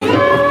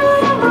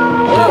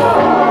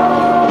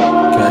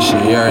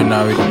right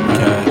now we got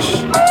cash.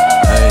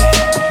 Hey,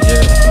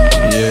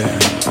 yeah,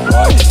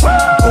 what?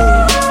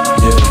 Oh,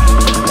 yeah,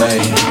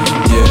 hey,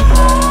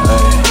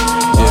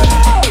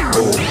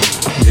 oh,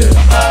 yeah.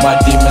 My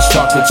demons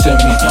talking to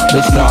me,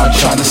 bitch, now I'm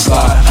tryna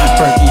slide.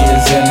 Frankie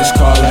is in his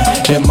calling,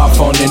 hit my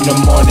phone in the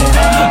morning.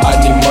 I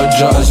need more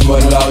drugs, more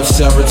love,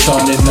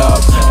 serotonin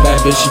up. Bad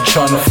bitch, she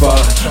tryna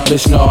fuck,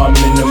 bitch, know I'm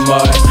in the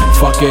mud.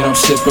 Fuck it, I'm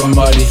sipping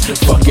muddy,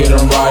 fuck it,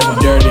 I'm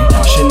riding dirty.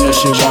 She know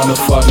she wanna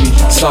fuck me,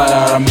 slide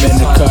out, I'm in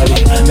the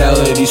cutty.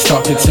 That lady's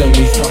talking to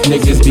me,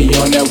 niggas be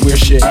on that weird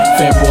shit.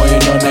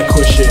 Fanboying on that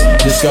quick shit,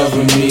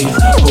 discover me.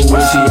 Who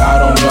is he? I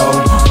don't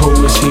know.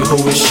 Who is he?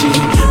 Who is she?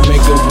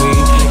 Make a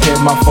weed, hit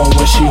my phone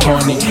when she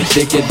horny.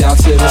 Dick it down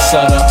to the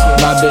sun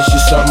up. My bitch, she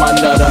suck my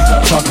nut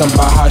up. Talking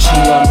about how she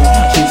love me.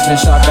 She's been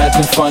shot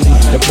acting funny.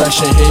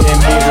 Depression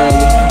hitting me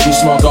early. We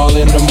smoke all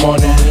in the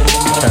morning.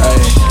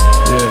 Hey,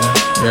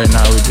 yeah, right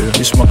now we do.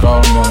 We smoke all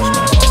in the morning,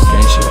 man.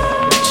 Gang shit.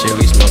 Shit,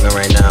 we smoking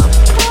right now.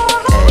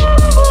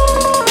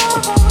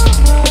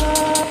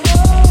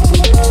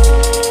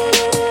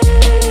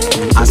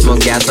 I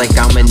smoke gas like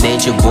I'm a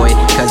nature boy,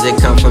 cause it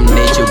come from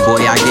nature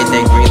boy. I get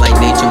that green like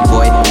nature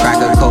boy. Crack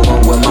a cold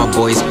one with my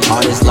boys.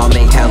 All this law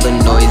make hella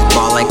noise.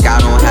 Ball like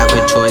I don't have a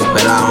choice,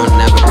 but I don't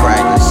never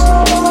practice.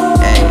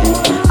 Hey,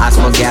 I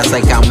smoke gas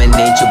like I'm a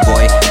nature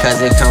boy,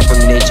 cause it come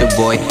from nature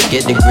boy.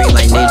 Get the green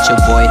like nature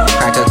boy.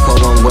 Crack a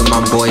cold one with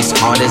my boys.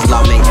 All this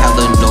law make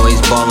hella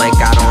noise. Ball like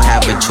I don't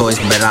have a choice,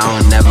 but I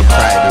don't never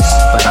practice.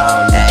 But I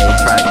don't never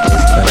practice.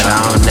 But I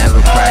don't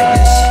never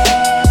practice.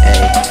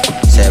 Hey,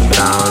 said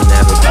but I don't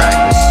never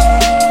practice.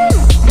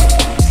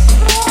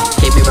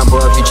 Can't be my boy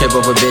if you trip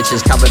over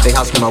bitches. Cop a big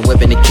house with my whip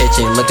in the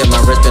kitchen. Look at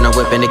my wrist and I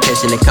whip in the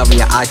kitchen. And cover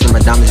your eyes and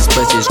my diamonds is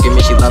pussy.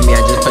 Screaming she love me,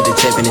 I just put the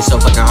tip in. It's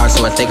so fucking hard,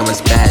 so I think I'm a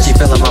spaz. She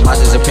feelin' my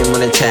boss is supreme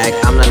on attack.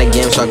 I'm not a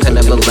game, so I could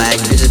never lag.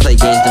 Bitches play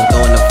games, them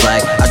throwing the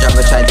flag. I drop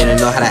a track, didn't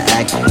know how to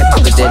act. Hip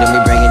hop is dead and we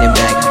bringing it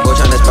back. Go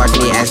tryna spark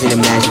and he asked me to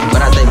match.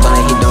 But I say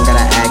blunt, he don't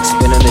gotta act.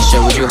 Spin on the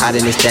show, what you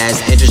hiding his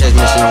stats? Interest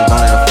transmission, I'm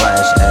gone in a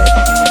flash. Ay,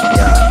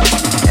 yeah,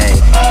 hey.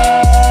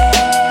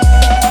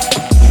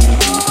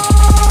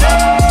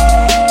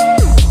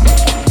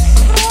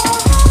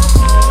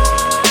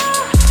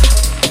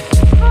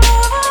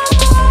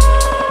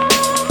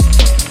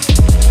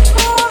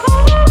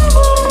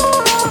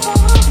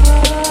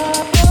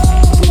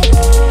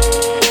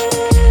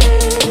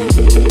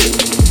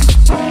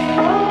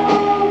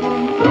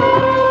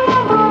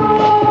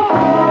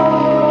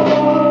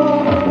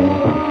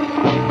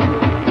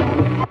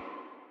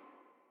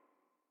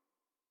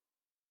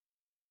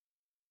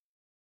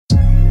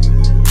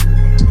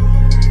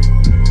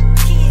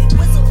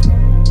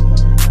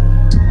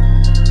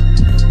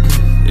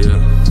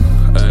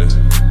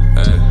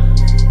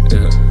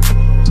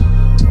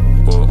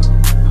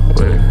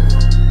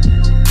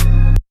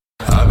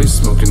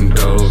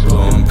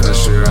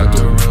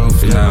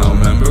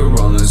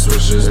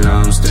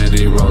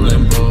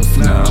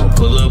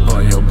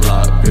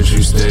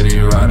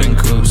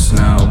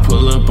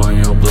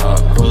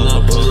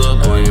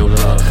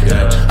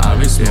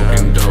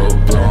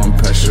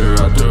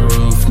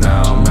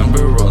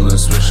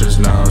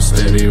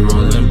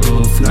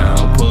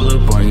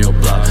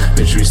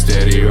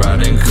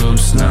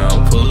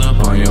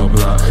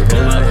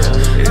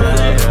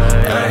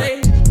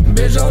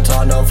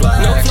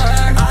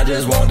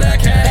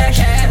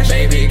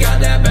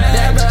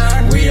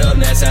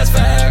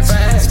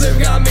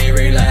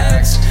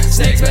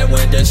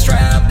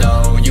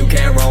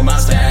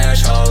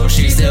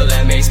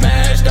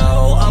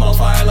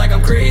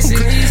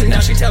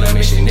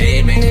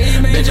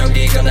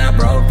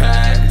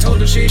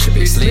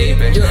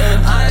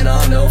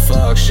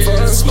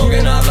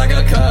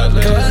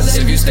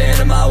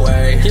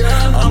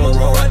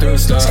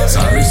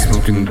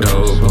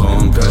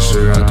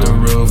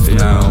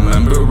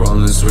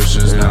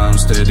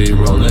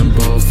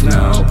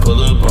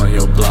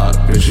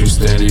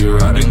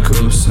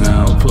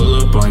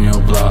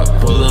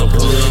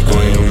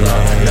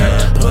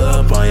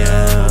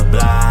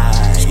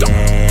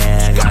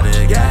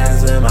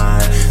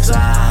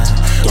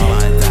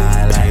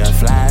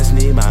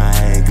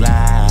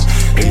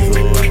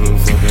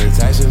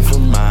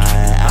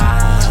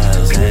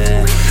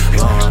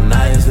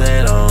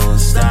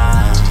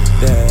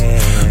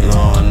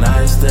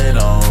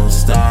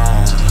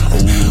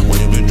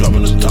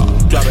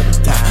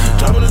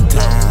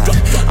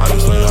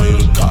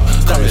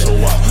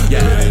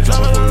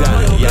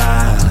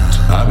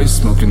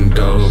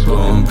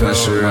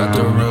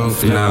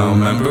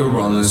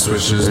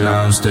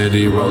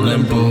 Steady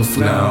rolling booth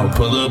now.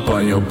 Pull up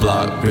on your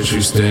block, bitch.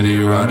 We steady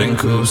riding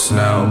coops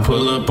now.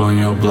 Pull up on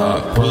your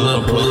block. Pull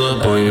up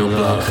on your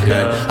block.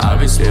 Yeah, I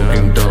be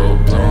smoking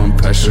dope, blowing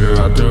pressure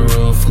out the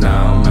roof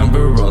now.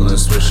 Remember rolling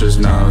switches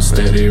now.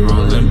 Steady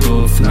rolling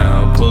booth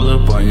now. Pull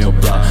up on your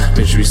block,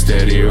 bitch. We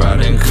steady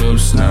riding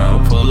coops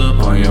now. Pull up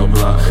on your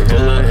block.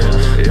 Pull up,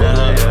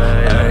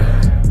 hey.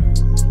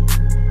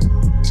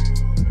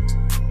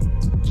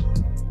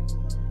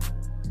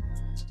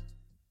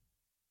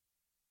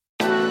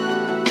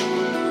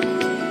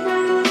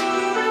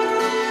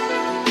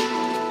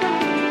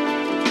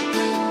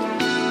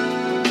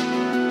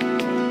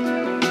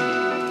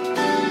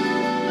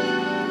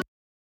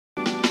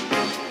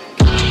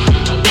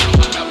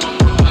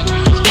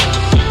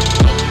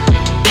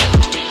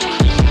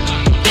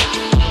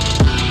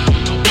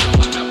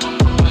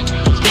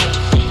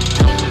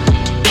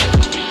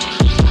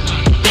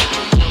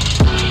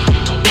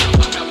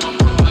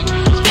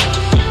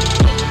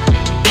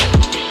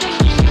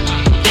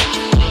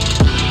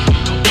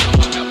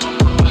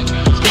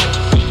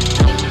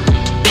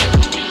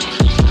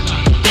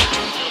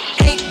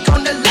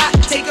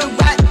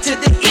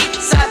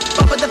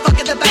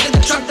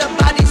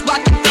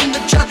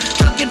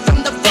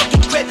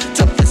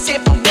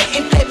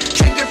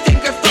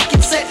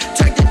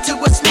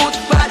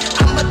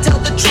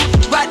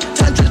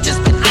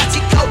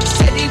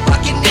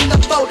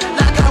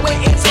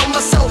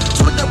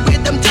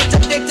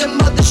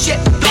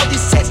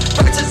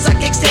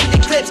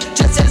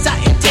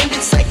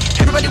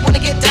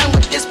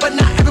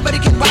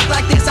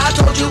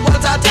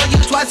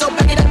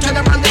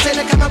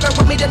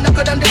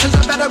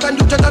 run.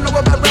 You just don't know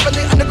about rapping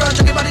the underground.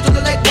 Check your body to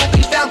the lake, won't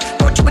be found.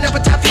 Put you in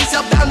epitaph, he's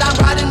self-bound. I'm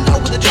riding low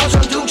with the Jones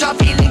from Doom Job,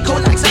 feeling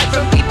cool like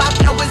Cypher. Beat my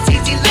flow is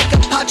easy like a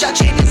pouch. I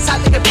chain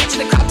inside like a bitch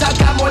in the crop top.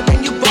 Got more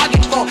than you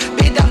bargained for.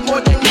 Bid up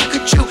more than you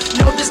could chew.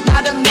 No, this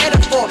not a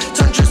metaphor.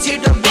 Tundra's here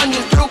to run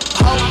you through.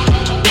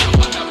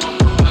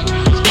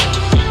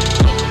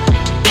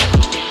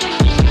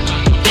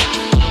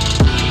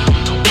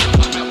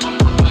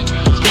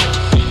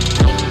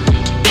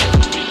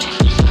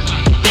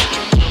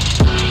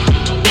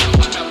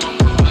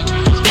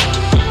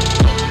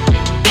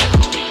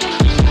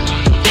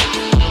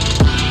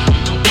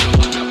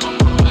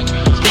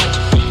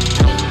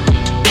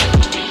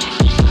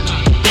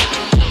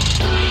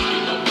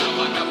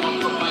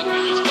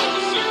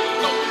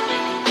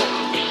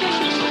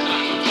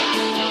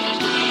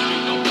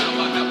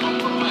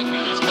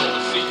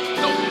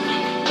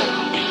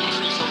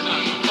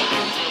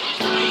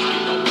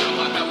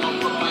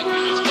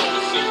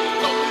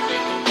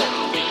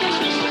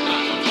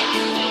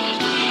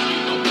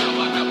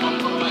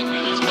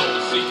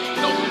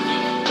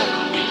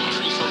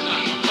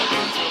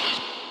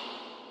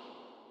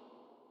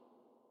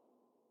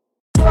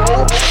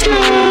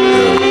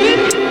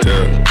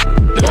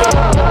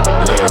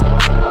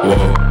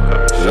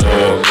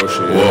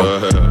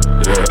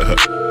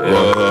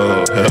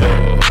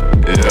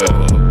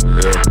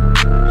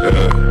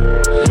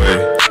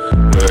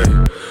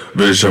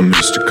 Bitch, I'm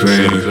Mr.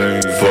 Clean,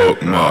 fuck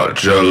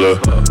Margiela.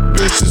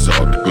 Bitch is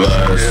off the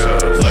glass,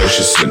 like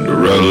she's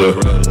Cinderella.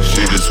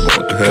 She just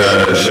want the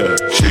cash,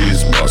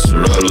 cheese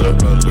mozzarella.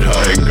 But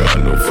I ain't got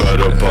no fat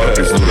up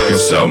pockets, looking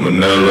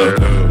salmonella.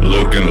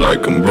 Looking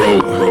like I'm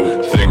broke,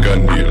 think I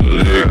need a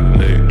lick.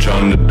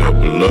 Tryna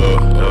double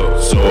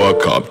up, so I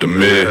copped a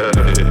mid.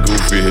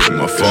 Goofy hit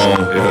my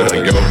phone,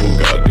 like yo, who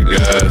got the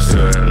gas?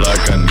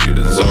 Like I need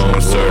a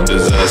zone, served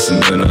his ass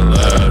and then I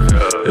laughed.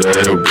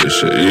 Yeah, yo,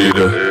 bitch a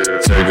eater,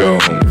 take her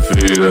home and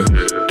feed her.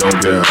 Don't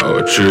care how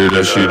I treat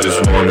her, she just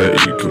wanna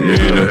eat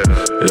comida.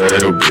 Yeah,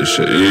 yo, bitch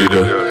a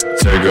eater,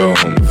 take her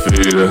home and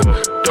feed her.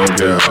 Don't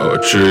care how I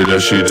treat her,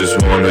 she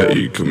just wanna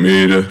eat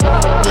comida.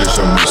 Bitch,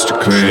 I'm Mr.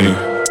 Clean,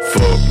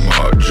 fuck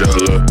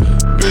Margiela.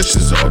 Bitch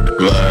is off the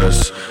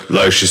glass,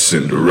 like she's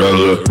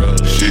Cinderella.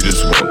 She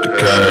just want the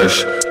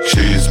cash,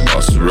 cheese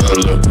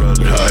mozzarella.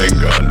 But I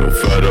ain't got no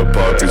fat up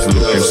pockets,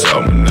 looking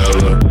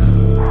salmonella.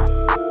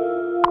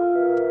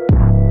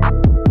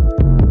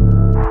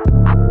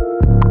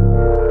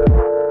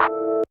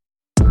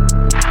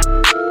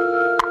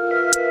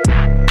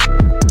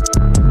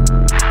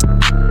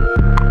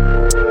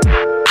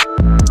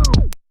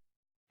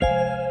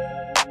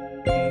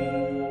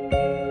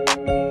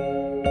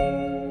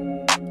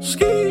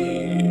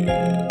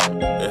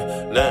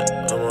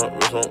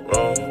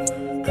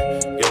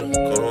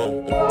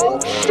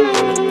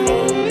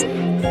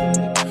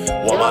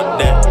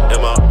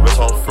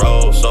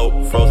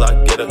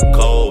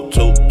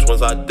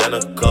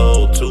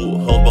 Identical, two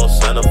hoes, both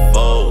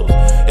centerfolds.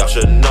 Y'all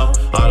should know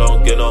I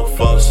don't get no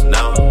fucks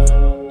now.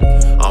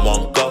 I'm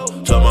on go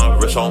till my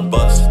wrist on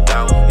bust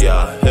down. Yeah,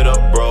 I hit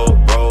up bro,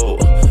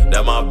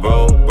 that my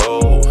bro.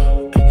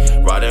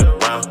 Riding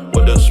around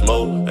with the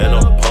smoke and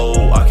a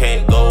pole. I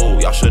can't go,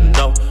 y'all should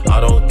know I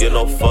don't get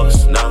no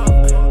fucks now.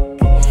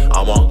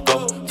 I'm on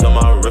go till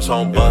my wrist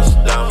on bust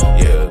down.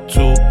 Yeah,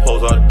 two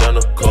hoes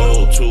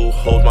identical, two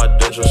hoes my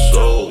denture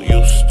soul.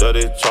 You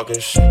steady talking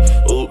shit,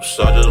 oops,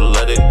 I just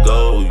let it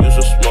go. Used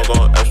to smoke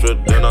on extra,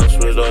 then I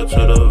switched up to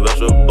the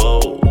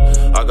vegetable.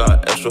 I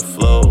got extra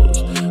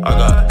flows, I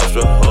got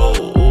extra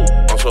hoes.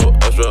 I'm so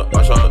extra,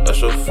 I shot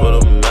extra for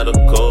the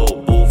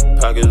medical. Booth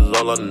pack is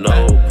all I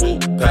know,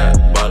 poop pack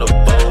by the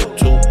bowl.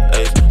 2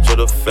 A's to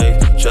the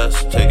face,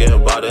 chest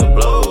taken by the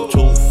blow.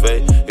 2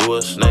 Face, you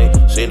a snake,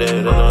 seen it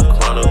in the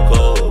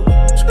chronicle.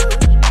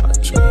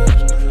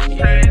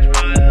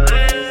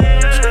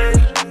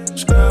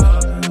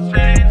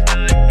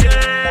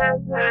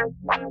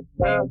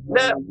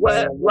 That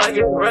wet like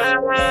it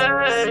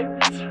rain.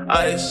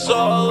 Ice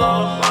all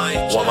on my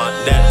chest. Want my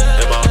neck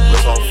and my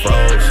wrist on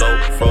froze. So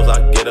froze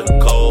I get a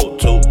cold.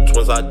 2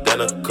 twins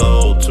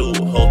identical. 2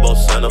 hoes both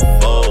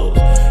centerfolds.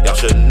 Y'all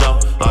should know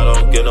I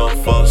don't get no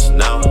fucks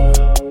now.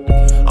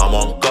 I'm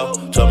on go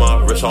till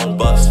my wrist on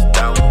bust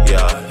down.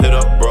 Yeah, I hit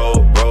up bro,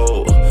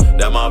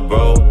 that my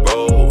bro.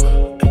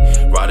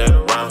 Riding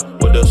around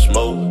with the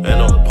smoke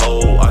and a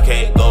pole. I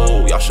can't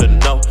go, y'all should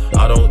know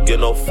I don't get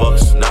no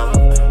fucks now.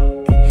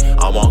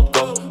 I'm on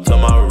go till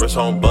my wrist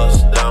on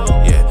bust down,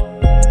 yeah.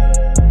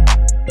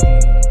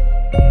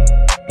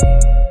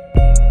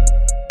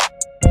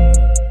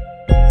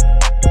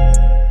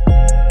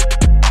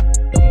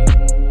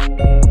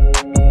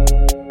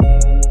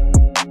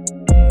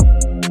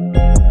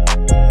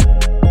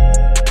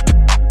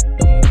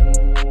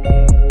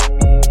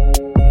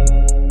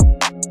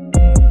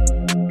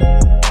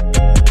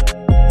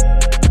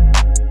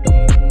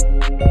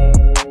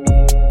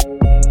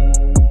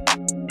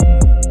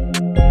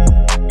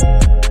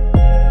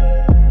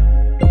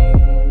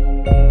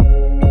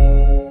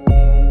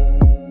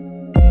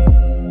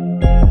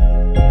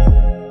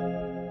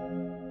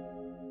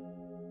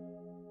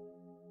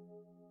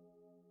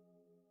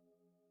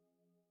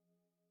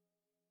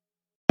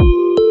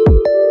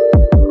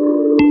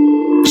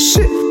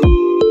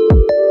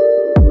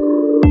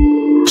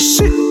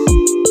 Shit.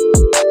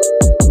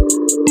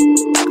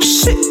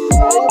 Shit.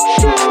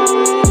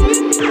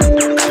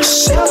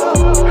 Shit.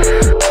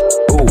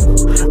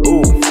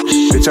 Ooh.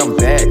 Bitch, I'm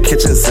back,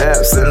 kitchen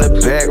zaps in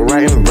the back,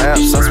 writing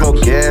raps. I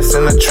smoke gas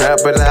in the trap,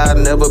 but I'll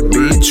never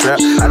be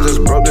trapped. I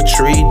just broke the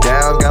tree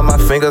down, got my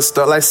fingers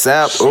stuck like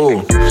sap.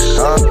 Ooh,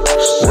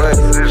 what?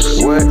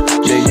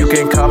 Yeah, you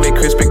can call me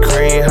Krispy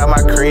Kreme, how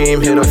my cream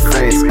hit her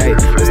face. Ayy,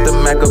 Mr.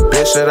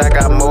 Macabishop, I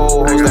got more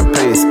hoes than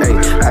pace.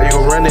 Ayy, how you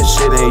run this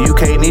shit and you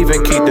can't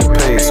even keep the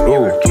pace?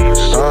 Ooh,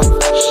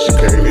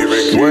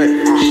 what?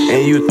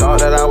 And you thought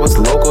that I was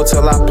local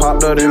till I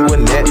popped out in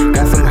Gwinnett.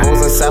 Got some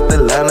hoes in South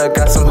Atlanta,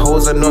 got some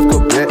hoes in North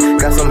Quebec,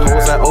 got some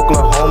hoes in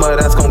Oklahoma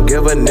that's gon'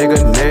 give a nigga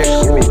neck.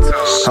 Ooh,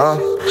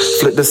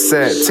 flip the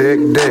set, tick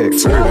dick.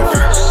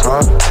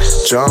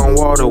 John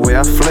Wall the way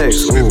I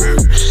flex. Ooh,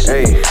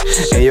 hey,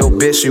 and your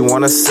bitch, you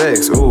wanna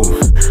sex. Ooh,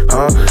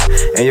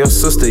 and your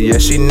sister, yeah,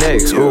 she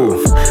next.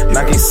 Ooh,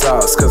 Nike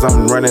socks, cause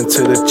I'm running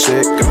to the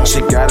chick. She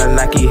got a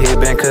Nike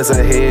headband, cause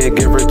her head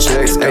give her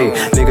checks. Hey,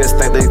 niggas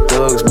think they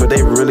thugs, but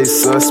they really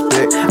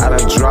suspect. I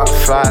done dropped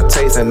 5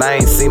 tapes and I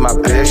ain't seen my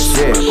best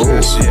yet.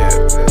 Ooh,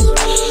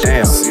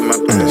 damn,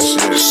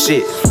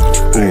 shit.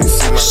 Ooh,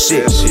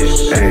 shit, ayy, shit,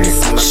 ayy,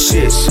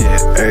 shit,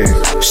 ayy,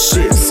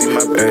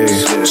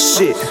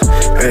 shit,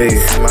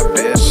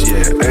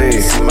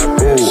 ayy,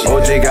 ooh,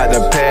 OJ got the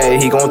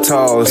pad, he gon'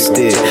 toss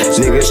it.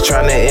 Niggas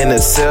tryna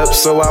intercept,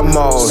 so I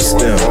mossed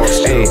them.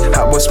 Ayy,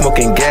 hot boy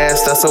smoking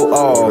gas, that's so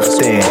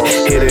often.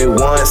 Hit it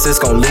once, it's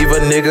gon' leave a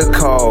nigga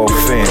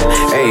coughing.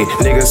 Ayy,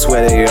 niggas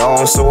swear they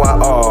on, so I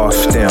off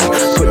them.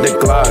 Put the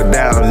Glock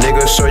down,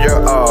 nigga, show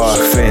your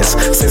offense.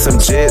 Send some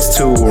jets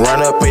to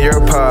run up in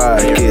your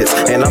pockets.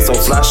 And I'm so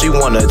fly, she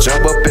wanna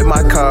jump up in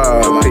my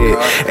carpet.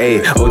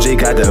 Ayy, OG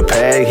got the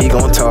bag, he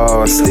gon'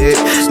 toss it.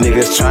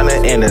 Niggas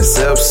tryna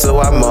intercept, so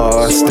I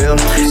mossed them.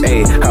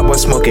 Ayy, hot boy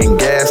smoking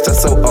gas,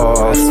 that's so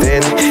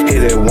often.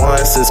 Hit it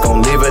once, it's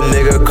gon' leave a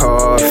nigga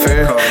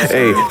coughing.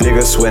 Ayy,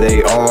 niggas swear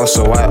they on,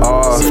 so I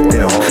off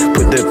them.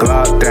 Put the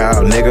Glock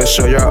down, nigga,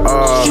 show your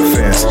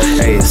offense.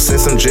 Ayy,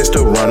 send some jets to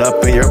run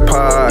up in your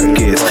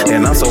pockets.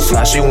 And I'm so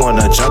fly, she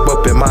wanna jump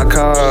up in my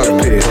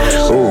carpet.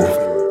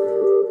 Ooh.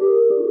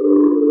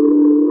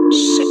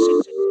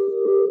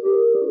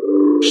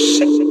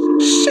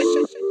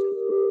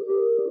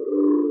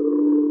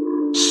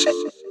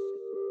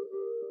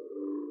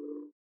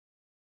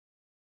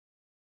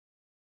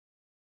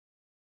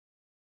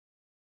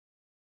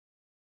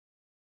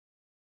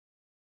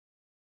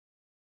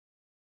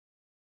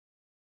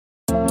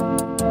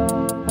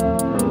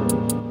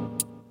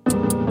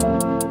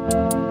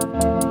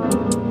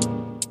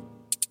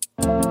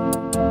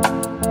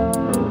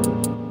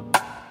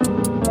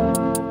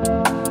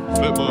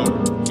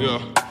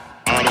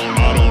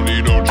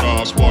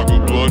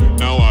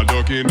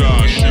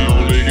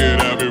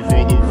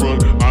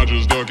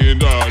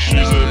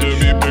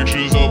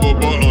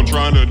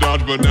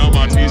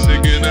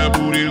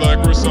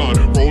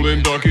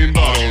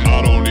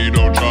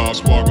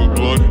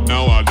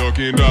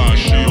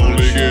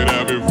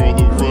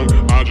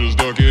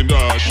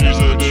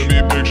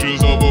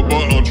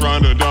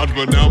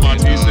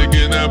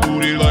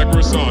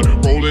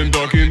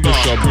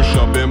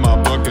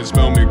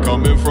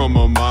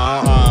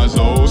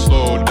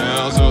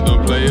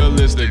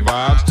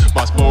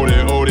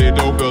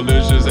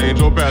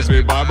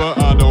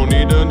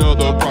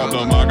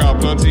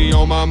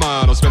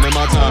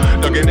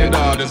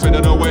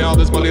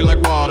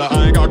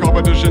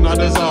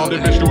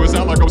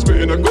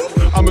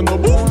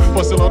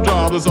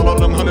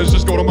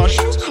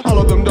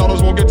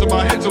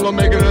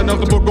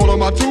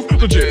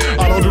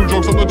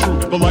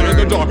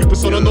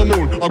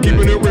 I'm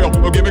keeping it real,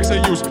 no gimmicks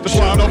ain't use. That's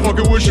why I'm not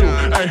fucking with you.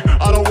 Ay,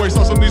 I don't waste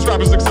on some of these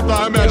rappers, except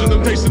I imagine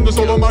them tasting the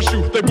soul on my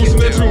shoe. They boosting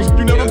their tunes.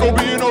 You never gon'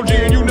 be an OG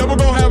and you never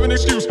gon' have an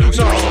excuse.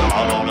 No.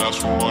 I don't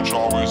ask for much,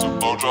 always a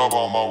blowjob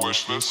on my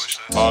wish list.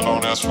 I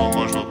don't ask for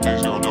much, but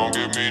please, girl, don't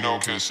give me no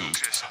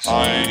kisses.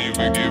 I ain't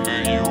even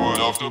giving you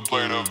enough to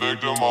play the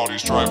victim. All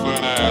these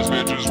trifling ass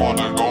bitches want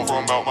to go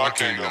from out my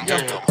kingdom.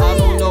 I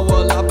don't know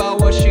a lot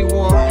about what she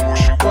want,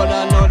 but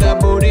I know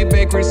that booty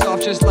bakery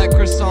soft just like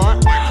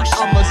croissant.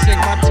 I'ma sink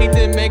my teeth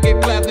and make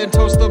it clap, then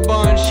toast the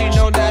bun. She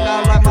know that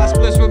I like my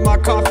splits with my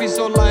coffee,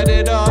 so light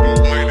it up.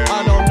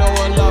 I don't know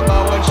a lot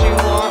about what she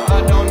want,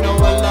 I don't know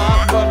a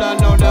lot, but I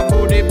know that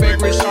booty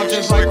bakery soft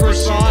just like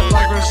croissant,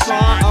 like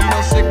croissant.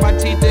 I'ma sink my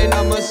teeth and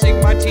I'ma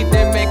sink my teeth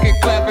and make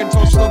it clap and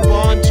toast the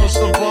bun, toast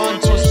the bun,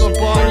 toast the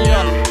bun,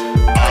 yeah.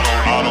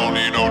 I don't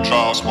need no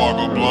child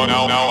sparkle blunt.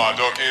 Now I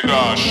duck and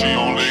dodge. She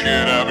only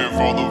get at me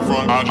from the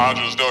front. I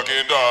just duck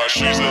and dodge.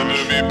 She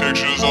sending me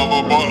pictures of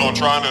a butt. I'm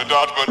trying to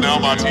dodge, but now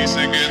my teeth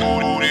sinking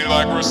booty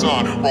like her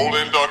son.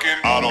 Rolling, ducking.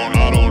 I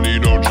don't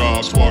need no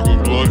child sparkle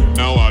blunt.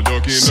 Now I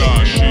duck and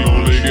dodge. She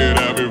only get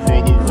at me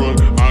from the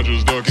front. I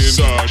just duck and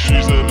dodge.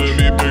 She sending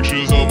me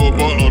pictures of a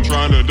butt. I'm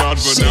trying to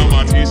dodge, but now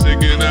my teeth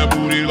sinking that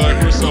booty like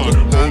her son.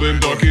 Rolling,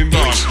 ducking,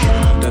 dodge.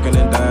 Ducking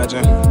and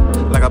dodging,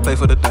 like a play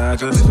for the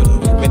Dodgers.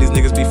 Man, these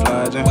niggas be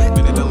flogging.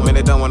 Man,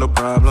 they don't want no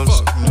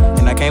problems.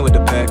 And I came with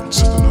the pack,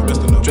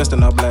 dressed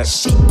in all black.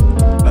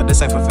 No,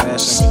 this ain't for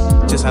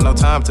fashion. Just had no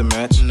time to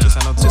match.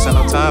 Just had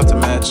no time to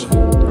match.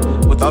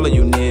 With all of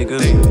you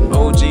niggas,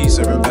 OG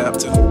serving pap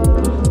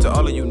to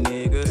all of you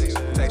niggas.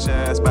 Tax your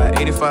ass by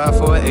 85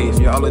 for an eighth,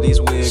 y'all of these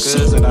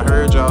wiggers. And I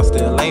heard y'all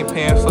still ain't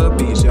paying for a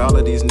beach, y'all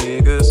of these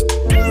niggas.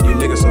 You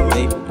niggas so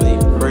late,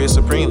 Bird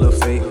Supreme look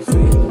fake.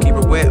 Keep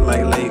it wet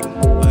like lake.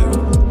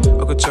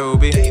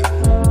 Okeechobee,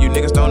 you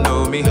niggas don't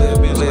know me.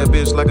 Play a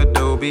bitch like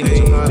Adobe.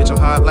 Bitch, I'm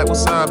hot like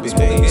wasabi.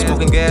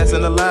 Smoking gas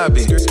in the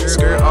lobby.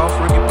 Skirt off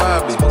Ricky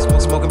Bobby.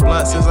 Smoking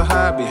blunts is a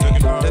hobby.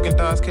 Ducking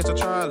dogs catch a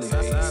trolley.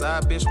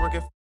 Side bitch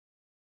working.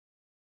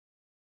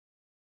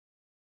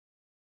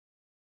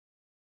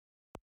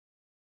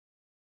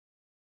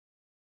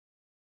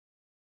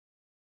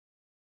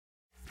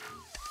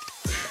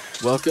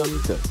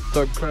 Welcome to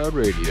Thug Crowd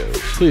Radio.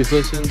 Please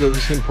listen to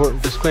this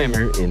important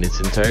disclaimer in its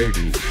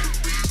entirety.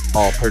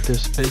 All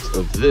participants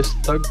of this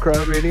Thug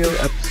Crowd Radio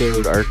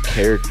episode are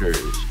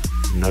characters.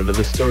 None of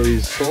the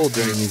stories told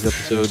during these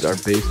episodes are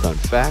based on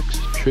facts,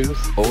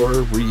 truth,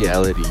 or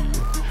reality.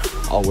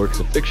 All works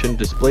of fiction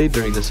displayed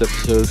during this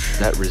episode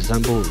that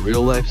resemble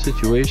real-life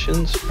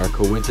situations are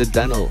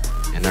coincidental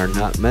and are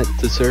not meant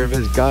to serve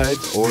as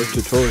guides or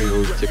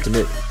tutorials to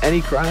commit any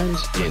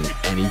crimes in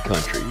any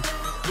country.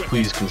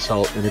 Please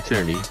consult an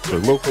attorney for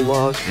local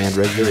laws and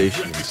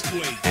regulations.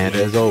 And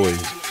as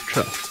always,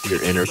 trust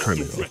your inner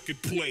criminal.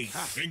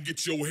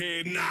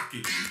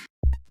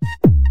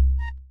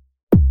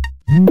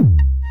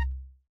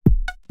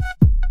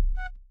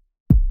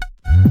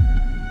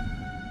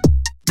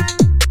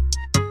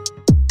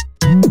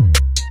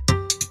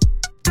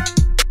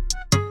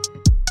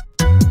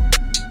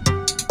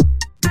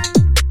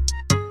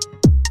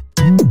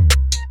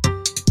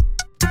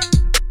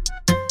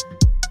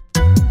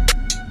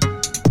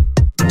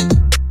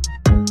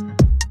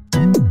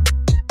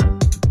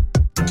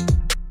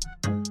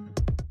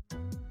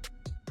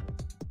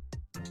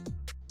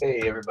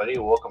 Hey everybody,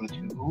 welcome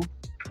to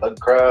Thug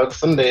Crowd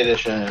Sunday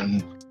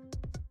Edition.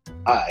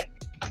 Hi.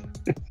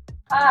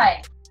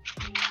 Hi.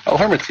 Oh,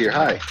 Hermit's here.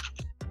 Hi.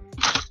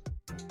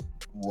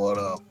 What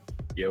up?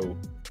 Yo.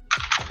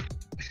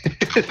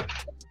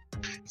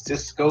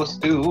 Cisco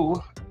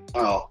Stew.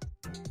 Oh.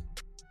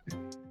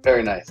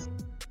 Very nice.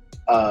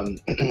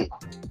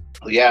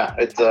 Yeah,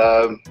 it's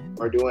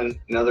we're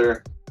doing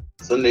another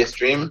Sunday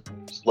stream.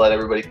 Just let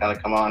everybody kind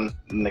of come on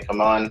when they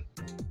come on.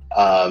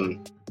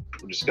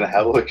 We're just gonna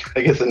have like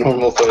I guess a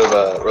normal sort of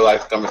a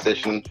relaxed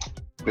conversation.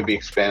 Maybe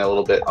expand a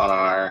little bit on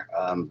our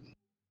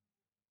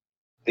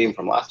theme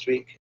from last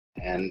week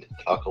and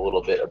talk a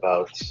little bit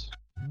about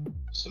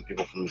some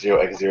people from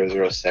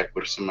 0x00 Sec,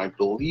 which some I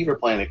believe are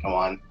planning to come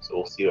on. So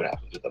we'll see what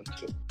happens with them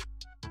too.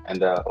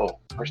 And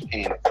first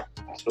Pain.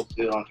 I still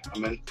feel on to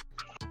come in.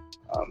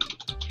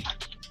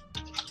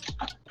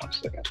 1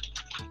 second.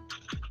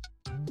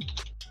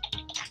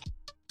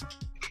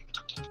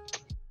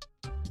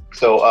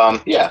 So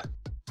yeah.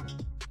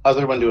 How's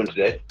everyone doing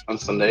today on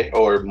Sunday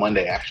or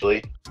Monday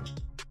actually?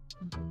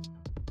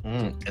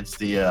 It's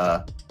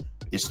the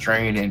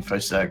Australian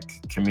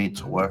InfoSec commute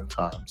to work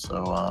time. So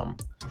a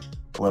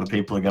lot of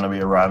people are going to be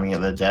arriving at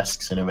their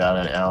desks in about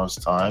an hour's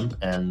time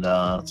and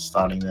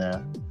starting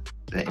their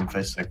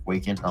InfoSec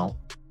weekend home.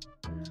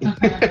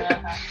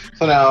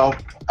 So now,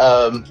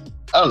 I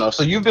don't know.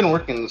 So you've been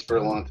working this for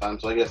a long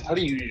time. So I guess how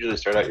do you usually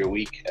start out your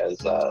week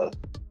as an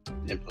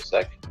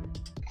InfoSec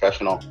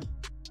professional?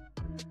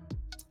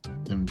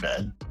 In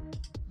bed.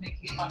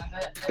 Making fun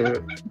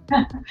of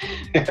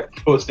it.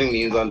 Posting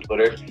memes on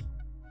Twitter.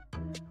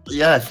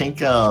 Yeah, I think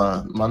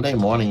Monday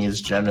morning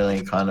is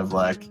generally kind of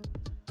like,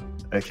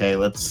 okay,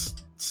 let's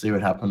see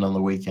what happened on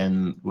the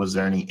weekend. Was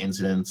there any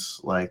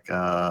incidents? Like,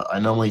 I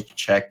normally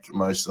check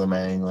most of the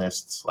mailing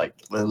lists, like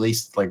at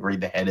least like read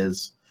the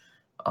headers,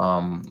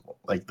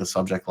 like the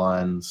subject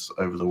lines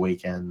over the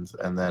weekend,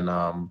 and then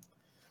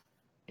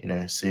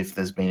see if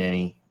there's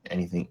been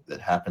anything that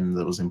happened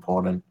that was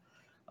important.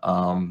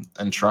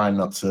 And try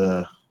not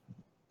to,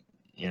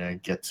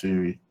 get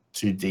too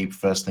deep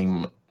first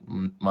thing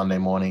Monday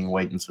morning.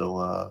 Wait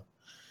until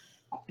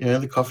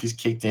the coffee's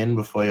kicked in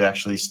before you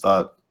actually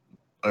start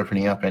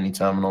opening up any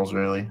terminals.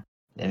 Really,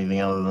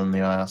 anything other than the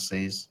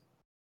IRCs.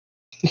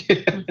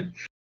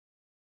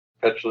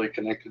 Perpetually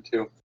connected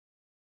to.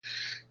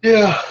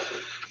 Yeah.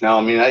 No,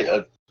 I mean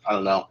I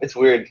don't know. It's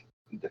weird.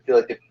 I feel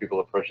like different people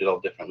approach it all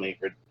differently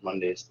for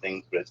Monday's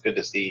things, but it's good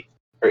to see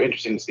or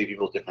interesting to see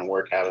people's different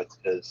work habits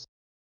because.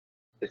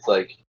 It's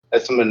like,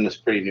 as someone that's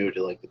pretty new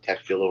to like the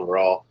tech field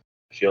overall,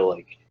 I feel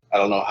like I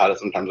don't know how to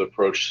sometimes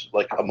approach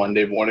like a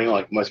Monday morning.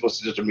 Like, am I supposed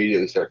to just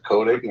immediately start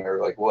coding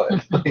or like what?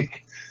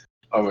 Like,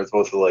 am I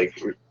supposed to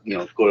like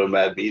go to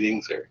mad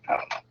meetings or I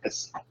don't know.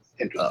 It's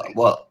interesting.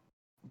 Well,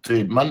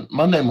 dude,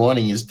 Monday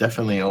morning is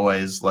definitely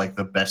always like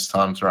the best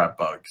time to write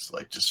bugs.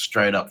 Like, just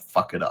straight up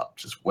fuck it up.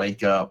 Just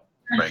wake up,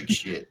 break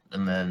shit,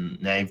 and then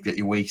now you've got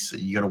your weeks.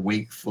 You got a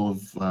week full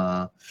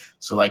of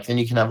so like then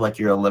you can have like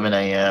your 11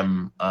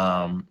 a.m.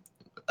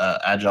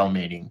 Agile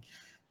meeting,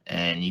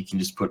 and you can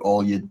just put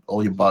all your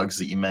bugs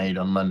that you made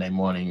on Monday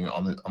morning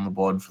on the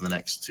board for the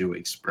next 2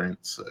 week sprint.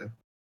 So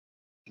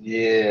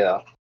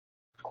Yeah.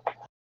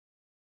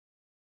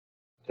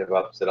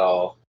 DevOps it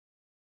all.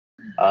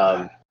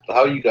 So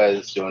how are you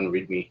guys doing?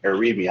 Read me. How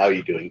are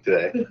you doing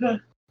today?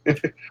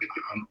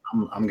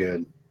 I'm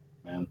good,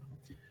 man.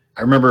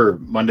 I remember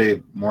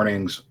Monday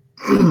mornings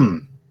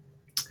when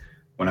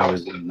I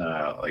was in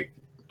like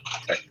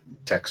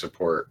tech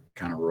support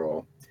kind of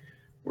role,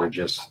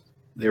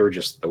 they were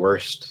just the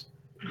worst.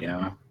 You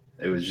know,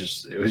 it was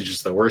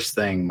just the worst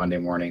thing Monday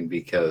morning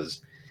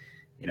because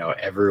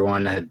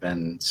everyone had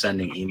been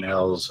sending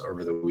emails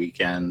over the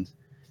weekend,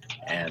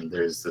 and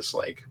there's this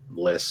like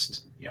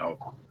list,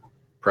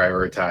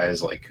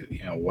 prioritize like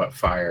what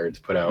fire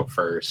to put out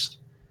first.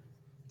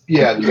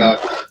 Yeah,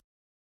 exactly.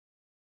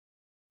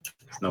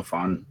 It's no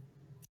fun.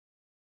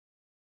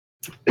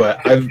 But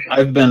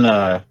I've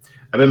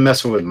been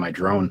messing with my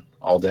drone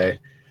all day.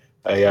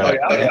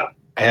 I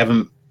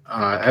haven't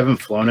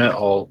flown it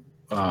all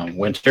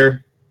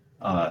winter.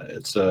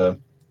 It's a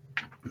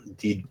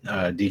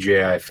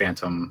DJI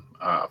Phantom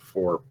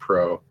 4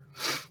 Pro.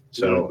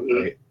 So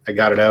I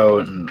got it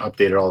out and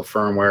updated all the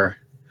firmware.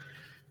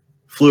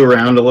 Flew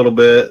around a little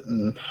bit,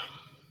 and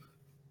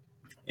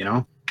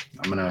I'm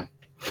gonna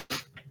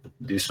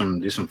do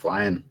some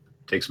flying,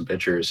 take some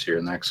pictures here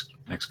in the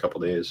next couple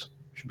days.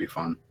 Should be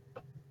fun.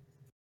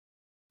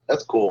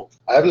 That's cool.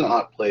 I have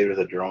not played with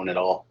a drone at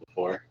all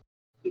before,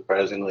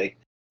 surprisingly.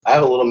 I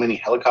have a little mini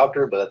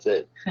helicopter, but that's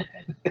it.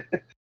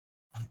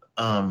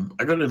 I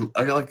got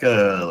like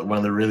one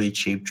of the really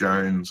cheap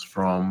drones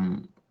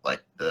from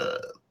like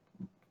the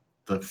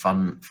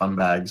fun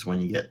bags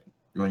when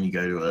you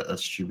go to a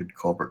stupid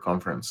corporate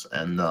conference,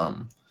 and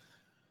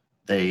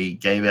they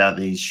gave out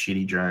these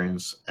shitty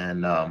drones,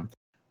 and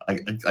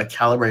I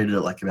calibrated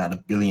it like about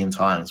 1 billion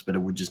times, but it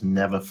would just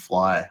never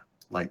fly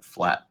like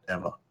flat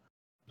ever.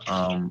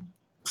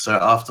 So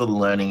after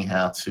learning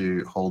how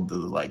to hold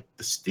the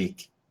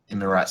stick in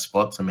the right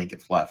spot to make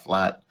it fly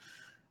flat,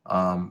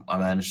 I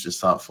managed to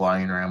start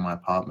flying around my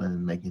apartment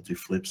and making 2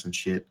 flips and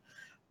shit.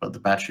 But the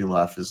battery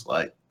life is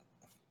like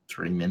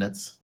 3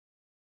 minutes.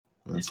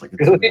 And it's like a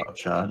 2-hour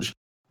charge.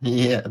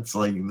 Yeah, it's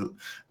like the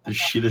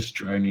shittest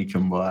drone you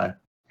can buy.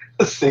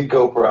 A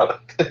Cinco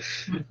product.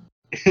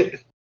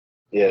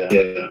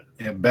 Yeah.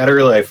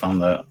 Battery life on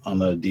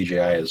the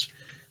DJI is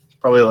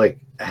probably like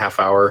a half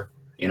hour.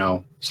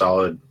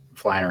 Solid,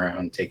 flying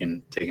around,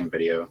 taking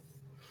video.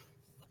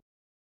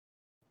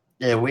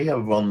 Yeah, we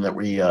have one that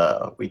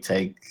we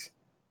take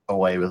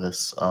away with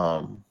us,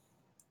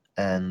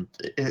 and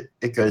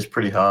it goes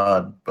pretty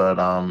hard. But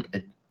I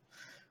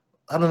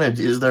don't know.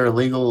 Is there a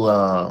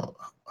legal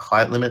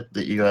height limit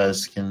that you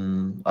guys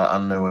can? I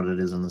don't know what it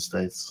is in the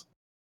States.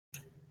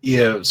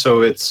 Yeah,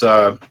 so it's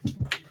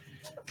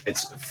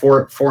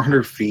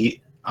 400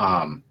 feet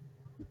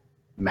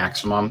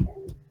maximum.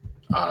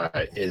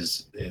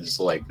 Is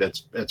like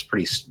that's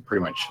pretty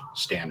much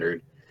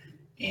standard,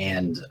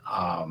 and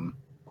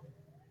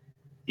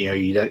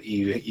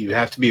you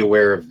have to be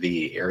aware of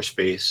the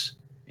airspace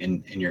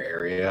in your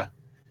area.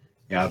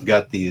 I've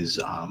got these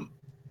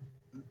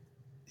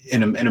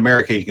in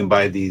America. You can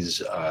buy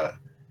these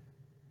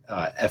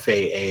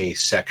FAA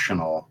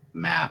sectional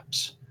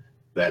maps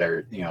that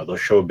are they'll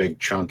show a big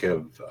chunk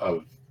of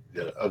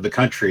the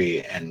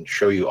country and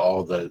show you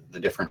all the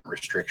different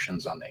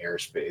restrictions on the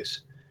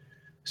airspace.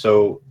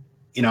 So,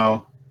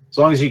 as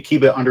long as you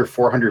keep it under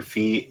 400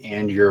 feet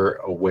and you're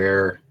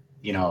aware,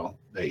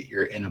 that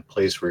you're in a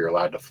place where you're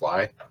allowed to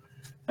fly,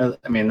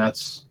 I mean,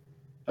 that's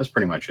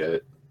pretty much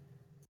it.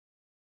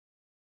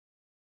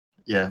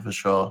 Yeah, for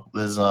sure.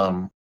 There's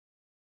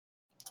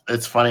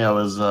it's funny. I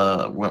was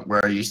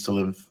where I used to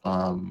live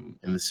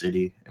in the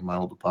city in my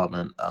old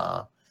apartment.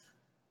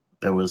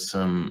 There was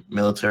some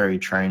military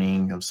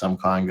training of some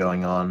kind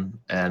going on,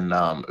 and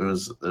it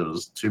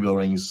was 2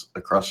 buildings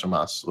across from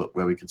us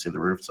where we could see the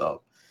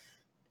rooftop,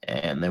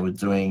 and they were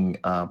doing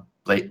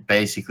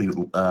basically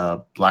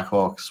Black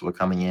Hawks were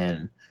coming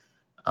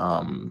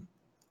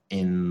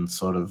in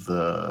sort of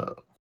I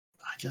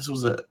guess it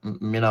was a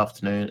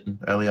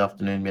early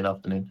afternoon,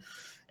 mid-afternoon,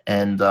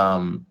 and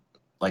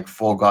like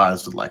 4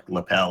 guys would like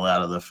lapel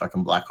out of the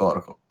fucking Black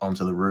Hawk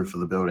onto the roof of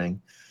the building,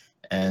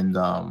 and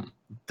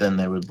then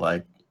they would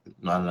like,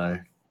 I don't know,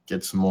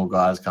 get some more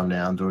guys, come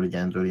down, do it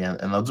again.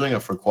 And they're doing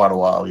it for quite a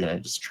while,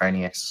 just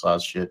training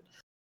exercise shit.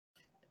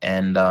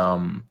 And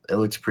it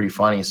looked pretty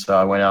funny. So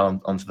I went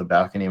out onto the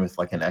balcony with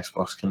like an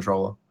Xbox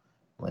controller,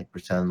 like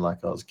pretend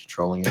like I was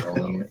controlling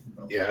it,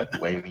 Yeah,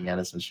 waving at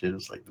us and shit. It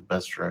was like the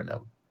best drone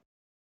ever.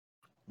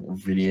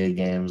 Video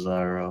games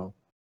IRL.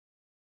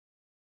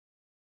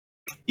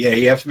 Yeah,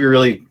 you have to be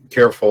really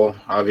careful,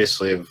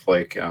 obviously, of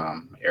like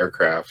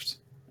aircraft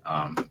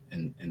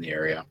in the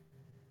area.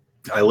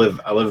 I live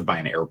by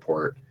an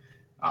airport,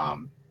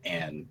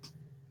 and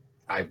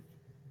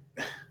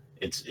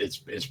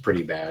it's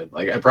pretty bad.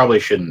 Like I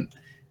probably shouldn't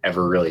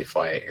ever really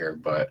fly here,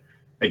 but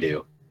I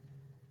do,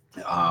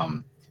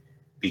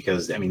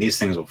 because I mean these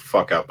things will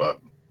fuck up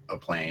a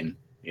plane,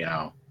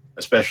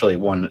 especially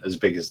one as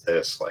big as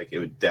this. Like, it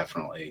would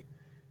definitely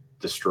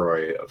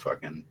destroy a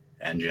fucking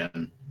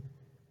engine.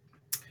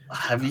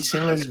 Have you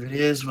seen those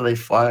videos where they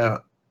fire,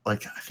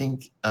 like, I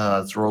think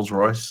it's Rolls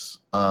Royce,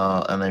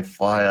 and they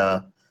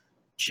fire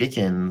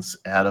chickens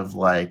out of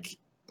like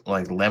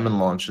lemon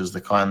launchers,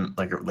 the kind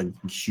like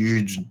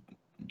huge,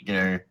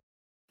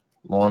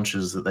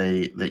 launchers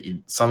that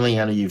you something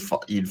out of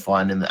you'd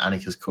find in the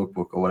Anarchist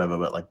cookbook or whatever,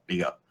 but like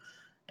bigger,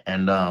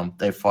 and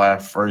they fire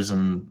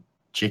frozen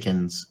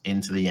chickens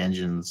into the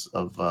engines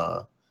of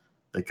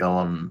that go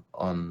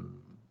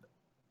on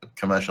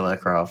commercial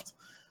aircraft,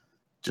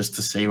 just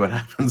to see what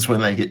happens when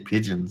they hit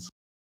pigeons.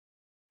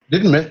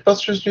 Didn't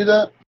Mythbusters do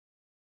that?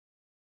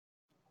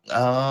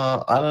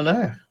 I don't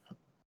know.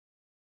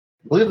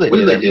 I believe they What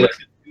do did. they do?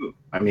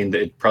 I mean,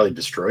 it probably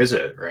destroys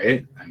it,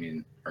 right? I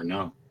mean, or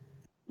no?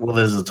 Well,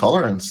 there's a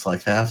tolerance.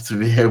 Like, they have to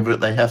be able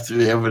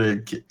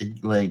to,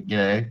 like,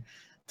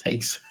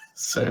 take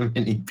so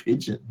many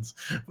pigeons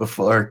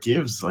before it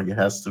gives. Like, it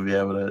has to be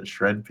able to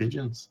shred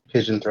pigeons.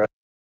 Pigeon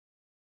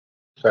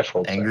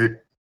threshold.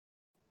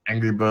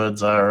 Angry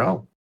Birds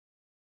IRL.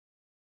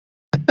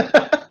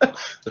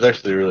 It's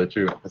actually really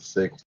true. That's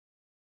sick.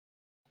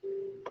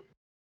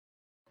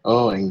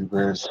 Oh, Angry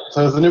Birds.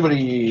 So has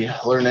anybody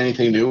learned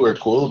anything new or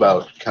cool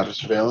about counter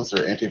surveillance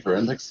or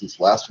anti-forensics since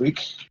last week?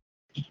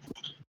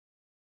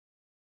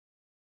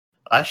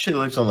 I actually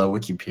looked on the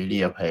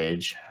Wikipedia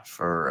page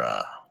for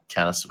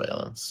counter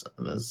surveillance.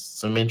 There's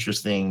some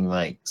interesting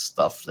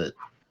stuff that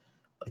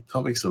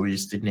topics that we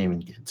just didn't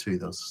even get to.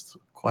 There's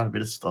quite a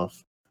bit of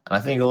stuff, and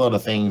I think a lot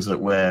of things that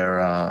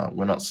we're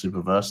not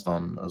super versed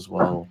on as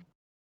well.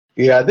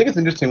 Yeah, I think it's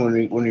interesting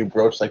when we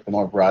broach the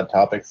more broad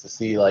topics to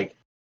see what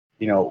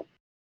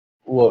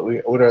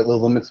are the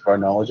limits of our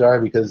knowledge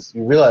are, because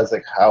you realize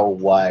how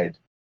wide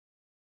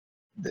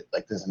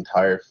this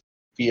entire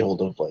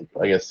field of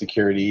I guess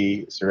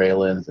security,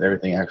 surveillance, and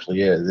everything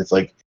actually is. It's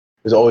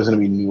there's always going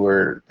to be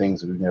newer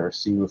things that we've never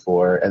seen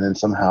before, and then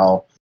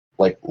somehow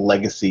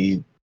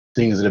legacy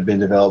things that have been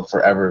developed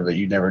forever that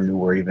you never knew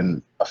were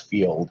even a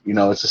field.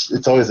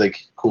 It's always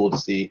cool to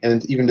see,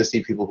 and even to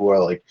see people who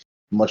are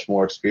much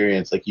more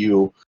experienced, like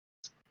you,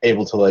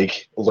 able to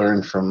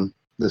learn from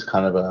this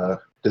kind of a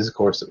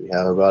discourse that we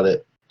have about it.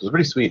 It was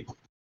pretty sweet.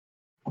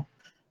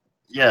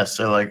 Yeah,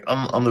 so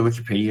on the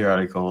Wikipedia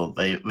article,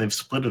 they've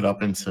split it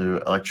up into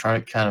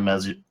electronic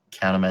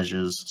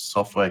countermeasures,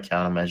 software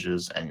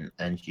countermeasures,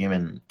 and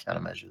human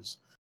countermeasures.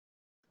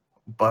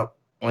 But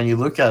when you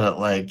look at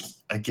it,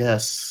 I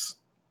guess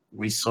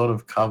we sort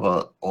of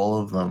cover all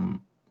of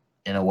them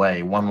in a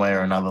way, one way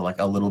or another,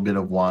 a little bit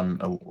of one,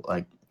 a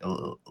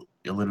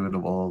little bit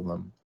of all of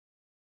them,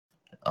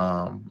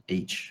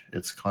 each.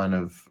 It's kind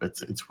of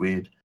it's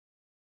weird.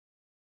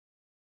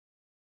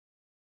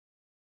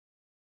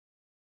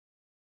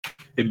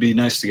 It'd be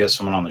nice to get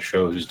someone on the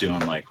show who's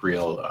doing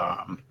real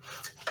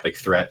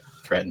threat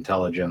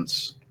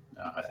intelligence,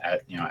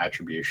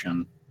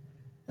 attribution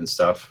and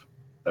stuff.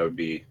 That would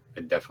be,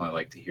 I'd definitely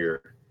like to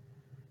hear,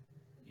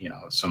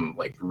 some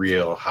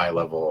real high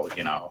level,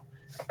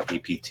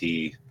 APT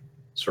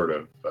sort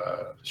of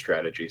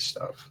strategy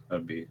stuff.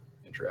 That'd be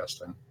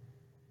interesting.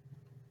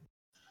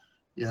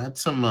 Yeah, I had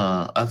some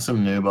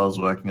noob I was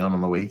working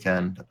on the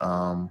weekend.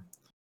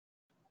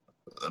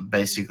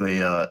 Basically,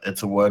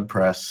 it's a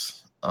WordPress.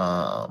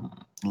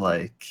 I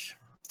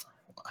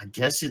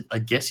guess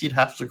you'd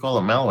have to call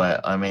it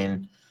malware. I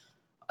mean,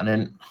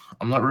 I'm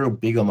not real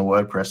big on the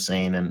WordPress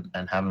scene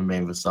and haven't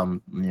been for for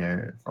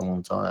a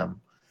long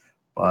time.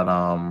 But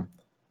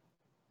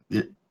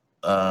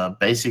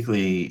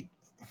basically,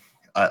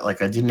 I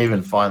didn't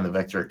even find the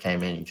vector it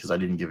came in because I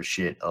didn't give a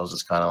shit. I was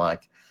just kind of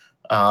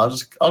I'll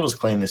just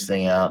clean this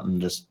thing out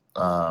and just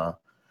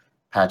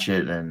patch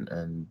it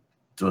and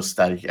do a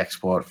static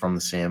export from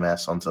the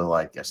CMS onto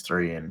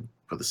S3 and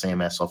put the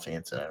CMS off the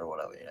internet or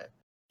whatever.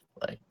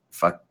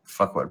 Fuck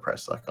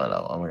WordPress. I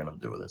know what am I gonna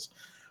do with this?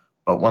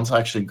 But once I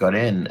actually got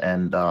in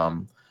and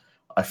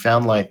I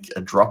found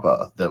a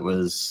dropper that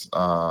was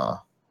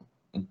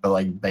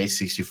base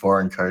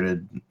 64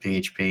 encoded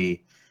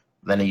PHP.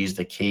 Then I used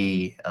a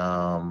key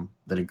that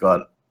it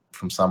got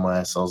from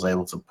somewhere, so I was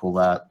able to pull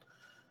that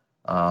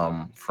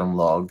from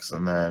logs,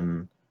 and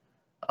then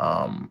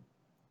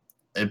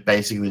it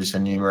basically just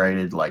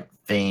enumerated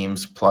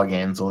themes,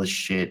 plugins, all this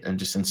shit, and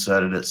just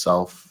inserted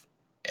itself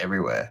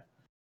everywhere.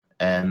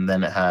 And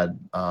then it had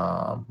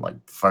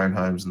phone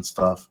homes and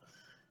stuff,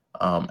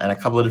 and a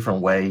couple of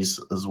different ways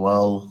as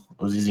well.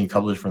 I was using a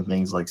couple of different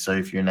things, so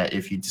if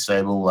you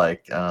disable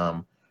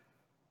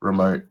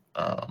remote,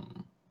 I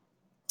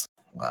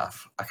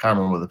can't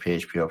remember what the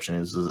PHP option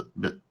is,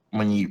 but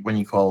when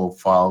you call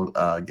file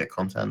get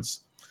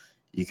contents,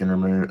 you can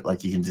remove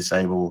you can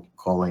disable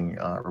calling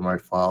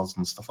remote files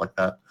and stuff like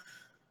that,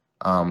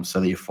 so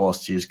that you're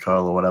forced to use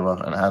curl or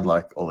whatever. And it had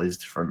all these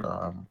different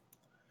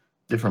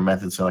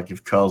methods. So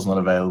if curl's not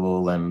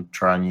available, then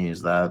try and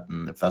use that,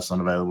 and if that's not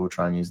available,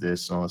 try and use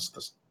this, and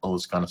all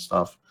this kind of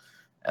stuff.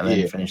 And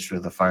then finished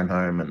with the phone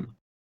home. And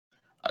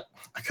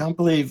I can't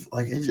believe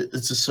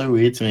it's just so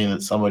weird to me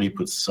that somebody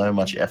puts so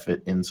much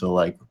effort into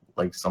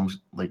like some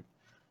like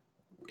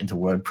into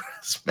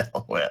WordPress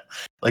malware.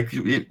 Like,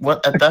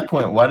 what at that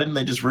point? Why didn't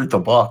they just root the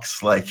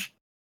box? Like,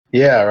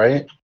 yeah,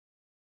 right.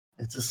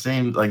 it just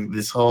seemed like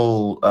this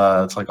whole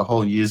it's like a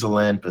whole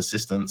userland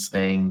persistence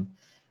thing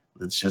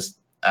that's just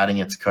adding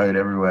its code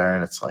everywhere,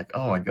 and it's like,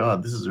 oh my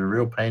god, this is a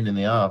real pain in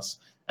the ass,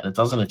 and it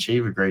doesn't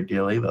achieve a great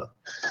deal either.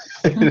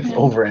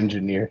 Over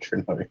engineered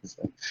for no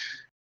reason.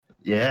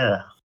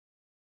 Yeah,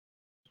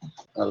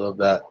 I love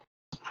that.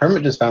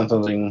 Hermit just found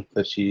something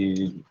that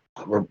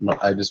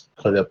I just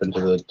put up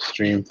into the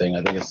stream thing.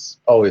 I think it's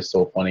always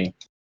so funny.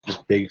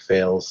 Just big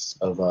fails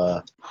of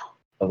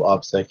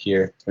OPSEC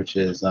here, which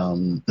is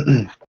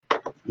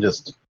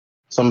just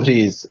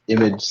somebody's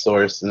image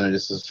source, and then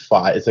just this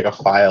file. It's like a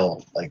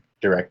file like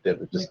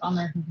directive. It just Like on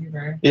their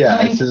computer.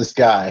 yeah, it's this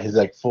guy. His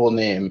like full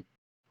name,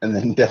 and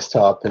then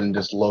desktop, and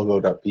just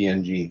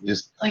logo.png.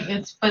 Just but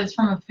it's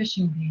from a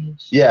phishing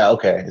page. yeah,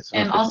 okay.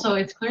 And also,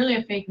 it's clearly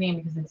a fake name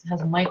because it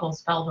has Michael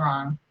spelled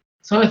wrong.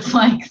 So it's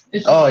like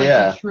it's just Oh, like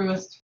yeah. the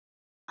truest,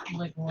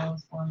 like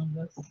lowest form of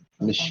this.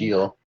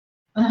 Michiel.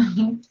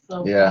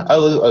 So Yeah,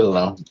 funny. I don't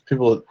know.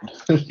 People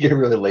get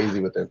really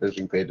lazy with their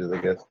phishing pages, I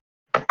guess.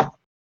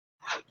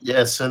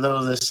 yeah. So there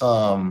was this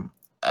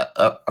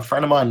a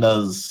friend of mine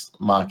does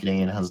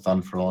marketing and has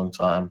done for a long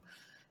time,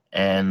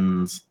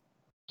 and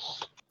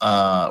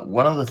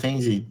one of the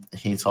things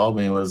he told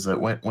me was that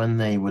when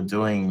they were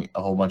doing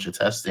a whole bunch of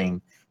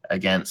testing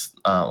against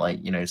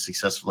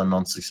successful and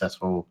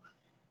non-successful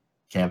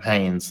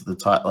campaigns,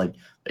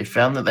 they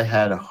found that they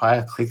had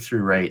higher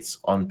click-through rates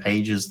on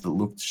pages that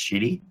looked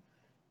shitty,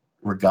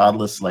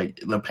 regardless. Like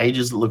the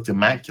pages that looked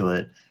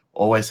immaculate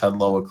always had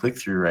lower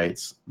click-through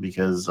rates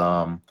because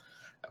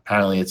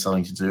apparently it's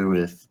something to do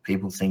with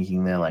people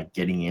thinking they're like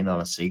getting in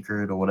on a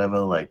secret or whatever.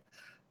 Like,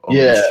 oh,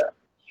 Yeah. this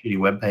shitty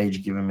web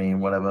page giving me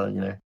whatever,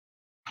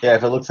 Yeah,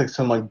 if it looks like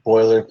some like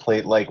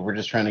boilerplate, like we're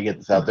just trying to get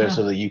this out there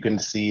so that you can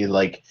see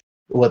like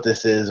what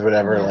this is or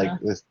whatever, Yeah. like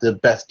the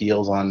best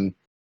deals on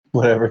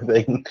whatever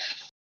thing,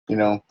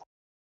 Yeah,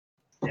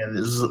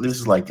 this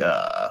is like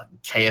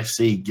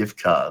KFC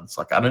gift cards.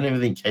 Like, I don't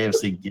even think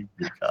KFC gives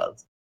gift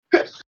cards.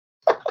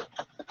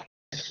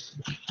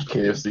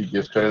 KFC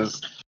gift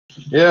cards.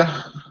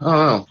 Yeah, I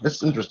don't know.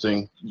 It's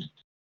interesting.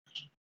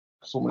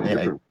 So many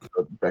different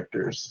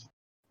vectors.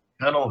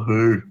 Colonel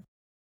who?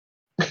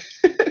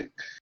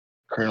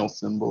 Kernel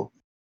symbol.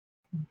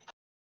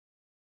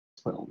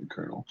 It's my only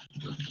kernel.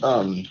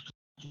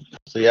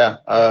 So yeah.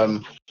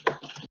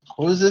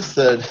 What was this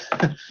that?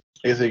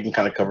 I guess we can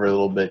kind of cover a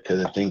little bit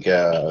because I think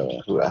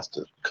who has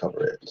to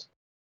cover it?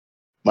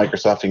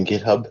 Microsoft and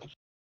GitHub.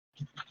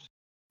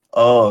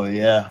 Oh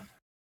yeah,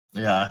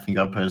 I think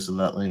I posted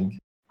that link.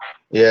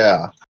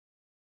 Yeah.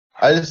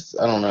 I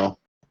don't know.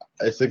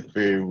 It's like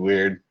very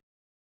weird.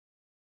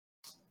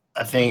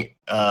 I think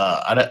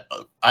I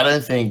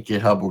don't think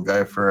GitHub will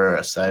go for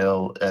a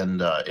sale,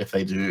 and if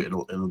they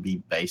do, it'll be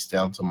based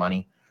down to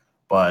money.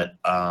 But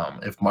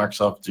if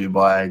Microsoft do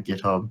buy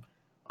GitHub,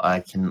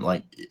 I can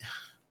like.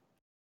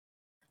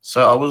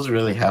 So I was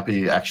really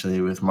happy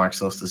actually with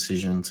Microsoft's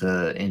decision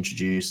to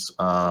introduce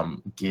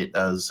Git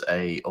as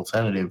a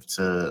alternative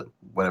to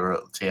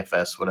whatever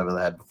TFS, whatever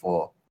they had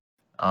before.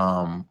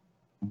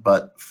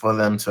 But for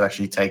them to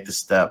actually take the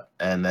step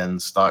and then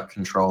start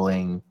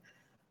controlling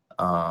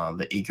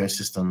the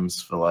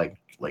ecosystems for like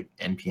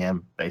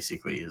NPM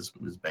basically is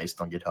based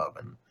on GitHub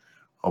and a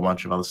whole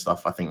bunch of other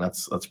stuff. I think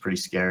that's pretty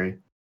scary.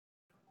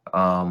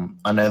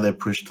 I know they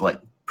pushed like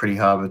pretty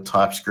hard with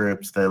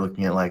TypeScript. They're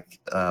looking at like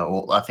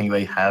I think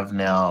they have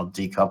now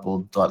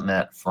decoupled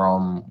 .NET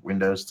from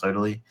Windows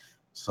totally,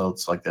 so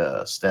it's like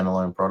a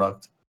standalone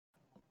product.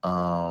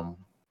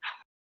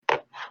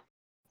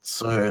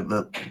 So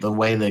the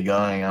way they're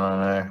going, I don't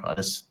know.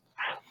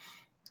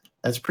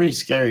 It's pretty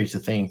scary to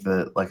think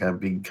that like a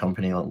big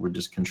company like would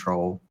just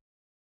control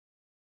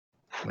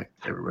like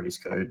everybody's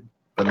code,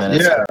 but then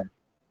it's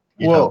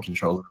GitHub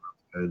controls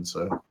the code.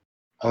 So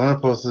I'm gonna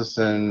post this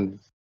in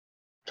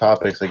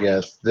topics, I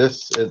guess.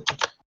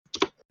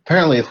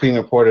 Apparently it's being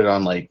reported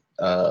on like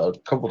a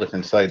couple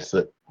different sites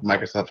that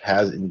Microsoft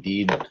has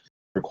indeed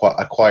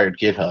acquired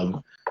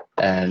GitHub,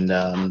 and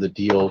the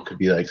deal could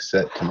be like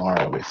set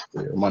tomorrow,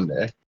 basically, or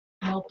Monday.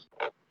 Nope.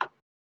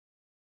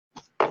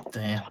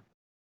 Damn.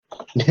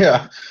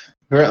 Yeah.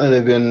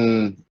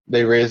 Apparently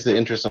they raised the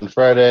interest on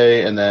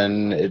Friday, and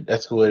then it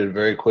escalated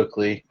very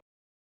quickly.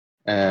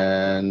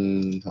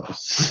 And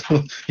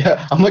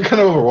yeah, I'm like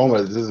kind of overwhelmed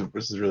by this.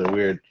 This is really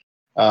weird.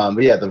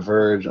 But yeah, The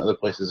Verge and other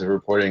places are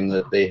reporting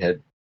that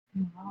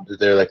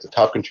they're like the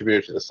top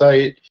contributor to the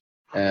site,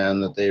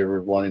 and that they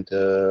were wanting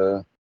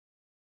to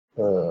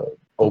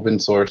open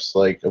source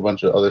like a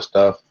bunch of other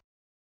stuff.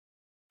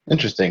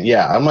 Interesting.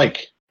 Yeah, I'm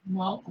like,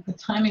 well, the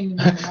timing.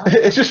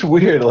 it's just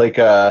weird. Like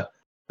that,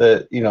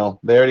 they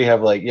already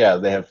have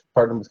they have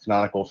partnered with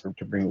Canonical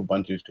to bring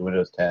Ubuntu to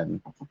Windows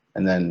 10,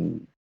 and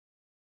then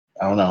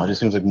I don't know. It just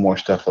seems like more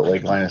stuff that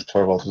like Linus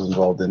Torvalds was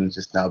involved in is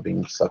just now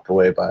being sucked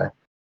away by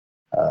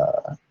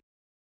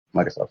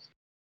Microsoft.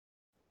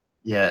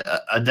 Yeah,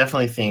 I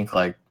definitely think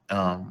like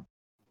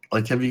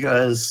have you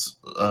guys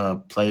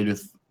played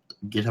with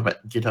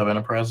GitHub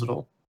Enterprise at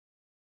all?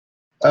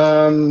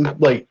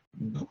 Like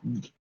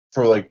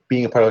for like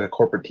being a part of like a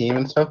corporate team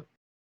and stuff.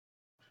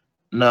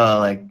 No,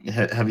 like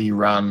have you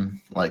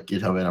run like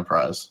GitHub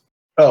Enterprise?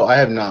 Oh, I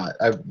have not.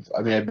 I've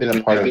been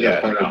a part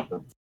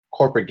of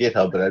corporate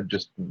GitHub, but I've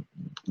just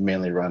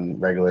mainly run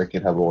regular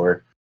GitHub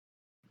or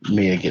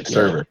me a Git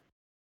server.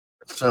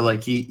 So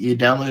like you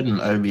download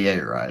an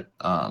OVA, right?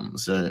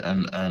 So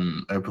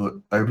an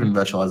open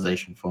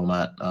virtualization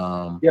format.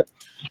 Yep.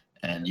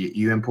 And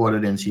you import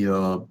it into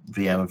your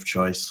VM of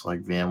choice,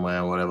 like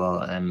VMware or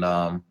whatever,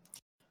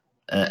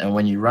 and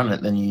when you run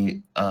it, then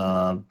you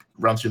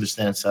run through the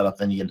standard setup.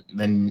 Then you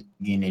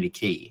need a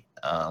key,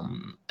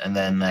 and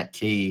then that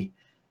key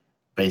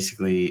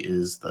basically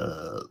is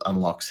the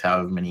unlocks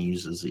however many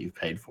users that you've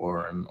paid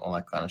for and all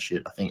that kind of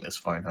shit. I think there's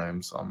phone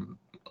homes. I'm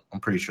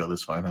pretty sure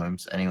there's phone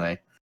homes anyway.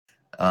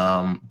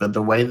 But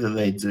the way that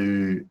they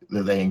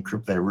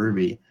encrypt their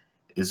Ruby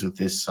is with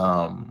this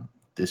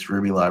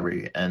Ruby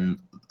library and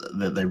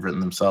that they've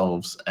written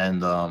themselves,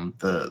 and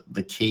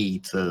the key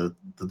to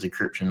the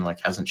decryption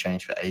like hasn't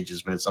changed for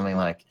ages, but it's something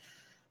like,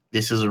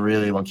 this is a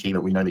really long key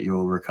that we know that you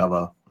will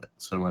recover,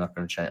 so we're not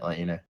going to change. Like,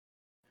 you know,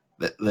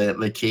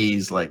 the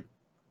keys, like,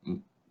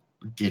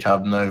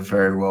 GitHub know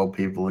very well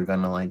people are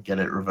going to like get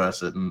it,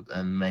 reverse it,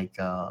 and make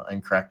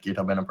and crack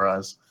GitHub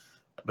Enterprise,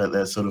 but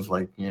they're sort of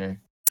like, you know,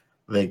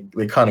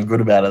 they're kind of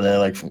good about it. They're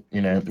like,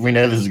 you know, we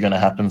know this is going to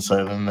happen,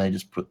 so then they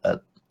just put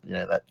that, you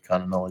know, that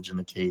kind of knowledge in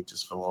the key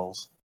just for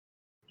lols.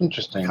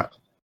 Interesting.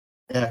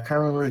 Yeah, I can't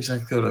remember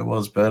exactly what it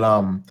was, but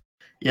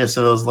yeah.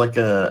 So there was like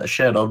a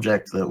shared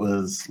object that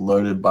was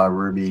loaded by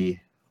Ruby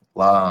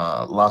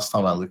last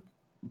time I looked,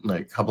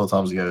 like a couple of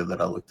times ago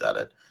that I looked at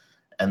it,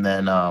 and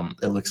then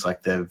it looks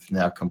like they've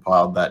now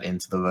compiled that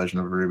into the version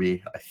of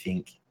Ruby, I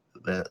think,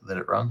 that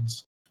it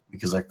runs,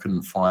 because I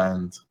couldn't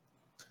find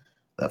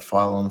that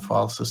file on the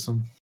file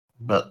system,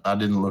 but I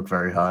didn't look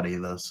very hard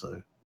either,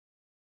 so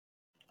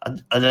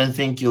I don't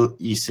think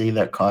you see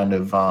that kind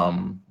of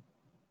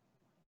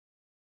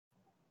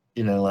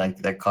you know, like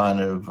that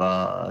kind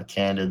of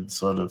candid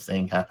sort of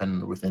thing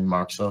happen within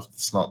Microsoft.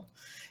 It's not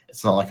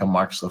like a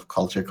Microsoft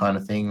culture kind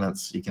of thing.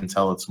 That's, you can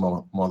tell it's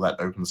more that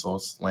open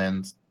source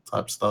land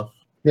type stuff.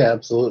 Yeah,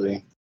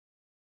 absolutely.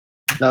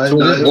 No, so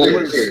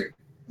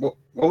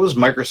what was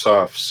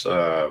Microsoft's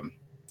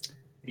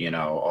you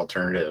know,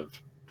 alternative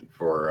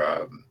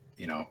for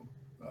you know,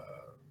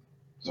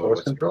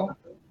 source control?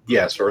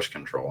 Yeah, source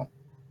control.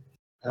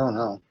 I don't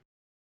know.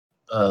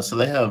 So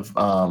they have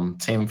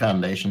Team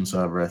Foundation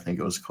Server, I think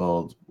it was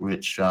called,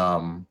 which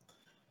in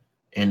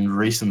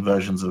recent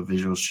versions of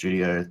Visual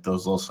Studio,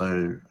 those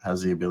also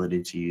has the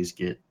ability to use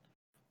Git.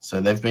 So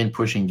they've been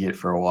pushing Git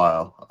for a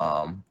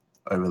while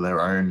over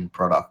their own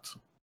product,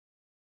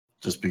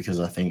 just because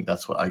I think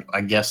that's what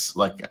I guess,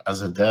 like,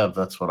 as a dev,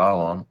 that's what I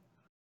want.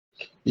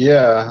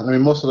 Yeah, I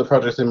mean, most of the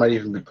projects they might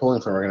even be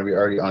pulling from are going to be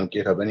already on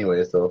GitHub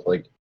anyway. So if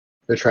like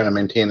they're trying to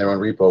maintain their own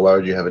repo, why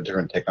would you have a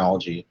different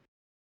technology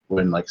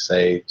when, like,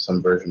 say,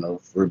 some version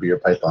of Ruby or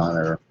Python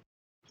or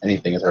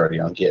anything is already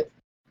on Git?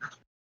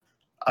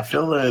 I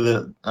feel though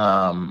that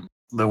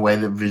the way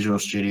that Visual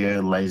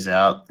Studio lays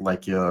out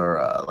like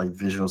your like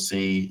Visual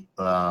C,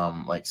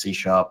 like C#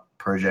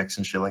 projects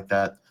and shit like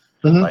that,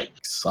 like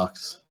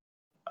sucks.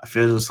 I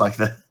feel just like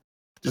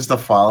just the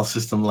file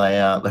system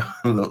layout,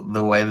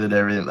 the way that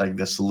everything, like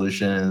the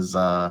solution is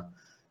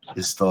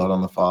stored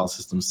on the file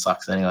system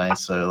sucks anyway.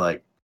 So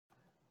like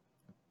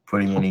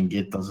putting it in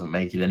Git doesn't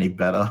make it any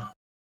better.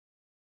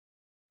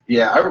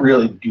 Yeah, I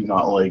really do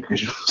not like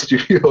Visual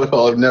Studio at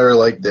all. I've never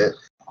liked it.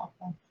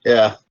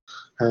 Yeah,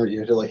 you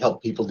have to like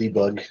help people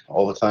debug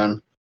all the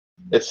time.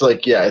 It's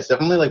like, yeah, it's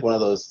definitely like one of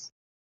those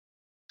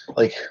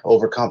like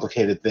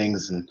overcomplicated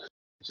things, and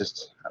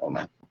just, I don't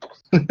know.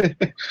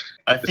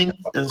 I think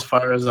as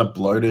far as a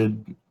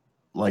bloated,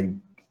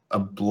 bloatware,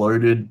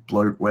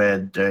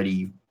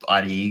 dirty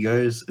IDE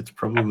goes, it's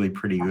probably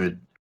pretty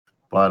good.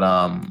 But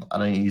I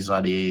don't use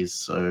IDEs,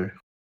 so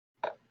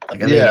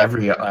like I think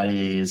every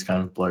IDE is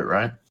kind of bloat,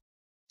 right?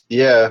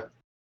 Yeah.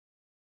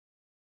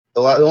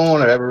 The only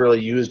one I've ever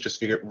really used just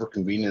for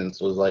convenience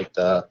was like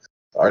the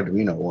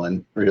Arduino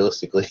one,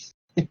 realistically.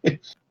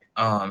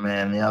 Oh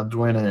man, the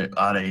Arduino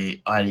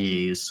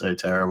IDE is so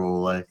terrible.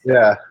 Like,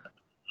 yeah.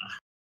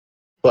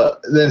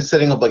 But then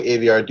setting up like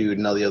AVR Dude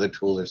and all the other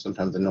tools are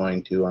sometimes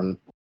annoying too. If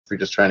you're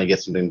just trying to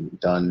get something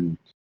done,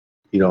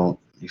 you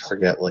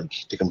forget like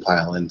to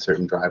compile in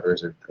certain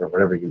drivers or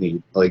whatever you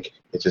need. Like,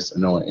 it's just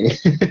annoying.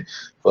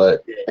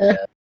 But yeah.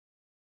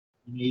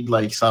 You need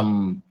like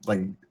some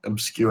like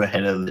obscure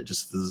header that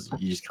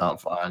you just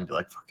can't find. You're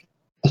like, fuck it.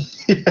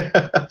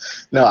 Yeah.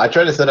 No, I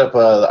tried to set up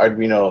the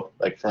Arduino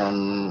try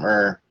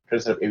to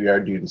set up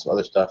AVR Dude and some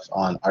other stuff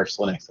on Arch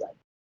Linux. I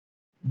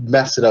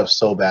messed it up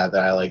so bad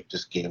that I like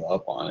just gave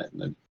up on it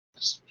and then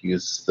just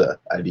used the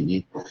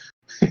IDE.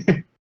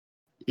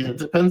 Yeah, it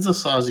depends the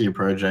size of your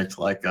project.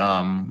 Like,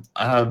 I've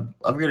got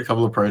a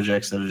couple of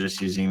projects that are just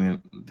using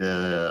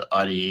the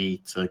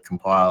IDE to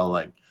compile.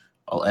 Like,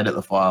 I'll edit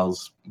the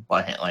files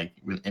by hand, like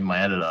in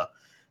my editor,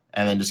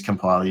 and then just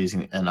compile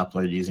using and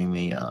upload using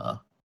the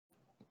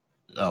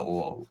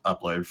or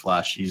upload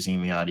Flash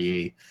using the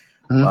IDE.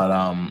 Mhm. But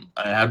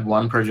I had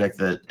one project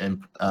that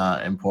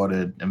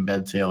imported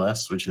embed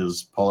TLS, which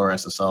is Polar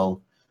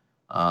SSL,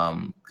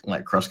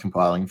 like cross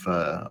compiling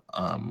for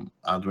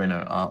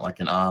Arduino, like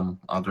an ARM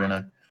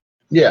Arduino.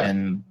 Yeah.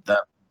 And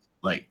that,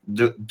 like,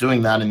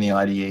 doing that in the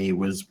IDE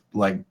was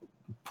like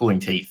pulling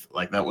teeth.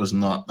 Like it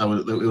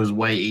was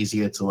way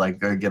easier to like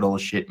go get all the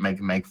shit, make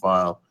a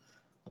makefile,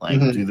 like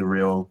Mhm. do the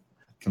real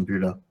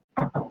computer.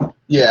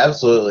 Yeah,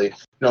 absolutely.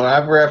 No,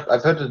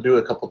 I've had to do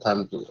it a couple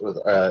times with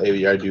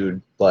AVR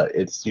Dude, but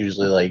it's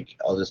usually like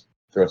I'll just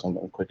throw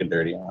something quick and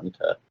dirty onto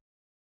the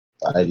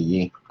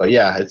IDE. But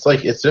yeah, it's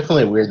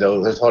definitely weird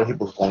though. There's a lot of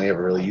people who've only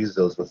ever really used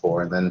those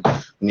before, and then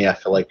when you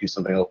have to like do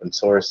something open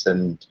source,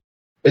 and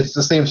it's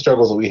the same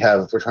struggles that we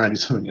have if we're trying to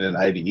do something in an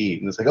IDE.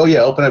 And it's like, oh yeah,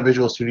 open up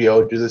Visual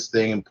Studio, do this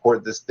thing,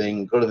 import this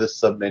thing, go to this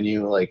sub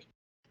menu. Like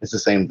it's the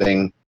same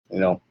thing,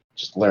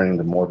 just learning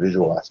the more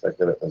visual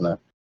aspect of it than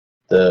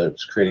the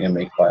just creating a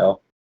makefile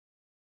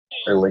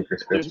or linker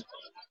script.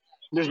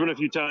 There's been a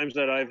few times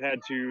that I've had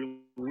to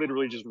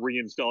literally just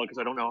reinstall it because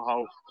I don't know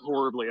how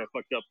horribly I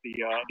fucked up the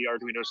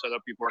Arduino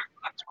setup before.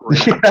 It's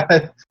great.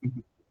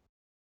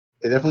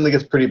 It definitely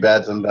gets pretty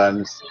bad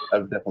sometimes.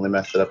 I've definitely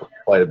messed it up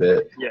quite a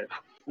bit.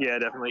 Yeah,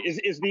 definitely.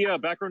 Is the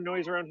background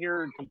noise around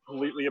here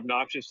completely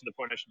obnoxious to the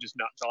point I should just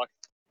not talk?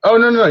 Oh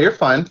no, you're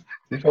fine.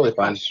 You're totally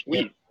fine.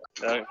 Sweet.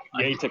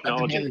 Yay,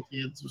 technology.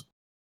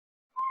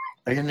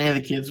 I can hear the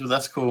kids, but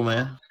that's cool,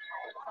 man.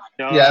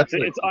 No, Yeah,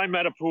 it's I'm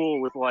at a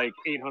pool with like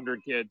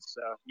 800 kids,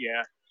 so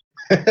yeah.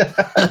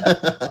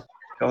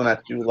 Coming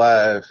at you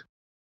live.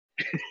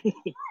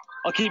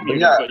 I'll keep But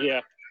muted, yeah. but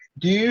yeah.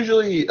 Do you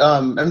usually,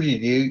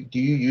 MG, do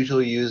you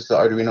usually use the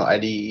Arduino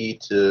IDE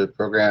to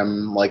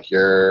program like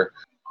your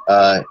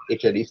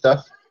HID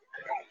stuff?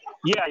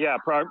 Yeah.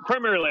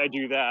 Primarily, I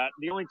do that.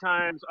 The only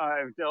times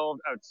I've delved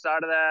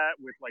outside of that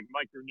with like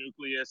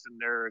Micronucleus and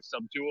their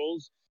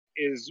subtools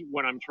is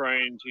when I'm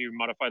trying to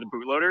modify the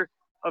bootloader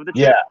of the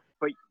chip. Yeah.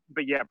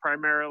 But yeah,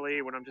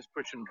 primarily when I'm just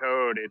pushing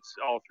code, it's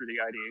all through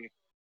the IDE.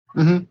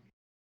 Mm-hmm.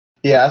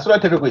 Yeah, that's what I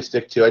typically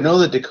stick to. I know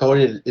that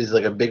Decoded is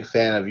like a big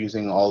fan of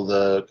using all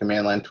the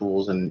command line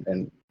tools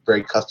and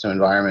very custom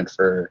environment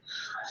for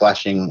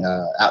flashing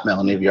Atmel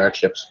and AVR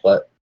chips,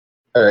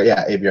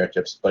 AVR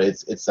chips. But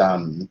it's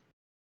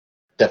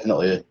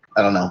definitely,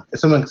 I don't know.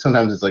 It's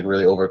sometimes it's like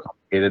really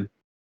overcomplicated.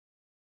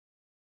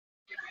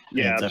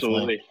 Yeah,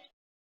 absolutely.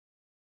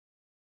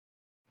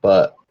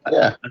 But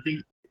yeah, I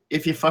think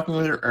if you're fucking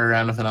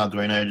around with an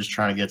Arduino, just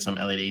trying to get some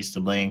LEDs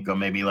to blink, or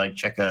maybe like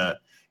check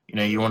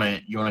you want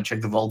to check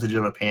the voltage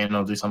of a pin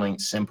or do something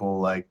simple,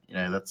 like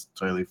that's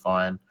totally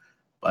fine.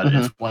 But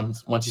it's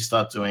once you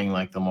start doing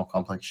like the more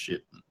complex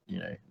shit,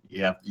 you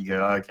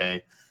go,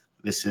 okay,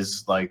 this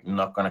is like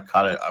not gonna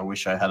cut it. I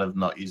wish I had have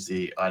not used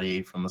the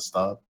IDE from the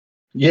start.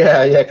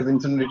 Yeah, because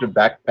then somebody could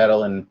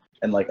backpedal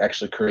and like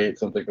actually create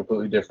something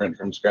completely different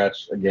from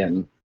scratch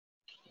again.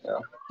 Yeah.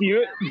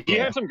 Do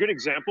you have some good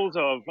examples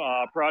of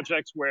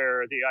projects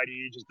where the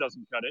IDE just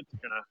doesn't cut it?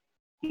 Kind of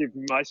give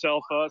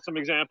myself some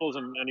examples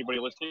and anybody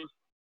listening.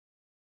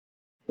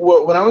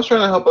 Well, when I was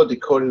trying to help out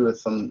Decoded with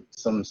some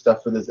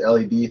stuff for this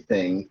LED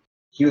thing,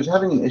 he was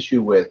having an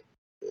issue with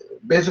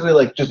basically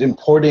like just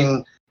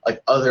importing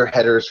like other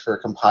headers for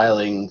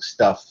compiling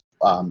stuff.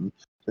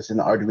 That's in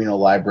the Arduino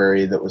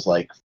library that was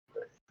like,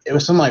 it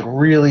was some like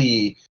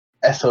really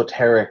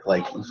esoteric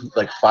like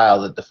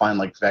file that defined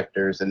like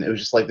vectors, and it was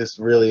just like this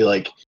really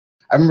like,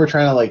 I remember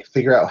trying to like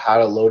figure out how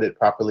to load it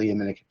properly,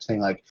 and then it kept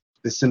saying like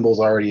the symbol's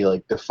already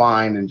like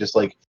defined, and just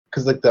like,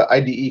 because like the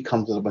IDE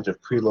comes with a bunch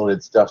of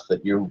preloaded stuff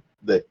that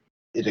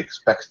it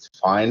expects to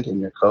find in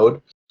your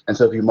code, and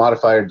so if you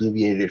modify or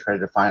deviate it, try to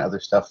define other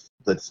stuff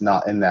that's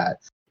not in that,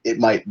 it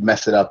might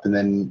mess it up, and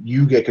then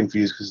you get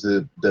confused because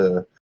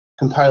the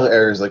compiler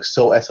error is like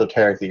so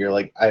esoteric that you're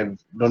like, I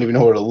don't even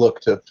know where to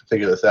look to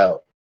figure this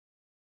out.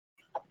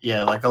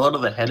 Yeah, like a lot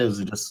of the headers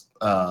are just,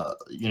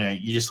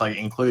 you just like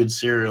include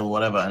serial,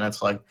 whatever, and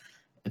it's like,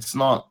 it's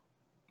not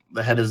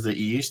the headers that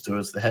you're used to,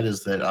 it's the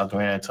headers that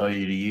Arduino tell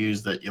you to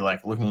use, that you're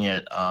like looking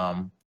at,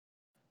 random,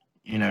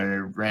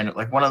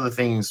 like one of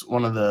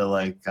the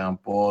like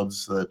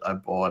boards that I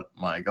bought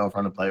my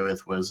girlfriend to play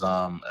with was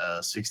a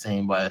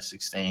 16 by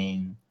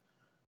 16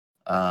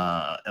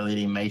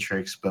 LED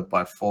matrix, but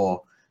by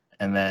 4.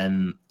 And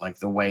then like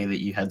the way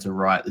that you had to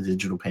write the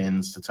digital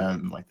pins to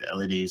turn like the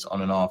LEDs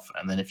on and off,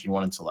 and then if you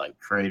wanted to like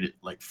create it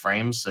like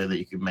frames so that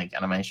you could make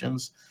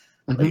animations,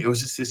 like, it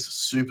was just this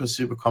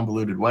super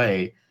convoluted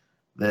way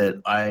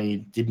that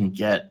I didn't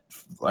get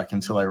like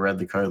until I read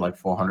the code like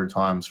 400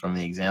 times from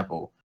the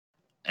example.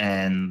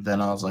 And then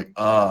I was like,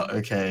 oh,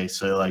 okay,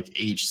 so like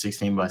each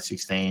 16 by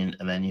 16,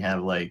 and then you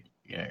have like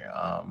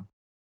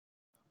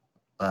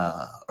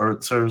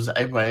or so it was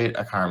 8 by 8,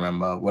 I can't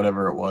remember,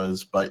 whatever it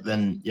was. But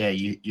then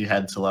you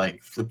had to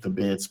like flip the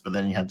bits, but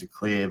then you had to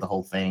clear the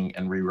whole thing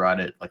and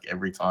rewrite it like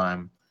every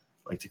time,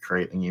 like to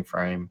create the new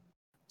frame.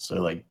 So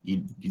like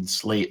you'd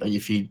sleep, like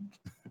if you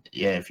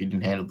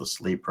didn't handle the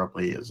sleep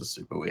properly, it was just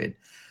super weird.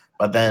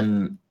 But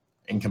then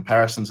in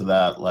comparison to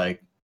that,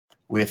 like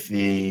with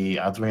the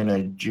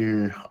Arduino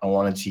Duo, I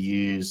wanted to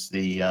use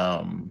the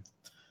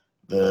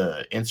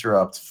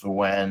interrupt for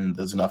when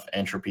there's enough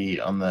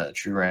entropy on the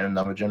true random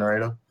number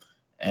generator,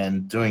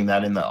 and doing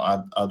that in the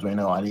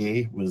Arduino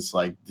IDE was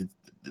like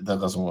that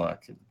doesn't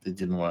work. It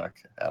didn't work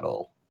at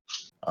all.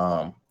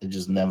 It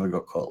just never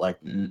got caught. Like,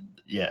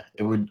 yeah,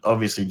 it would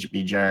obviously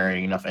be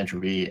generating enough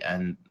entropy,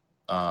 and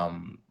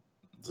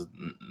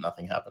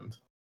nothing happened.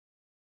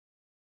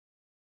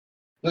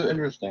 That's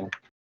interesting.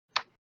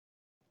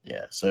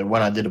 Yeah, so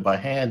when I did it by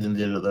hand and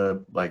did it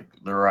the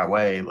right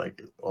way,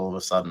 like all of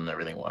a sudden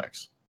everything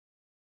works.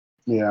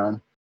 Yeah.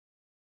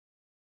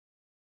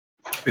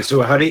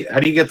 So how do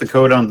you get the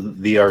code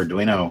on the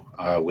Arduino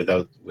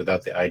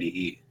without the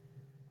IDE?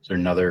 Is there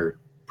another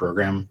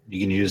program you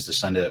can use to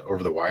send it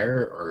over the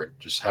wire, or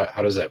just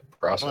how does that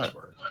process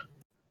work?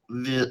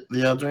 The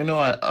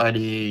Arduino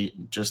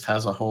IDE just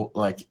has a whole,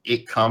 like,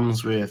 it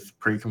comes with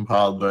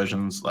precompiled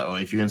versions.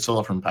 Like, if you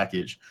install it from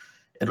package,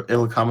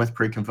 it'll come with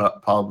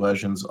precompiled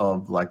versions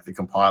of like the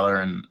compiler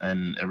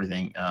and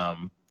everything.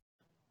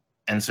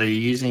 And so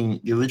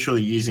you're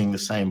literally using the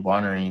same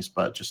binaries,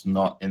 but just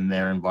not in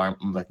their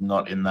environment, like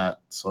not in that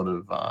sort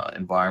of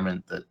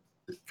environment that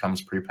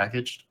comes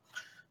prepackaged.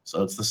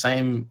 So it's the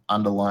same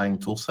underlying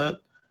toolset,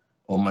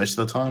 or most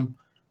of the time.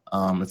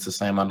 It's the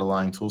same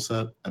underlying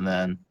toolset, and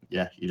then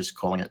you're just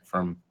calling it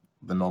from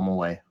the normal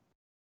way.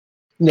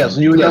 Yeah, so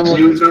you would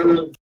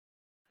normally,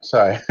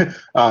 sorry, you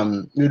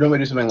would normally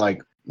do something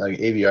like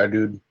AVR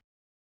Dude.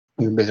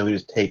 You can basically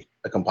just take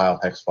a compiled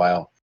text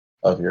file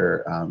of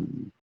your,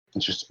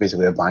 it's just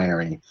basically a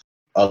binary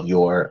of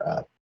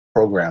your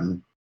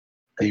program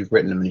that you've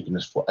written, and you can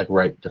just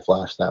write to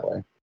Flash that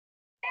way.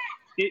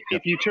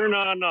 If you turn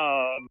on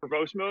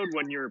verbose mode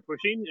when you're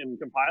pushing and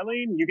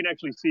compiling, you can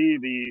actually see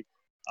the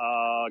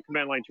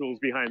command line tools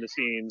behind the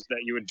scenes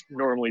that you would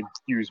normally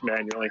use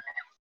manually.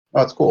 Oh,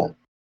 that's cool.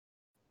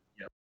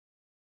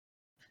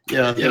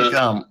 Yeah, I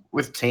think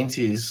with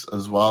Teensies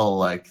as well,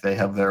 like they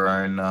have their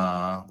own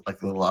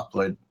like little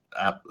upload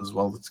app as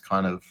well. That's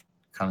kind of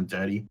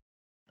dirty.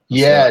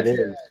 Yeah, so, it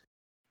is.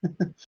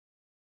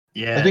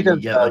 Yeah, I think you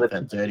get like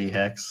that dirty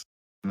hex.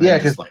 And Yeah,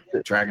 just like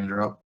drag and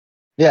drop.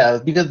 Yeah,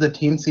 because the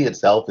Teensy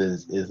itself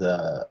is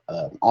a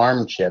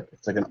ARM chip.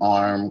 It's like an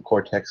ARM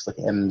Cortex like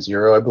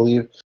M0, I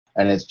believe,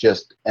 and it's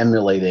just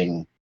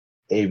emulating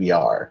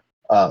AVR,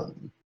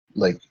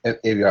 like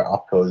AVR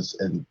opcodes,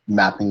 and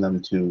mapping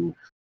them to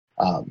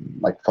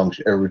like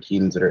function or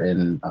routines that are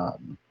in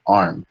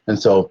ARM. And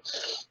so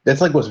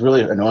that's like what's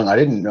really annoying. I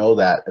didn't know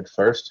that at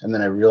first, and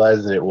then I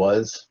realized that it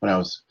was when I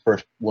was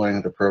first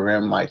learning to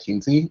program my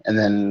Teensy, and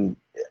then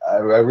I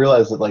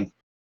realized that like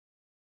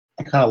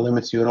it kind of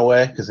limits you in a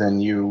way, because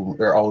then you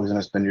are always going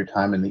to spend your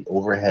time in the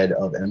overhead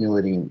of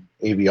emulating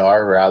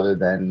AVR rather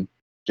than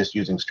just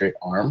using straight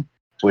ARM,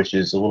 which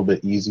is a little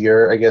bit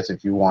easier, I guess,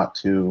 if you want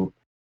to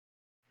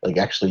like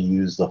actually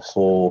use the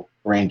full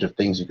range of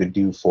things you could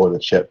do for the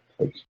chip,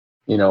 like,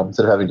 you know,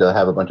 instead of having to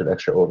have a bunch of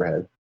extra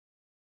overhead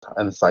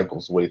and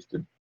cycles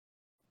wasted.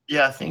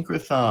 Yeah, I think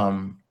with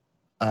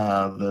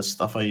the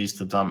stuff I used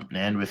to dump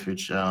NAND with,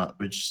 which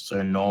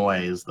so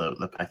Norway is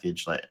the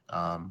package, like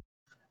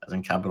as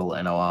in capital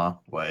NOR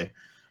way,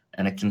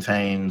 and it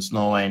contains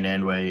Norway,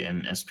 NANDway,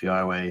 and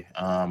SPI way,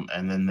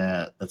 and then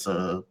that's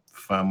a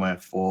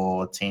firmware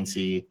for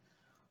Teensy,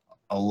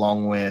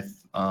 along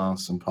with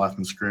some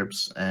Python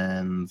scripts,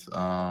 and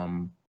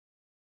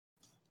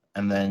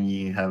then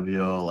you have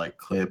your like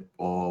clip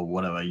or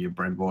whatever, your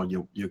breadboard,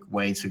 your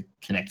way to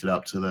connect it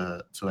up to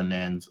a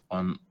NAND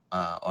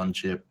on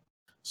chip.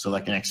 So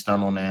like an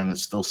external NAND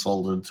that's still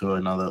soldered to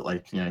another,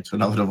 like, you know, to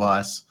another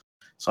device.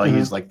 So I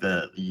use like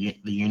the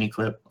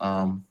Uniclip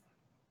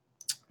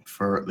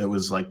for, there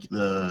was like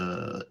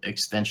the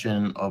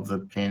extension of the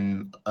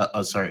pin.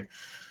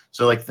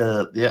 So like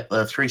the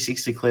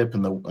 360 clip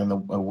and the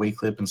Wii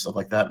clip and stuff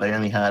like that, they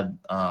only had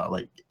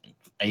like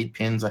 8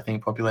 pins, I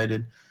think,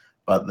 populated,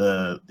 but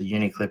the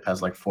Uniclip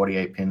has like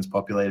 48 pins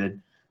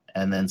populated.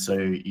 And then so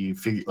you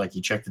figure, like,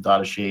 you check the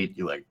data sheet,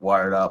 you like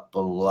wire it up,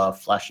 blah blah blah,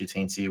 flash your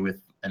Teensy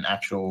with an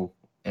actual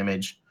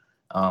image.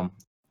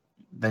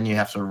 Then you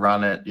have to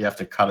run it. You have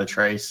to cut a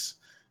trace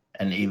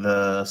and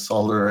either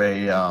solder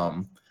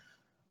a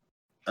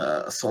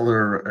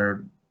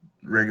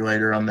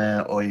regulator on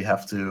there, or you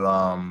have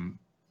to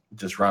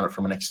just run it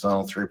from an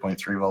external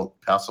 3.3 volt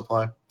power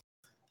supply.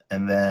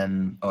 And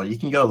then, you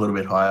can go a little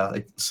bit higher,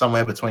 like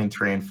somewhere between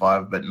 3 and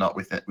 5, but not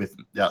with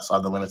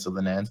outside the limits of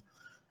the NAND.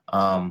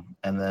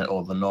 And then,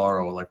 or the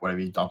NOR, or like whatever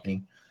you're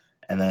dumping.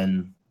 And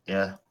then,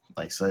 yeah,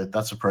 like, so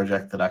that's a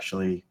project that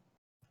actually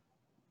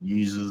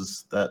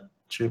uses that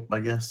chip, I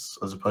guess,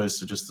 as opposed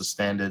to just the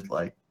standard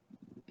like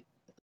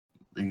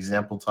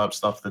example type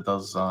stuff that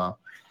does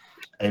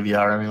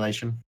AVR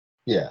emulation.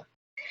 Yeah.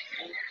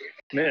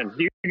 Man,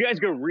 you guys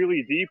go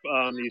really deep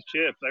on these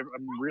chips.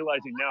 I'm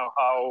realizing now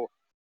how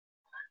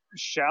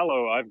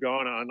shallow I've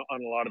gone on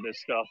a lot of this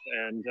stuff,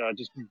 and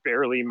just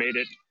barely made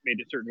it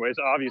certain ways.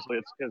 Obviously,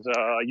 it's because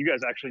you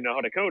guys actually know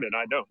how to code it,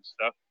 and I don't.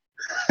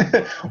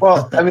 So.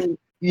 Well, I mean,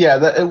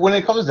 yeah. When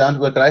it comes down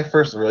to it, when I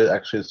first really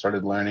actually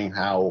started learning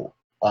how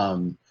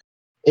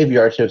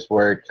AVR chips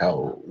work,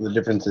 how the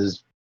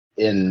differences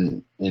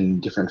in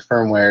different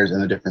firmwares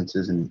and the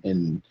differences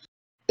in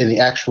the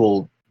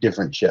actual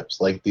different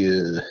chips, like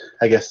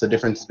I guess the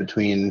difference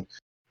between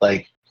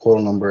like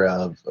total number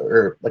of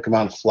or like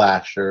amount of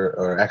flash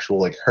or actual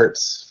like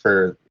hertz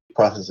for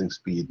processing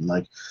speed, and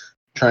like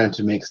trying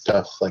to make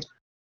stuff like,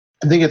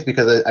 I think it's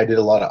because I did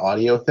a lot of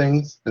audio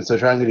things, and so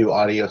trying to do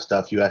audio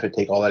stuff, you have to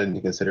take all that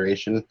into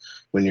consideration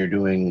when you're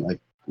doing like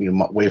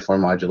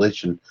waveform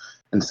modulation.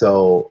 And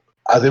so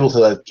I was able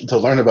to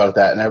learn about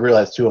that, and I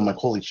realized too, I'm like,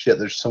 holy shit,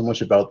 there's so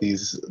much about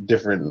these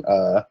different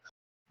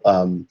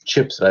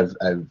chips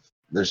that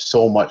there's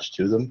so much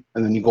to them.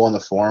 And then you go on the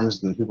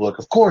forums, and people are like,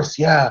 of course,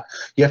 yeah,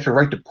 you have to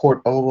write to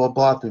port blah blah blah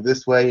blah through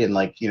this way, and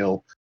like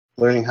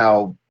learning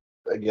how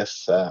I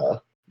guess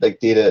like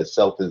data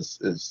itself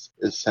is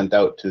sent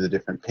out to the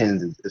different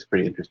pins is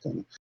pretty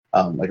interesting.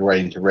 Like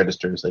writing to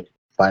registers, like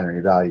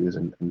binary values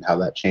and how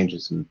that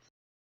changes. And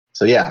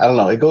so yeah, I don't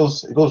know. It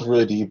goes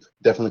really deep.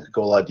 Definitely could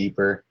go a lot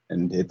deeper,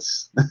 and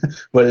it's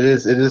but it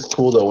is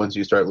cool though once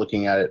you start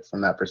looking at it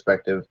from that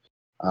perspective,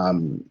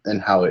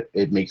 and how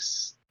it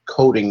makes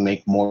coding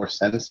make more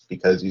sense,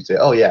 because you say,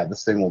 oh yeah,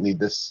 this thing will need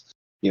this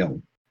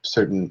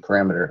certain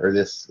parameter or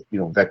this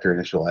vector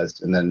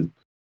initialized, and then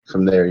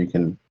from there you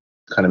can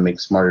kind of make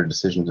smarter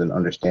decisions and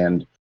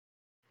understand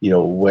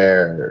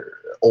where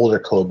older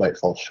code might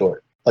fall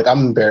short. Like, I'm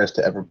embarrassed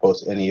to ever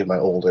post any of my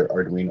older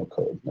Arduino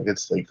code. Like,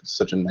 it's like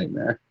such a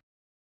nightmare.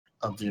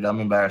 Oh, dude, I'm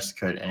embarrassed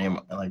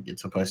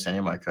to post any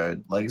of my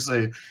code. Like,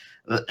 so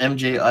the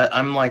MG,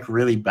 I'm like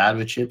really bad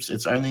with chips.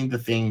 It's only the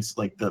things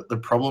like the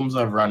problems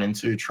I've run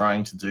into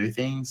trying to do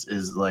things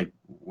is like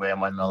where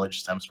my knowledge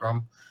stems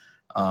from.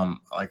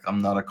 Like,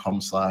 I'm not a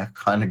ComSci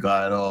kind of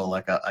guy at all.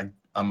 Like,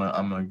 I'm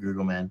a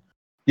Google man.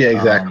 Yeah,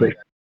 exactly.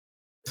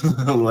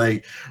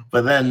 Like,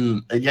 but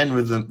then again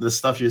with the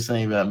stuff you're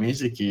saying about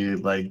music,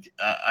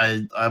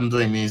 I'm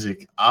doing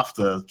music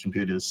after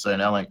computers, so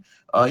now like,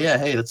 oh yeah,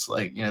 hey, that's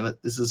like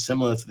this is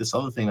similar to this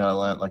other thing that I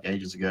learned like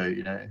ages ago.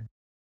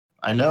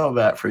 I know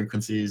about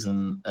frequencies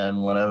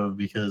and whatever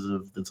because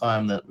of the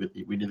time that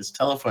we did this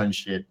telephone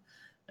shit,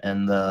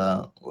 and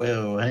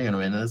well, hang on a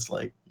minute, it's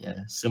like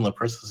similar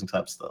processing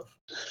type stuff.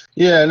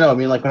 Yeah, no, I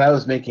mean, like when I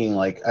was making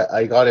like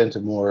I got into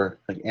more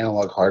like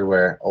analog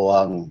hardware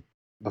along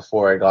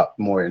before I got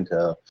more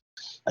into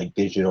like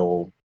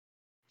digital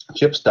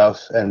chip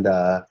stuff, and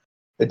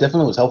it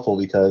definitely was helpful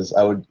because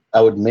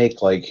I would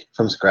make like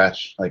from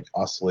scratch like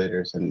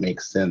oscillators and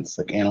make synths,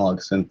 like analog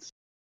synths,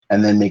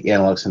 and then make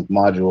analog synth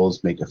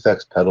modules, make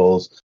effects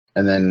pedals,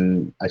 and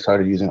then I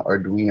started using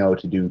Arduino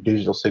to do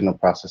digital signal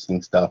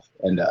processing stuff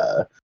and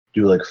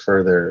do like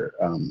further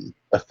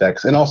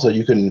effects. And also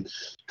you can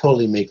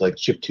totally make like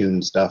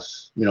chiptune stuff,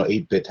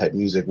 8-bit type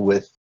music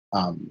with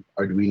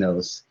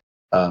Arduinos.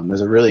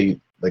 There's a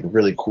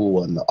really cool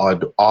one,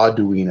 the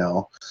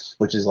Arduino,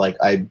 which is like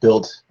I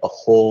built a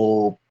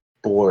whole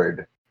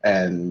board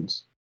and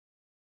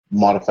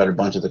modified a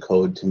bunch of the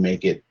code to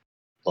make it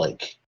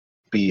like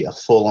be a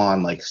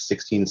full-on like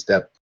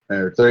 16-step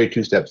or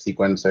 32-step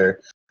sequencer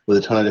with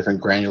a ton of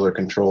different granular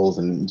controls,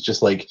 and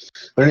just like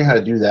learning how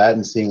to do that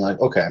and seeing like,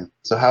 okay,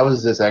 so how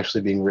is this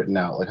actually being written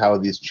out? Like, how are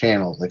these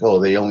channels? Like, oh,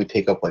 they only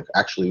take up like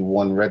actually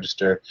one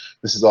register.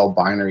 This is all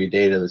binary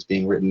data that's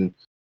being written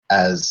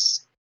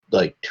as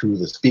like to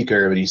the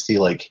speaker, but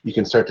you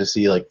can start to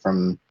see like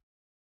from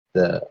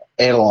the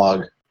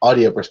analog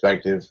audio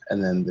perspective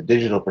and then the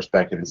digital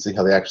perspective and see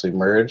how they actually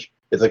merge.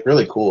 It's like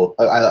really cool.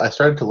 I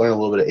started to learn a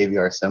little bit of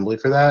AVR assembly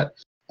for that,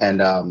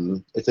 and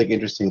it's like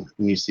interesting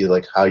when you see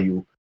like how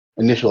you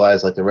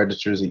initialize like the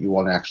registers that you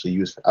want to actually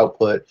use for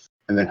output,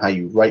 and then how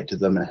you write to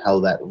them and how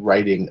that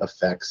writing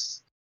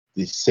affects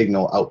the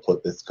signal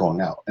output that's going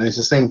out. And it's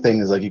the same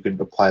thing as like you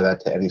could apply that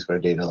to any sort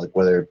of data, like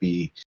whether it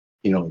be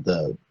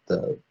the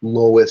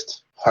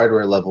lowest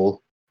hardware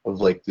level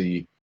of like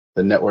the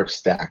network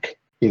stack,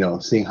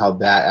 seeing how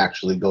that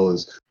actually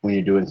goes when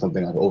you're doing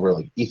something like over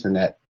like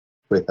Ethernet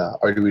with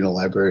Arduino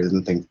libraries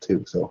and things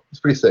too. So it's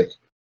pretty sick.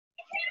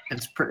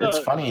 It's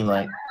funny,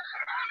 like.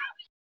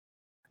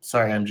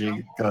 Sorry,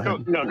 MG, go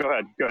ahead. No, go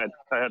ahead.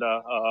 I had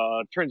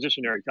a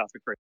transitionary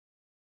topic for you.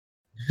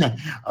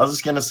 I was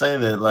just gonna say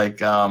that,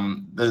 like,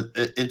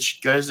 it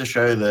goes to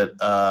show that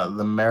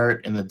the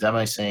merit in the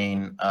demo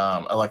scene,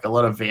 like a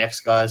lot of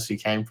VX guys who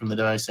came from the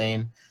demo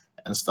scene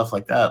and stuff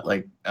like that,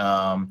 like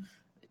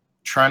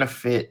trying to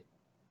fit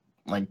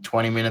like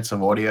 20 minutes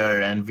of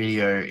audio and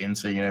video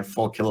into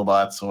 4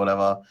 kilobytes or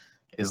whatever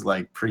is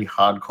like pretty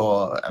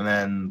hardcore. And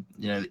then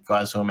the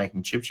guys who are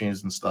making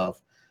chiptunes and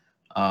stuff.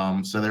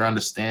 So they're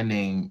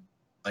understanding,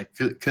 like,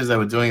 because they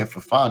were doing it for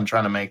fun,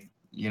 trying to make,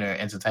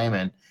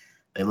 entertainment,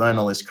 they learn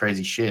all this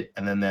crazy shit.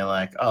 And then they're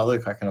like, oh,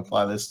 look, I can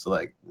apply this to,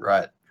 like,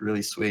 write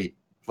really sweet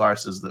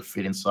viruses that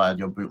fit inside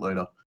your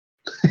bootloader.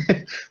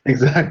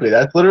 Exactly.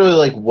 That's literally,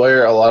 like,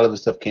 where a lot of the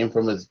stuff came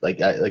from is, like,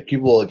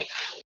 people, like,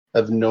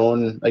 have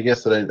known, I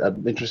guess, that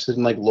I'm interested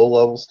in, like,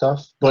 low-level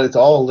stuff. But it's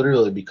all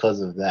literally because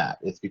of that.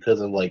 It's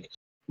because of, like,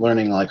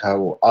 learning, like,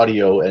 how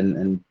audio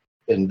and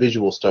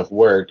visual stuff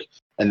work,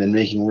 and then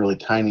making really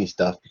tiny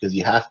stuff because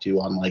you have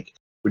to on like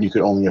when you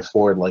could only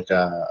afford like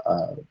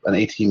an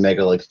 18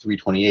 mega like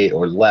 328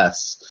 or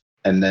less,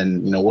 and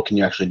then what can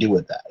you actually do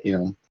with that?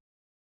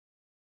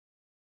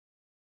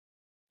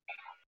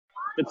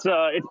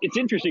 It's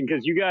interesting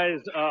because you guys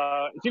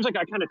it seems like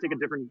I kind of take a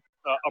different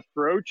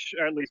approach,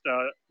 or at least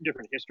a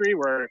different history,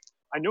 where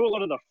I know a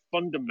lot of the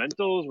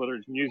fundamentals, whether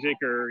it's music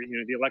or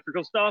the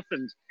electrical stuff,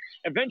 and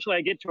eventually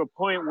I get to a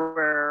point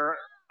where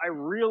I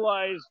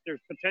realize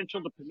there's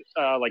potential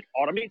to like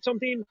automate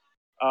something.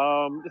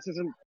 This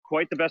isn't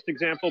quite the best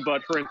example,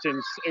 but for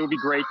instance, it would be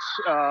great.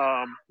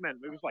 Man,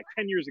 it was like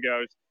 10 years ago. I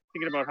was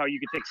thinking about how you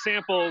could take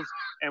samples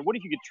and what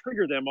if you could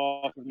trigger them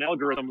off of an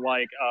algorithm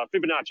like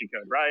Fibonacci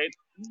code, right?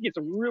 You get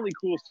some really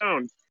cool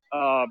sound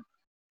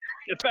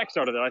effects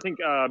out of it. I think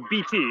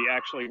BT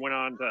actually went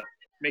on to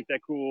make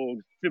that cool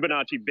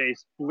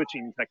Fibonacci-based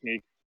glitching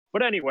technique.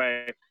 But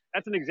anyway,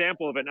 that's an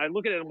example of it. And I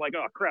look at it and I'm like,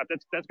 oh crap,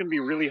 that's going to be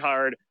really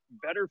hard.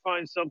 Better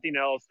find something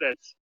else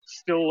that's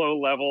still low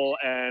level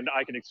and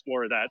I can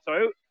explore that. So I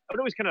would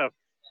always kind of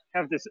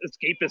have this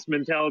escapist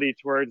mentality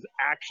towards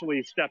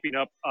actually stepping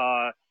up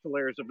to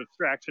layers of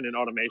abstraction and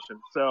automation.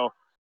 So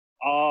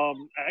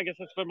I guess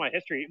that's been my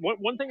history.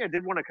 One thing I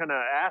did want to kind of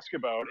ask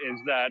about is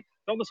that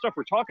all the stuff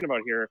we're talking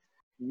about here,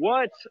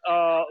 what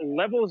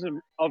levels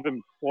of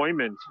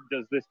employment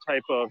does this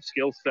type of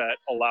skill set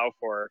allow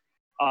for?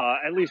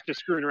 At least just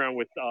screwing around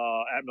with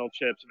Atmel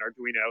chips and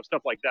Arduino,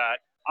 stuff like that.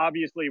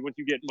 Obviously, once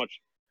you get much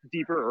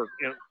deeper, or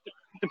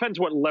depends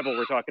what level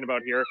we're talking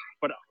about here,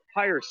 but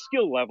higher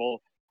skill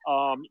level,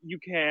 you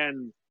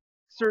can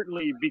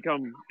certainly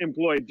become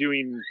employed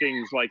doing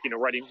things like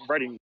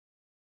writing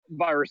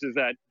viruses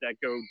that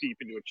go deep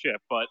into a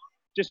chip. But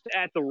just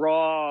at the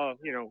raw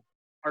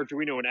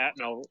Arduino and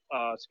Atmel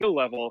skill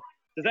level,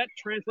 does that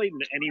translate in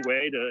any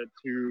way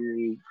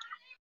to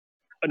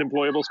an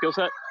employable skill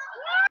set?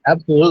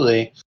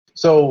 Absolutely.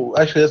 So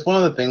actually, that's one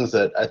of the things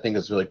that I think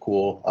is really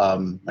cool.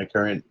 My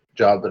current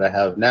job that I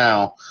have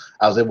now,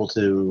 I was able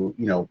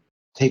to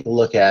take a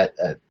look at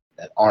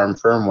ARM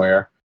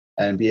firmware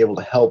and be able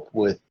to help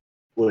with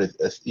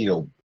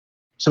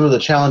some of the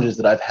challenges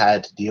that I've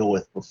had to deal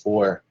with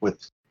before,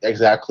 with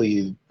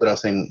exactly what I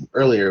was saying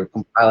earlier,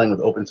 compiling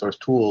with open source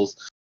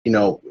tools.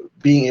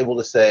 Being able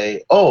to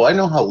say, oh, I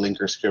know how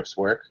linker scripts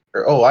work,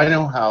 or oh, I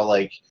know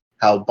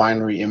how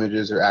binary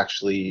images are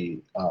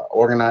actually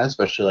organized,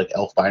 especially like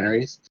ELF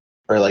binaries,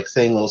 or like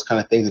saying those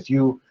kind of things. If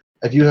you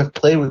have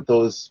played with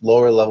those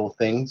lower level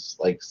things,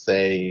 like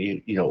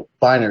say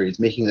binaries,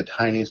 making the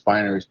tiniest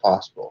binaries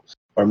possible,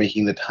 or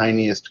making the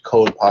tiniest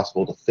code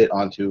possible to fit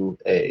onto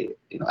a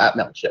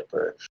Atmel chip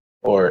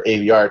or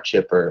AVR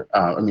chip or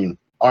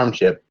ARM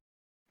chip,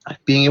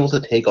 being able to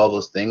take all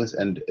those things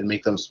and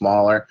make them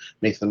smaller,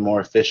 make them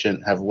more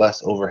efficient, have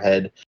less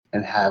overhead,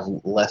 and have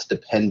less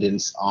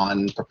dependence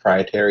on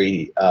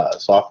proprietary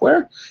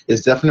software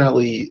is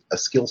definitely a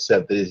skill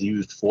set that is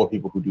used for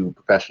people who do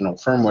professional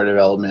firmware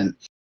development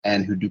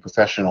and who do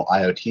professional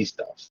IoT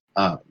stuff.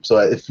 So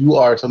if you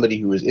are somebody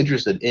who is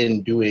interested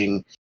in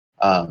doing,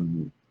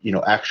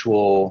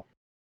 actual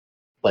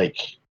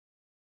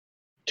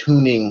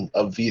tuning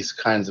of these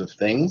kinds of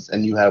things,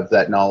 and you have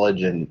that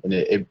knowledge and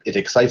it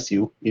excites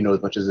you,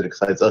 as much as it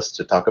excites us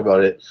to talk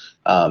about it,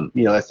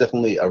 that's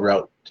definitely a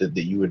route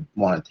that you would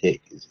want to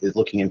take is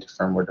looking into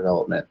firmware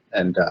development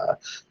and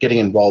getting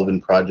involved in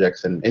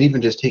projects and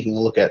even just taking a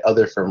look at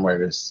other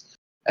firmwares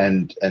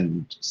and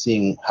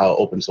seeing how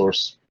open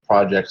source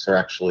projects are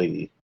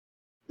actually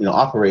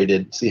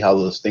operated, see how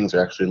those things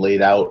are actually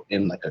laid out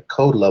in like a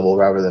code level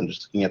rather than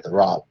just looking at the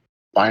raw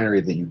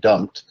binary that you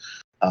dumped.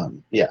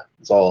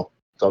 It's all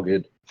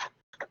good.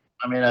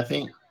 I mean, I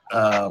think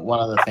one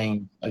of the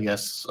things, I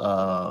guess,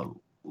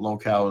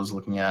 Locale was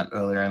looking at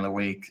earlier in the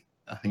week,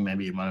 I think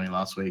maybe it might have been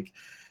last week,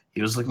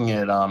 he was looking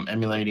at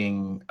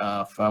emulating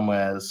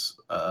firmwares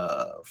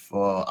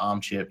for ARM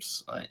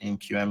chips in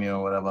QEMU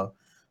or whatever.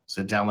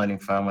 So downloading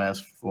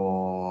firmwares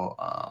for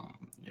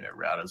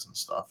routers and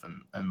stuff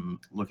and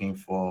looking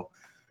for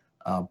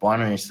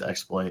binaries to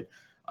exploit.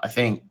 I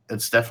think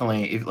it's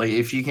definitely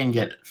if you can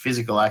get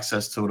physical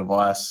access to a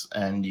device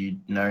and you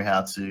know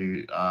how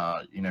to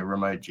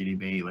remote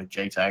GDB, like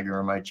JTAG or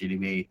remote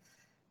GDB,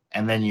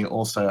 and then you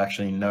also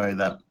actually know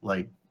that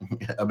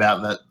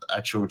about that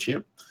actual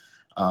chip.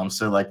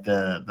 So like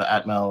the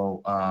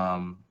Atmel,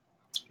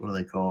 what are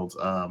they called?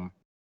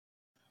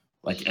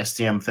 Like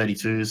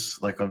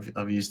STM32s, like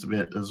I've used a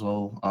bit as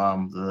well.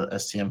 The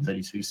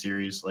STM32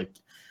 series,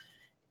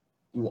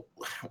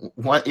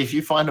 what if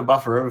you find a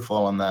buffer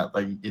overflow on that,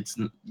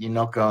 you're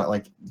not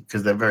going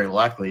because they're very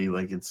likely,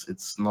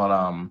 it's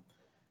not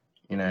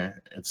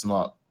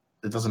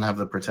it doesn't have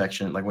the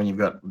protection when you've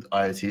got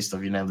IoT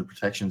stuff, have the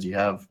protections you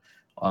have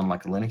on a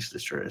Linux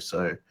distro.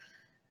 So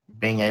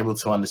being able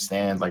to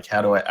understand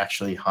how do I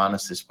actually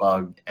harness this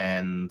bug,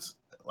 and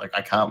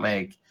I can't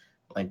make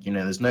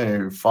there's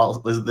no file,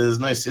 there's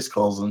no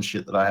syscalls and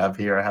shit that I have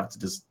here. I have to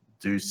just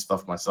do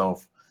stuff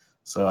myself.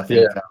 So I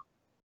think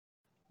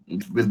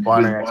with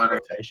binary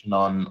exploitation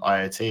on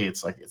IoT,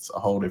 it's a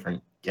whole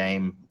different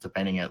game,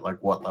 depending at like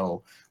what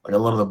level. Like a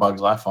lot of the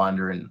bugs I find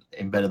are in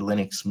embedded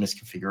Linux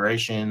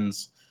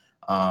misconfigurations,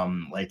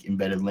 like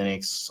embedded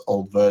Linux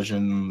old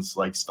versions,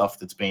 like stuff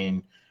that's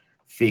been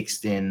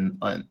fixed in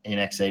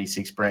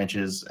x86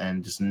 branches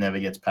and just never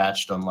gets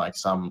patched on like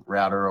some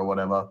router or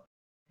whatever.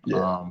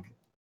 Yeah.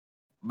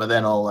 But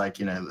then all like,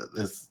 you know,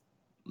 there's,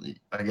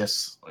 I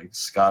guess, like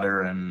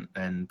SCADA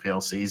and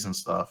PLCs and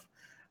stuff.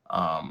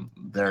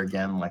 They're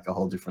again like a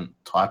whole different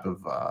type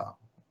of, a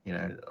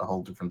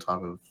whole different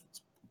type of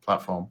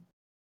platform.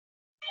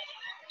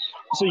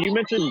 So you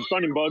mentioned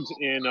finding bugs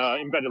in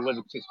embedded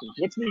Linux systems.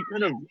 What's the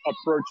kind of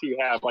approach you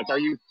have? Like, are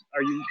you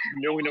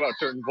knowing about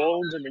certain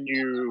vulns and then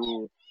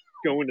you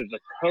go into the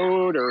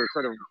code or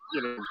sort of,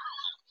 you know,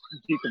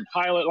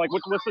 decompile it? Like,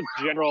 what's the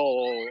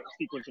general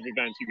sequence of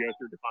events you go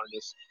through to find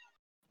this?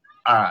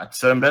 All right,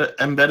 so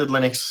embedded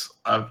Linux,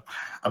 I've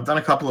done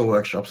a couple of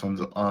workshops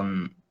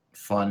on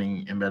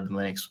finding embedded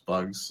Linux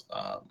bugs.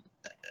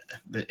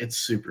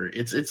 It's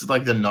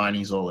like the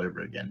 90s all over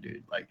again,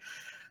 dude. Like,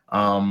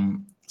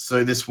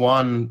 so this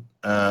one,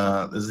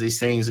 there's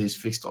these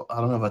fixed.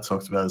 I don't know if I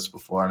talked about this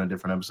before on a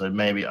different episode.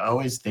 Maybe. I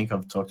always think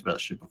I've talked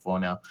about shit before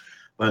now,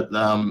 but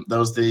there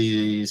was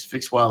these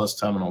fixed wireless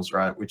terminals,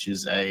 right? Which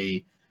is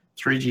a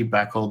 3G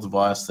backhaul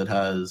device that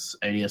has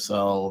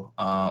ADSL.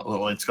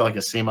 Well, it's got like a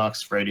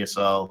CMUX for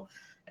ADSL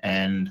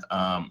and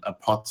a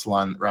POTS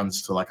line that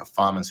runs to like a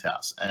farmer's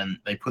house, and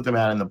they put them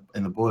out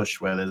in the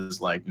bush where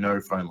there's like no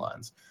phone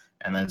lines,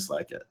 and there's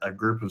like a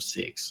group of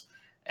 6,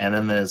 and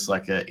then there's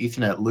like a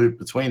Ethernet loop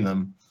between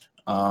them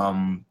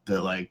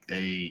that like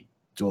they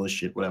do all this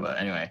shit, whatever.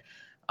 Anyway,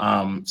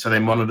 so they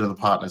monitor the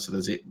partner, so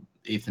there's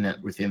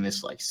Ethernet within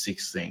this like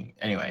 6 thing.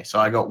 Anyway, so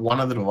I got one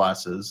of the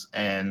devices,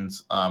 and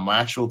my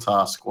actual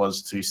task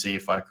was to see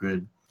if I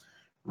could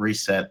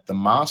reset the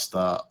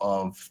master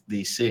of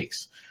the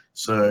 6.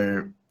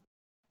 So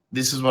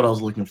this is what I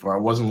was looking for. I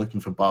wasn't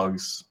looking for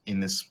bugs in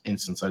this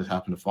instance. I just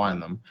happened to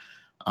find them.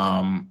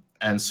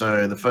 And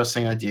so the first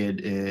thing I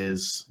did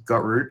is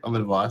got root on the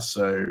device.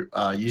 So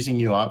using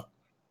UART.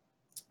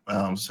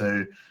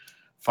 So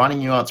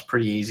finding UART's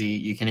pretty easy.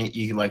 You can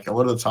like a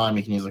lot of the time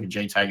you can use like a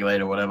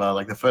JTagulator or whatever.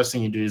 Like the first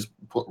thing you do is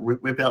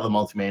whip out the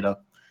multimeter,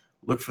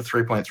 look for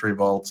 3.3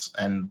 volts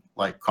and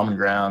like common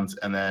ground,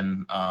 and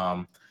then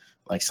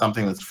like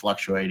something that's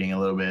fluctuating a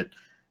little bit.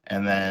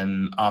 And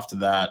then after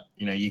that,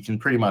 you know, you can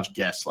pretty much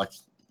guess. Like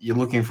you're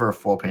looking for a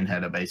 4-pin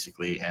header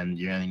basically, and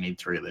you only need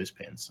 3 of those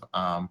pins.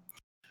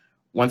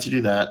 Once you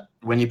do that,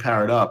 when you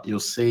power it up, you'll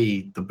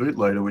see the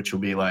bootloader, which will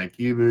be like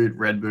U-boot,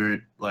 red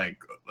boot, like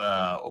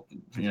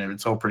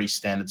it's all pretty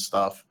standard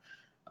stuff.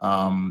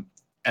 And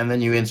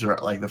then you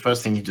interrupt. Like the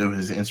first thing you do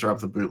is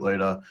interrupt the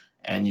bootloader,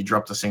 and you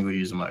drop the single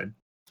user mode,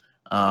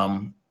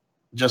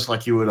 just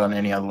like you would on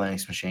any other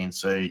Linux machine.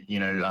 So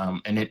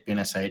init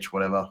bin sh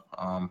whatever,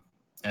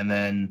 and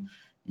then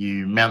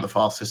you mount the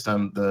file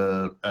system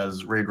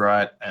as read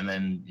write, and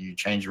then you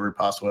change your root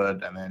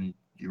password, and then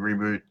you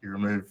reboot, you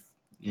remove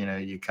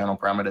your kernel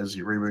parameters,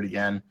 you reboot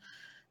again,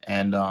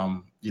 and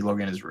you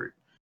log in as root.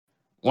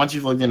 Once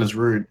you've logged in as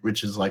root,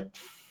 which is like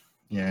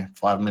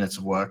 5 minutes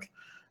of work,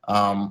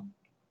 then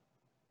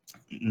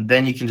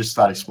you can just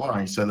start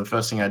exploring. So the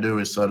first thing I do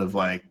is sort of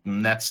like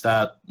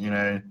netstat,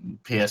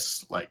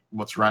 PS, like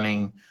what's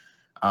running,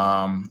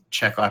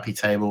 check IP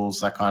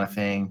tables, that kind of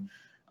thing.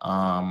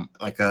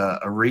 Like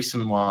a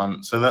recent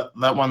one. So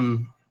that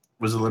one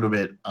was a little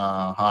bit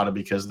harder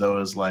because there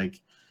was like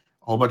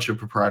a whole bunch of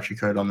proprietary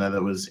code on there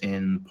that was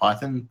in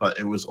Python, but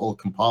it was all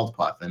compiled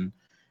Python,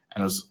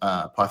 and it was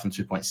Python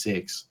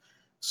 2.6.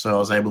 So I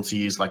was able to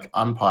use like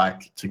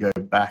unpike to go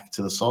back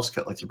to the source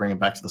code, like to bring it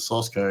back to the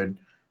source code.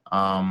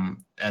 And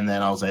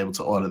then I was able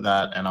to audit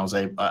that, and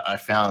I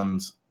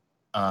found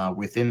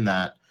within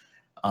that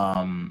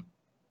there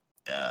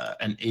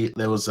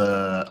was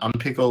a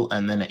unpickle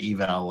and then an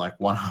eval, like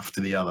one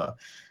after the other,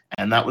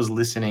 and that was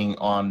listening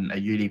on a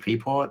UDP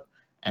port,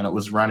 and it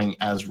was running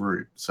as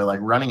root. So like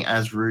running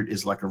as root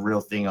is like a real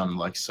thing on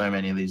like so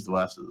many of these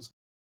devices.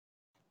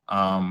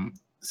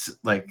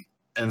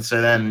 And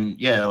so then,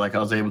 like I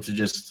was able to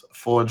just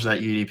forge that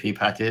UDP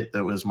packet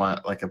that was my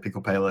like a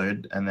pickle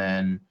payload, and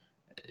then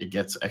it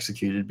gets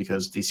executed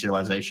because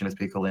deserialization with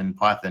pickle in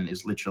Python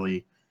is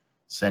literally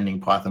sending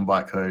Python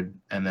bytecode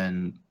and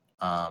then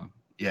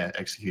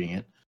executing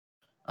it.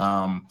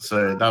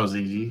 So that was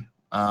easy.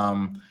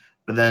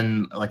 But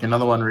then like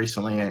another one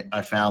recently,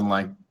 I found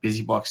like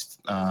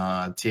BusyBox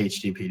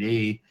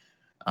THDPD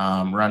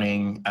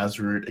running as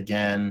root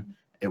again.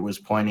 It was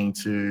pointing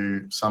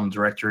to some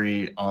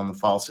directory on the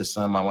file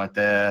system. I went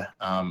there.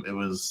 It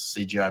was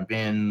CGI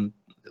bin.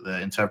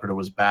 The interpreter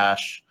was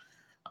bash.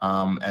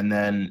 And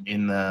then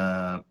in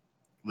the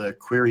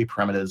query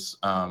parameters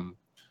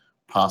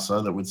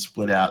parser that would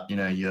split out,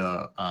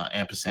 your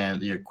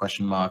ampersand, your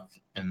question mark,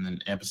 and then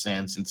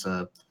ampersands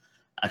into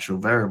actual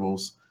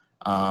variables.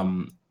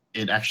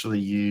 It actually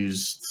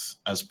used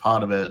as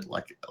part of it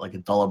like a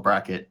dollar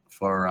bracket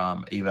for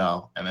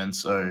eval, and then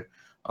so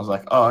I was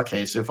like, oh,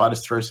 okay, so if I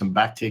just throw some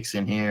backticks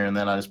in here and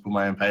then I just put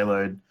my own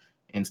payload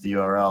into the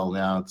URL,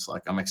 now it's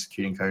like I'm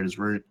executing code as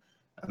root.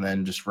 and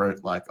then just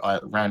wrote like I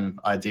ran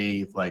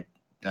ID like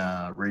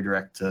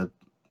redirect to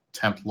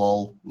temp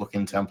lol,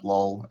 looking temp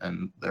lol,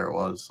 and there it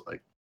was.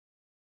 Like,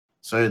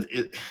 so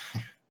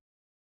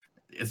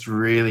it's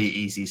really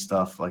easy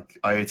stuff. Like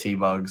IoT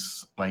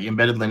bugs, like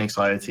embedded Linux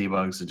IoT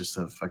bugs are just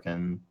a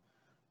fucking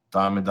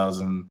dime a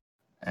dozen.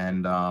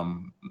 And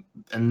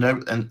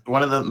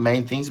one of the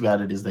main things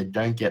about it is they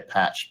don't get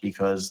patched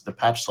because the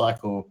patch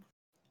cycle,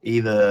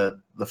 either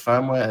the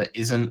firmware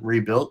isn't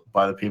rebuilt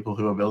by the people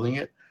who are building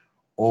it,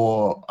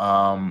 or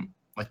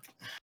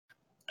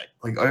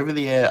like over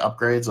the air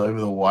upgrades, over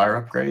the wire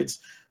upgrades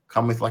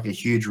come with like a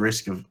huge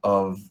risk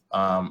of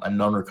a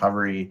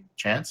non-recovery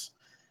chance.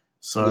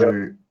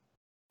 So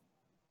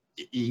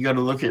you got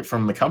to look at it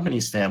from the company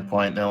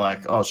standpoint. They're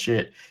like, oh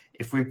shit,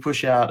 if we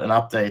push out an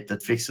update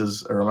that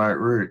fixes a remote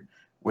root,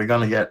 we're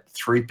going to get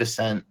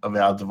 3% of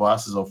our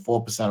devices, or 4%,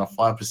 or 5%,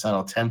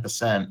 or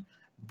 10%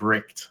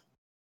 bricked.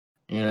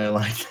 You know,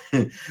 like,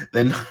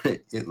 then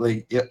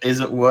is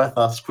it worth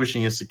us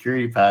pushing a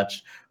security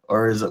patch,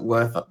 or is it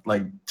worth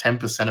like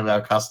 10% of our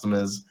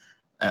customers,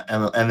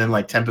 and then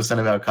like 10%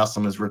 of our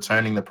customers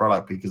returning the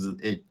product because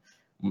it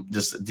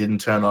just didn't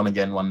turn on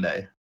again one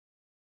day?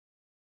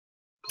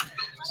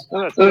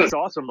 Oh, that's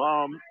awesome.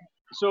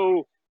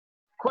 So,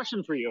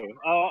 question for you.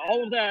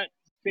 All of that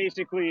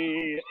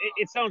basically,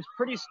 it sounds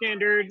pretty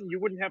standard. You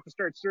wouldn't have to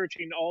start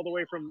searching all the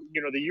way from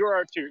the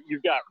URL to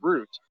you've got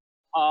root.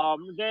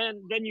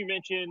 Then you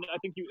mentioned, I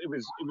think it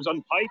was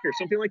on Pike or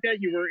something like that.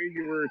 You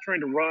were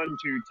trying to run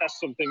to test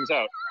some things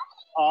out.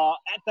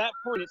 At that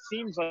point, it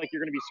seems like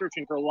you're going to be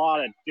searching for a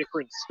lot of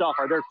different stuff.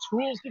 Are there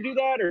tools to do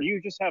that, or do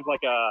you just have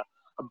like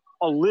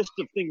a list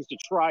of things to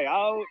try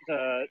out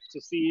to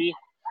see?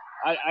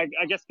 I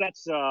guess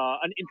that's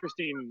an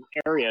interesting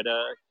area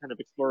to kind of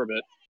explore a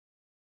bit.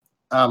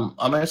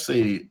 I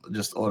mostly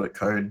just audit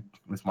code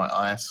with my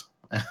eyes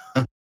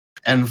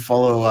and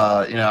follow.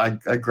 I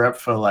grep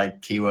for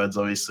like keywords,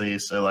 obviously.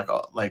 So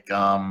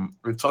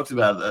we've talked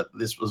about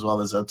this as well.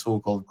 There's a tool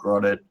called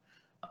Grodit.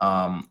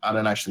 I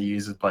don't actually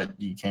use it, but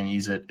you can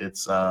use it.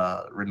 It's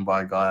written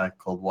by a guy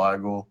called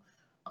Weigel,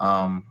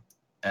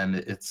 and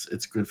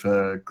it's good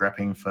for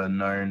grepping for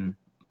known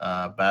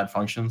bad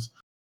functions.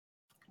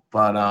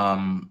 But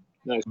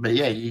nice. But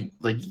yeah, you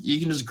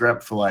can just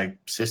grep for like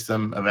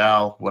system,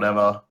 eval,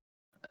 whatever.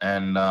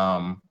 And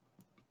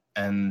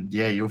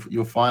yeah,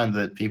 you'll find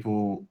that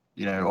people,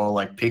 or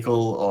like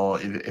pickle,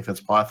 or if it's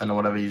Python or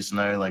whatever, you just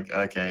know like,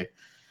 okay,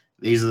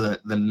 these are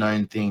the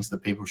known things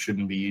that people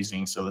shouldn't be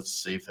using, so let's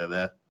see if they're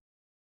there.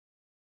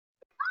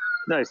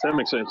 Nice, that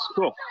makes sense.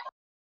 Cool.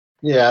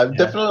 Yeah,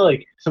 definitely.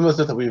 Like some of the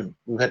stuff that we've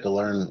had to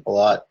learn a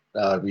lot,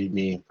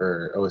 README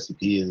for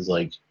OSCP, is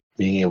like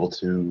being able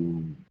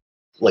to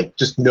like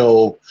just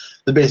know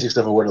the basic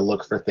stuff of where to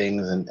look for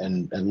things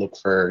and look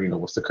for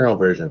what's the kernel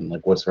version,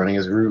 like what's running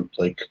as root,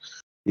 like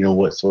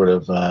what sort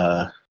of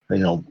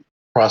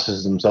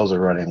processes themselves are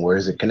running, where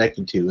is it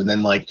connected to, and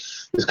then like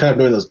just kind of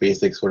knowing those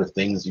basic sort of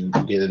things, you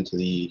get into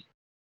the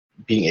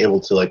being able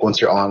to, like, once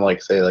you're on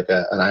like say like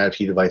an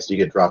IoT device, you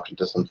get dropped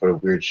into some sort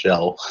of weird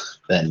shell,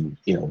 then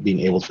being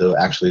able to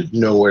actually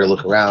know where to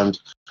look around,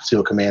 see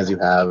what commands you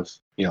have,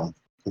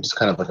 just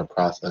kind of like a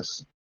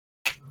process.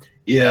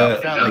 Yeah,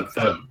 like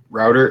the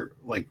router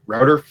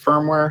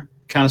firmware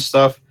kind of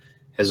stuff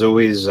has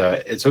always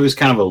it's always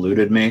kind of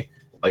eluded me.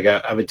 Like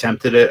I've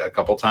attempted it a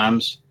couple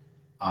times,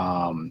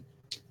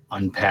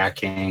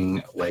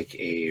 unpacking like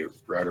a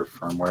router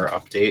firmware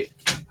update,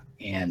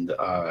 and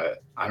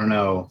I don't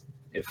know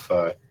if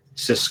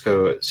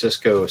Cisco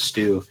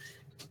Stu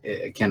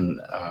can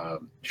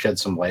shed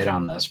some light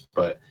on this,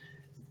 but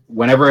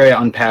whenever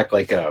I unpack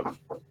like a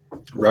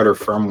router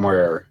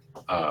firmware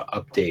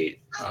update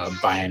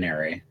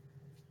binary.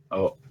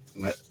 Oh,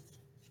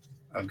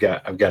 I've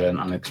got an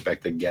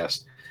unexpected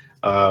guest.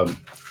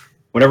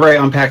 Whenever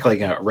I unpack like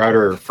a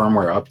router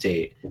firmware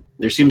update,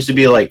 there seems to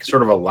be like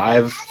sort of a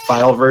live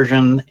file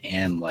version,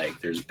 and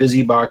like there's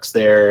BusyBox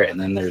there, and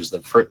then there's the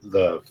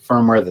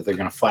firmware that they're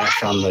going to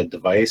flash on the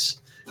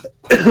device.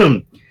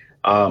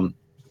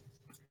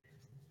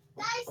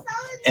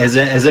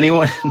 Has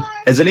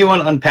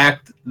anyone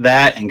unpacked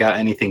that and got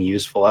anything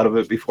useful out of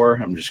it before?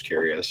 I'm just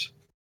curious.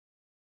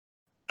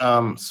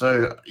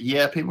 So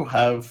yeah, people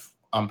have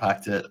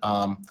unpacked it.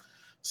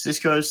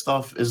 Cisco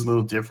stuff is a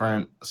little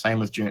different. Same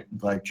with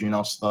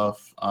Junos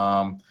stuff.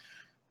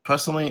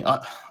 Personally, I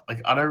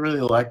don't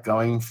really like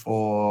going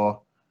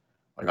for,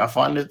 like, I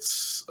find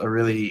it's a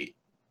really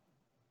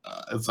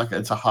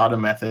it's a harder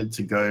method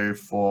to go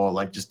for,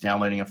 like, just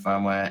downloading a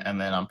firmware and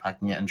then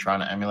unpacking it and trying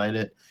to emulate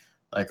it.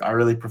 Like, I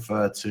really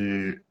prefer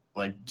to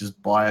like just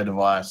buy a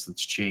device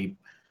that's cheap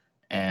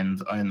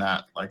and own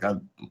that. Like, I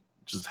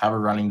just have a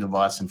running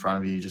device in front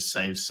of you just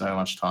saves so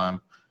much time,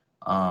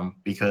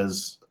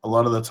 because a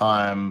lot of the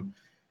time,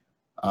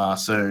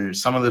 so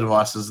some of the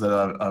devices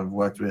that I've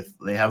worked with,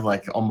 they have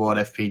like onboard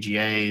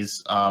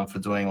FPGAs for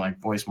doing like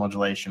voice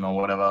modulation or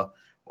whatever,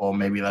 or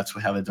maybe that's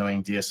how they're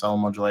doing DSL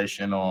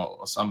modulation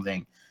or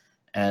something.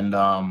 And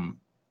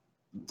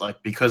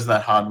like because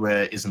that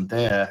hardware isn't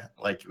there,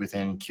 like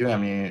within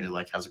QEMU, it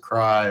like has a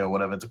cry or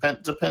whatever.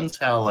 Depends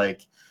how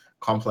like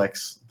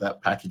complex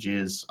that package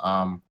is.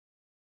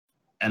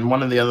 And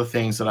one of the other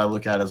things that I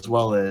look at as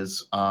well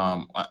is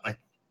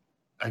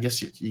I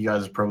guess you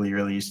guys are probably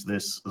really used to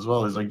this as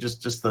well, is like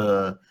just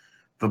the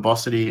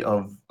verbosity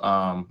of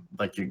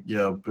like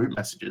your boot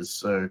messages.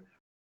 So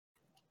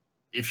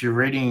if you're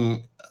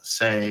reading,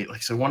 say,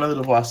 like, so one of the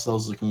devices I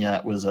was looking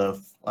at was a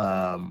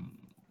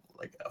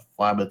like a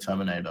fiber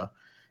terminator,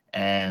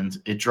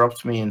 and it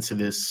dropped me into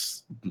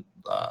this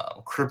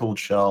crippled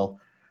shell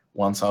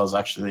once I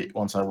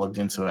logged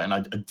into it, and I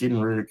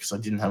didn't root because I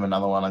didn't have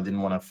another one. I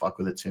didn't want to fuck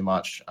with it too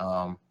much,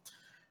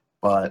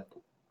 but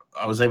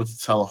I was able to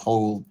tell a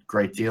whole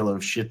great deal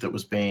of shit that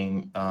was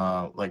being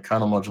like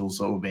kernel modules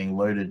that were being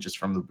loaded just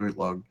from the boot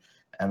log,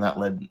 and that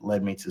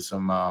led me to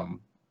some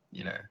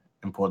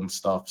important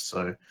stuff.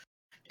 So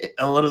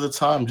a lot of the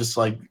time, just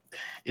like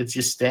it's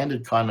your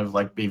standard kind of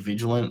like be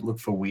vigilant, look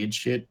for weird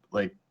shit.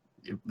 Like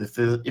if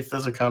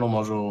there's a kernel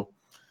module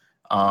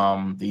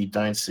that you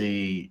don't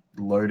see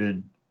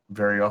loaded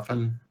very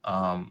often,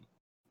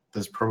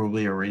 there's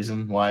probably a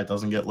reason why it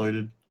doesn't get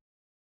loaded.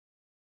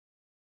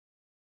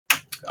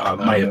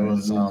 My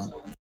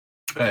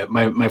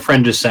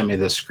friend just sent me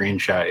this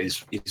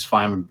screenshot. He's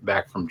flying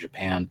back from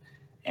Japan,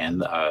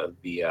 and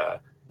the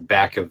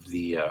back of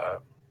the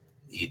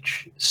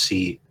each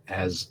seat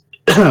has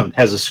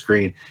has a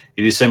screen.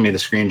 He just sent me the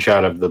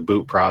screenshot of the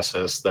boot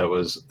process that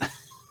was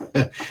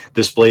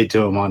displayed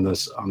to him on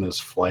this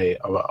flight.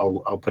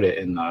 I'll put it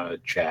in the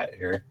chat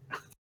here.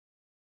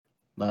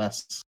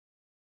 Nice.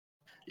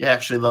 Yeah,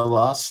 actually, the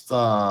last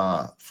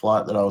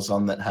flight that I was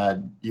on that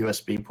had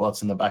USB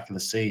ports in the back of the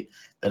seat,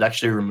 that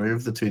actually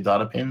removed the 2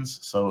 data pins,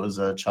 so it was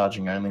a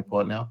charging only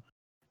port now.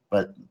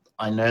 But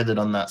I know that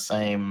on that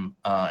same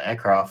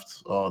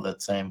aircraft, or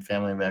that same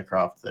family of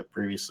aircraft, that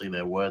previously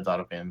there were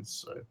data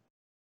pins. So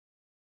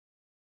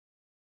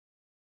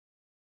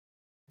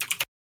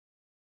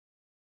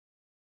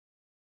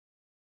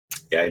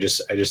yeah, I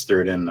just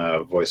threw it in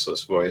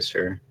voiceless voice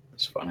here.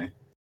 It's funny.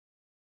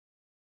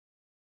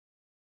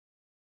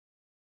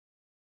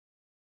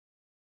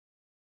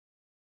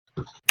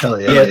 Hell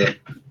yeah.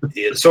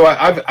 So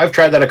I've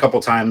tried that a couple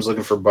times,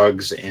 looking for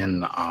bugs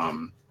in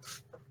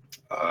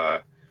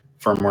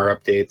firmware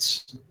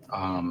updates.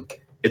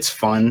 It's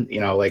fun,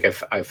 like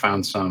I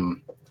found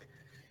some,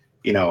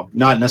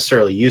 not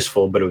necessarily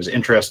useful, but it was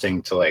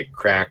interesting to like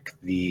crack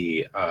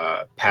the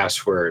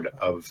password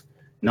of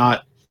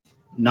not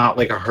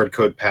like a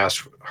hard-coded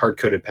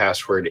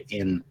password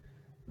in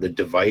the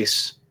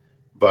device,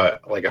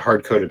 but like a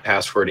hard-coded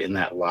password in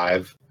that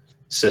live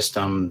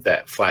system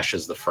that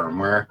flashes the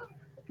firmware.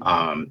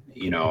 And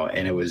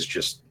it was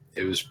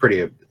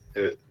pretty.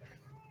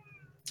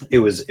 It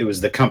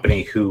was the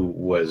company who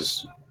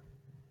was,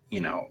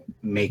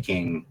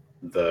 making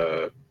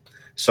the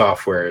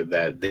software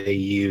that they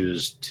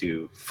used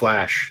to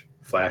flash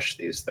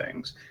these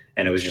things,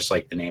 and it was just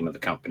like the name of the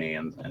company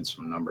and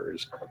some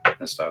numbers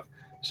and stuff.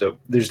 So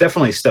there's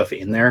definitely stuff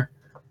in there,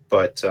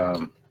 but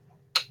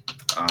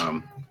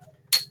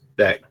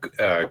that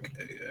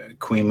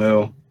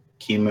QEMU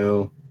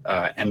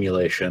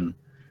emulation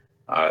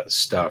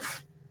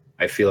stuff,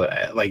 I feel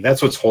like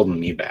that's what's holding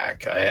me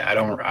back. I've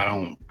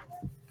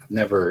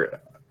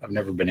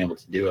never been able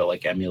to do it,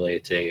 like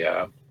emulate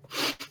a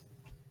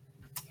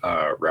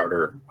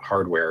router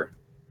hardware,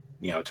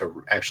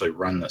 to actually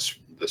run this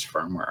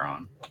firmware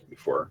on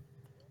before.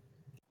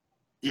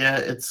 Yeah,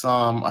 it's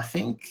I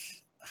think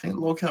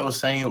Lorcat was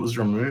saying it was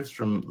removed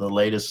from the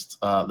latest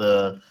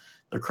the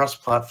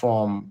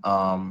cross-platform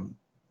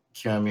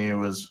QEMU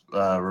was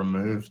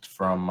removed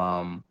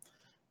from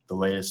the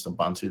latest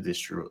Ubuntu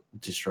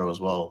distro as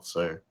well.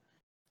 So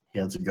he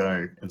had to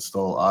go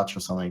install Arch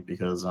or something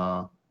because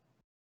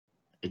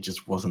it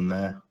just wasn't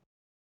there,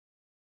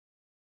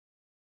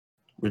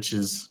 which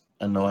is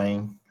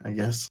annoying, I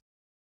guess.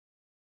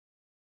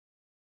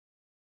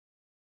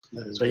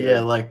 But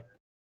yeah, like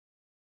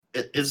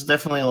it's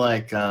definitely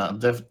like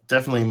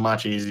definitely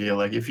much easier.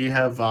 Like if you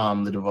have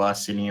the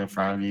device sitting in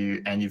front of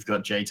you and you've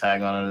got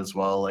JTAG on it as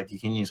well, like you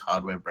can use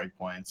hardware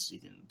breakpoints. You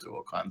can do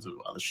all kinds of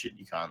other shit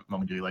you can't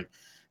normally do. Like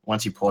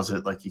once you pause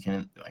it, like you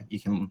can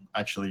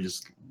actually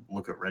just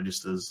look at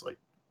registers like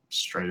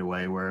straight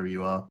away wherever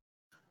you are,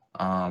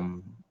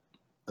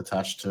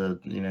 attached to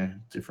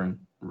different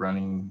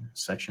running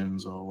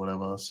sections or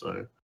whatever.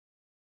 So,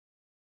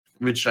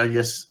 which I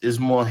guess is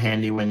more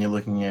handy when you're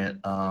looking at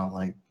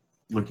like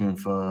looking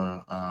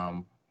for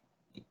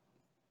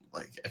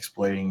like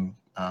exploiting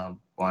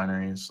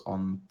binaries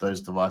on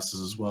those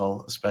devices as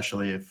well,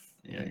 especially if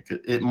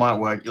it might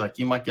work. Like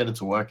you might get it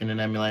to work in an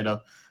emulator,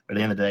 but at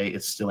the end of the day,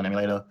 it's still an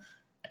emulator.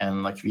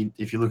 And like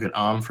if you look at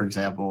ARM, for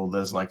example,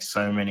 there's like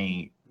so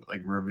many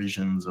like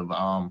revisions of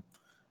ARM.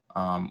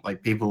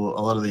 Like a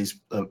lot of these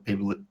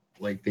people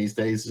like these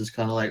days is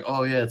kind of like,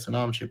 oh yeah, it's an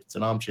ARM chip,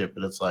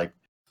 but it's like,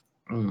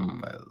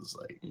 it's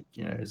like,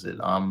 is it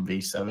ARM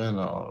V7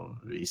 or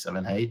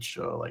V7H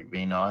or like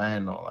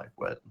V9 or like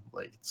what?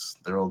 Like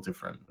they're all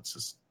different. It's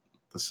just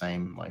the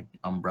same like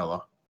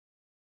umbrella.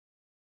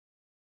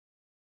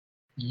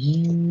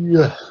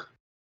 Yeah.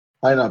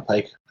 Hi, not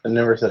Pike. I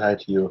never said hi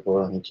to you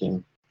before when you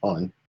came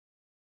on.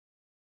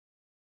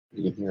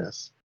 You can hear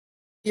us.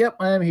 Yep,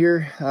 I am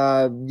here,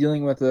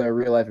 dealing with a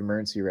real life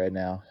emergency right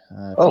now.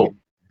 If Oh. you could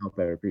help,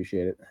 I would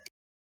appreciate it.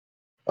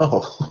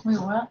 Oh. Wait,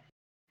 what?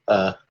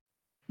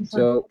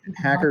 So,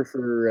 hacker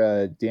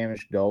for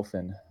Damaged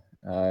Dolphin.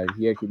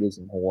 He actually lives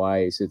in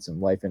Hawaii. He said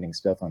some life-ending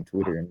stuff on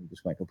Twitter and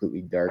just went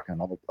completely dark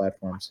on all the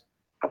platforms.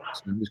 So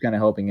I'm just kind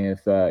of hoping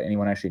if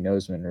anyone actually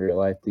knows him in real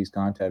life, please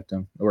contact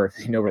him, or if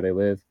you know where they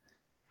live,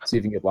 see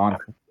if you can get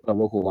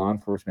local law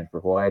enforcement for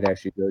Hawaii to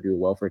actually go do a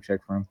welfare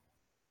check for him.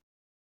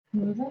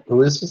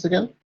 Who is this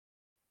again?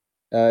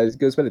 It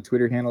goes by the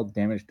Twitter handle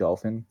Damaged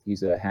Dolphin.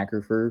 He's a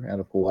hacker for out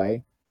of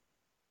Hawaii.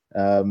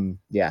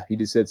 Yeah, he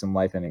just said some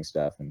life-ending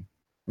stuff, and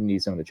we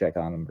need someone to check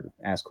on him or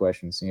ask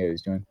questions, see how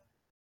he's doing.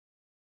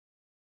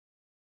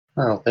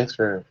 Oh, thanks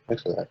for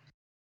that.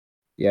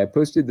 Yeah, I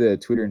posted the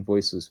Twitter and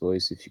Voiceless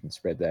Voice. If you can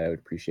spread that, I would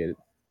appreciate it.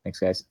 Thanks,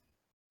 guys.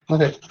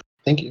 Okay,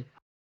 thank you.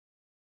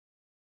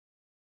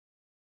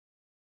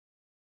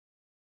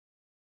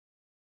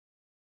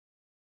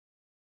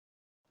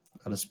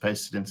 I just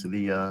pasted into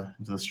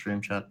the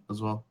stream chat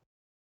as well.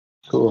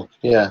 Cool.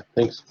 Yeah,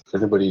 thanks for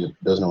anybody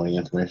that doesn't know any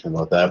information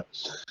about that.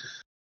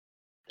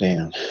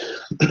 Damn.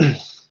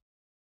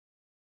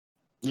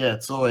 Yeah,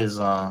 it's always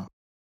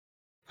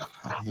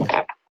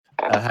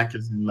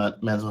hackers and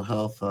mental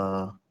health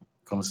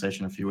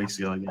conversation a few weeks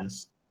ago, I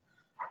guess.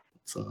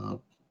 It's a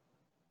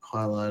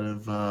highlight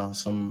of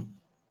some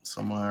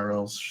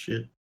IRL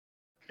shit.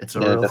 It's a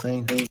real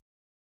thing.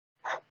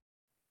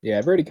 Yeah,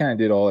 I've already kind of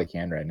did all I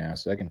can right now,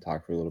 so I can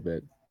talk for a little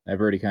bit.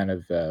 I've already kind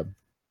of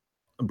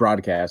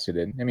broadcasted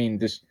it. I mean,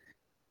 just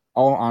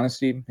all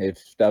honesty, if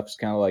stuff's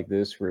kind of like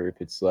this, where if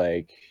it's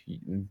like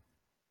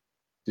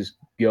just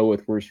go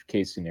with worst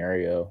case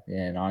scenario,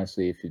 and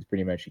honestly, if it's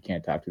pretty much you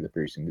can't talk to the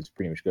person, just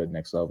pretty much go to the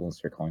next level and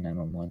start calling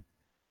 911.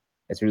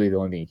 That's really the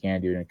only thing you can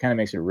do, and it kind of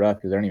makes it rough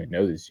because I don't even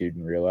know this dude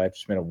in real life.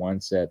 Just met him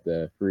once at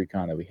the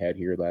FurryCon that we had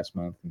here last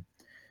month. And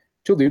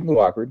chill dude, a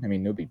little awkward. I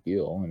mean, no big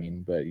deal. I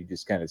mean, but he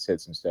just kind of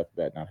said some stuff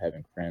about not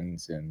having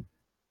friends and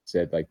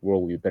said like the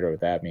world will be better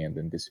without me, and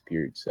then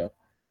disappeared. So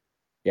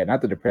yeah,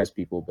 not to depress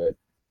people, but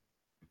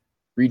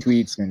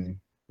retweets and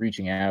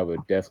reaching out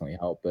would definitely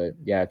help. But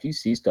yeah, if you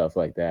see stuff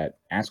like that,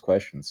 ask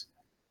questions.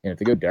 And if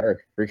they go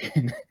dark,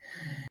 freaking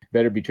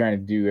better be trying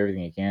to do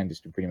everything you can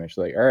just to pretty much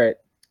like, all right,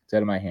 it's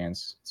out of my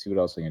hands. Let's see what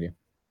else I can do.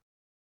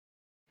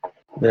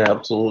 Yeah,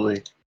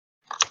 absolutely.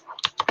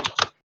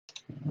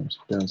 I'm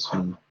just doing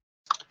some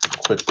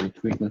quick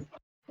retweeting.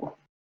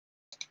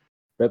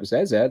 But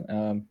besides that,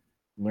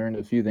 learned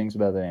a few things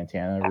about the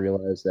antenna.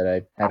 Realized that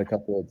I had a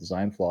couple of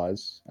design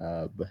flaws,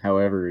 but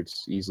however,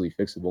 it's easily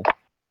fixable.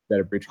 Got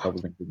a bridge couple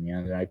things in the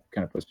end, and I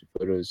kind of posted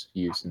photos of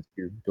you since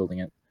you're building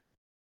it.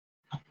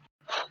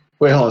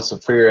 Wait, hold on. So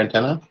for your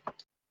antenna?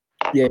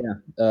 Yeah.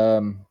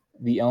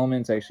 The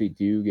elements actually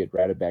do get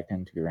routed back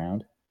down to the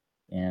ground,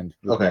 and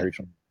with my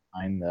original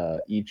design,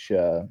 each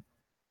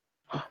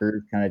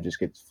curve kind of just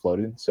gets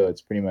floated, so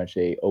it's pretty much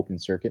a open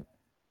circuit.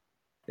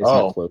 It's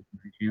not closed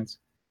by chance,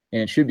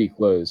 and it should be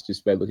closed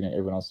just by looking at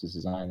everyone else's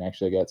design.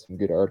 Actually, I got some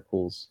good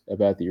articles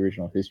about the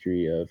original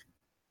history of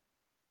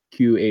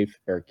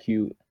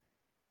QFH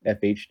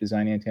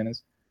design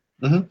antennas.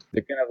 Mm-hmm.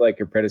 They're kind of like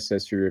your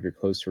predecessor of your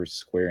closed source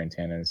square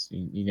antennas.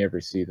 You never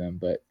see them,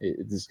 but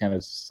it's just kind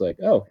of just like,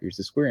 oh, here's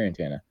the square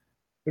antenna.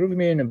 What if we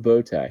made it in a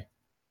bow tie?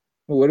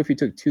 Well, what if we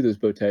took two of those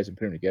bow ties and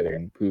put them together,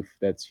 and poof,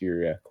 that's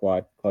your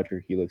quadra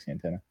helix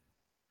antenna.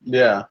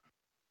 Yeah.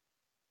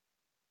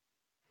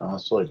 Oh,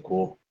 that's really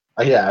cool.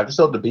 Yeah, I just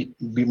had to beat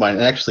mine.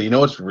 And actually, you know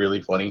what's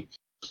really funny?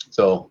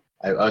 So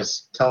I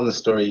was telling this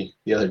story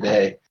the other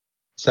day.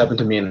 This happened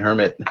to me and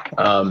Hermit.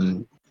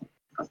 I'm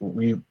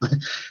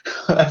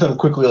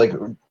quickly like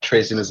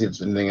tracing to see if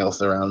there's anything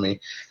else around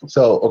me.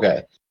 So,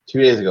 okay, 2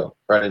 days ago,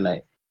 Friday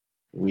night,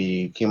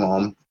 we came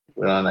home,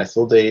 went on a nice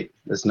little date.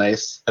 It was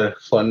nice, had a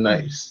fun,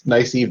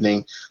 nice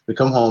evening. We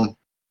come home,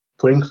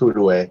 putting food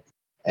away,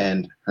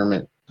 and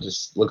Hermit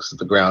just looks at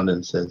the ground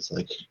and says,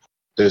 like,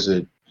 there's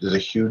a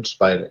huge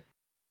spider.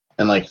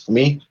 And like for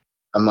me,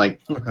 I'm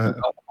like, I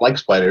don't like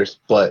spiders,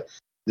 but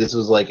this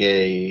was like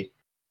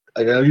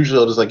usually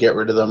I'll just like get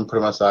rid of them, put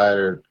them outside,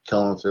 or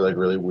kill them if they're like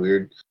really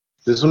weird.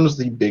 This one was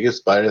the biggest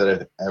spider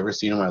that I've ever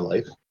seen in my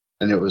life,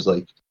 and it was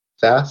like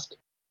fast,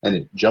 and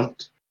it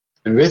jumped.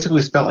 And we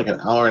basically spent like an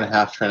hour and a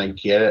half trying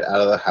to get it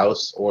out of the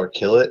house or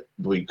kill it.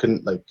 But we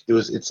couldn't. Like it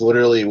was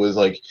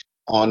like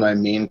on my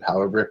main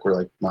power brick where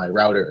like my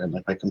router and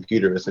like my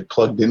computer is like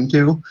plugged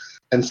into,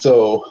 and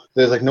so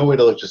there's like no way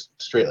to like just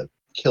straight like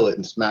kill it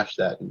and smash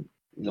that and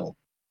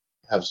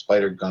have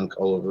spider gunk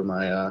all over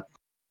my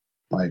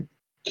my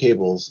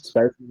cables.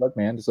 Spiders good luck,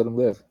 man. Just let them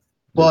live.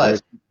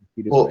 But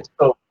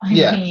so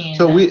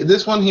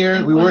this one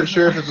here, we weren't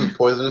sure if this was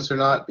poisonous or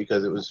not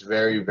because it was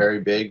very, very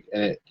big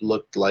and it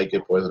looked like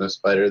a poisonous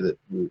spider that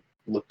we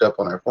looked up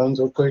on our phones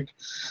real quick.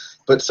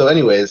 But so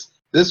anyways,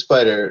 this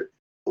spider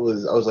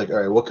was like,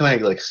 all right, what can I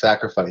like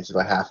sacrifice if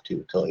I have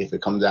to like, if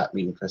it comes at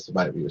me and tries to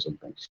bite me or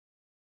something.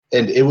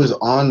 And it was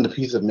on the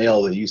piece of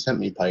mail that you sent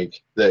me,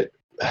 Pike, that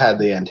had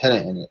the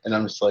antenna in it, and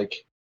I'm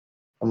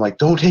like,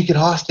 don't take it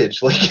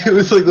hostage. Like it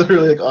was like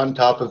literally like on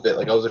top of it.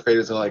 Like I was afraid it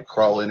was gonna like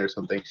crawl in or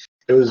something.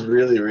 It was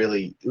really,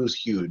 really, it was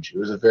huge. It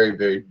was a very,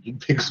 very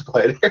big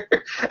spider.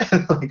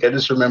 And like I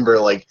just remember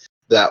like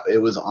that it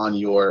was on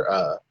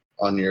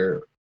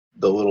the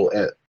little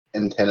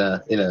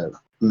antenna in a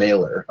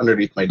mailer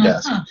underneath my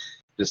desk,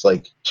 just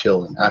like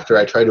chilling. After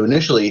I tried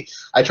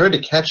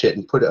to catch it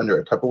and put it under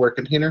a Tupperware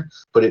container,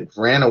 but it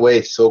ran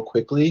away so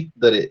quickly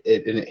that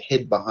it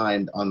hid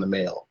behind on the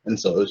mail, and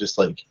so it was just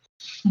like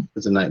it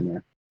was a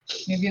nightmare.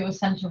 Maybe it was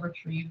sent to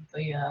retrieve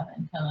the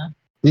antenna.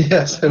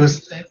 Yes, it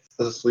was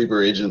a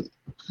sleeper agent.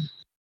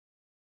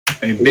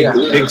 I mean,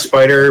 big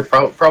spider,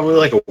 probably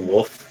like a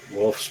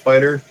wolf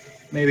spider,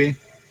 maybe.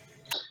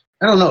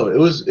 I don't know. It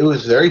was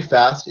very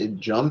fast. It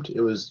jumped.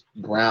 It was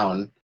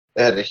brown.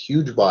 It had a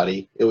huge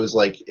body. It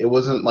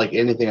wasn't like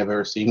anything I've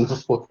ever seen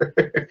before.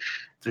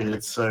 Dude,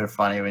 it's so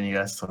funny when you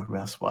guys talk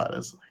about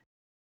spiders.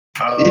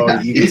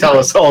 You can tell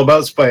us all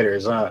about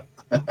spiders, huh?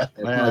 They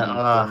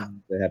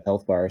have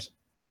health bars.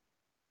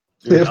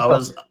 Dude, I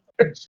was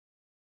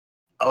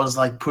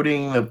like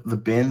putting the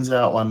bins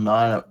out one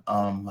night at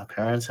my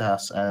parents'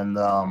 house, and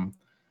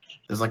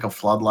there's like a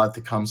floodlight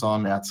that comes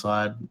on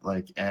outside,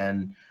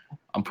 and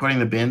I'm putting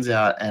the bins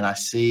out, and I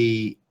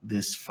see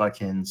this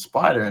fucking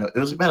spider, and it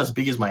was about as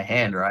big as my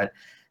hand, right?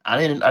 I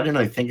didn't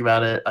really think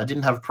about it. I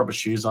didn't have proper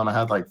shoes on. I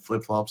had like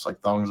flip flops, like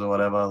thongs or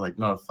whatever, like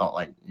not a thong,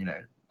 like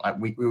like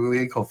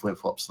we call flip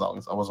flops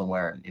thongs. I wasn't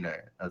wearing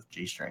a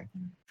G-string,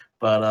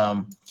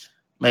 but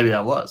maybe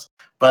I was.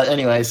 But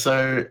anyway,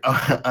 so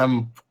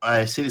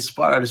I see this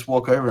spider. I just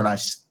walk over and I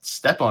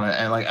step on it,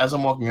 and like as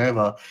I'm walking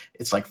over,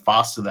 it's like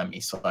faster than me,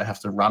 so I have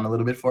to run a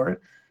little bit for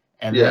it.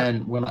 And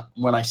then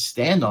when I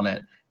stand on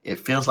it, it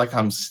feels like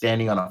I'm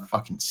standing on a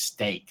fucking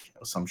steak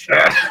or some shit.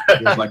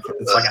 It's like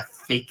a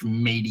thick,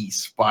 meaty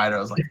spider. I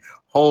was like,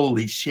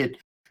 holy shit.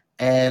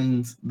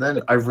 And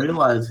then I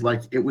realized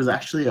like it was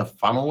actually a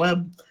funnel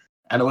web.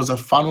 And it was a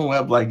funnel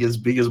web like as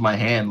big as my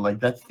hand.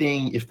 Like that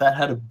thing, if that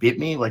had bit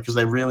me, like because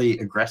they're really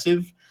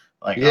aggressive,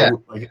 I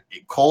would,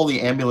 call the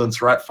ambulance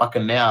right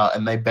fucking now,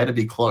 and they better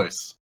be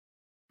close.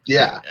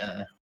 Yeah.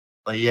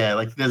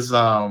 Like there's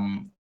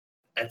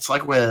it's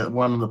like where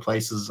one of the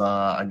places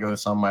I go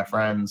with some of my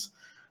friends.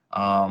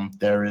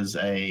 There is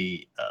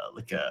a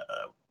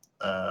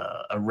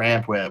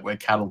ramp where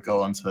cattle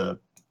go onto the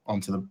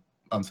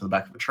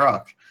back of the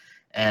truck,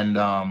 and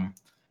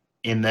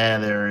in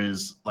there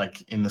is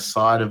like in the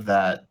side of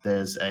that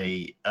there's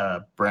a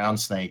brown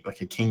snake, like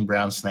a king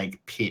brown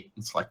snake pit.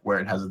 It's like where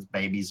it has its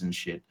babies and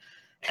shit,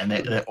 and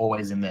they're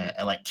always in there.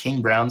 And like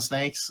king brown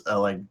snakes are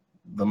like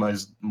one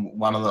of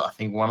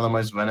the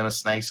most venomous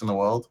snakes in the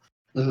world.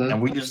 Mm-hmm.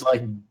 And we just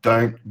like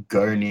don't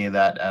go near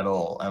that at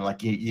all. And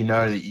like you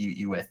know that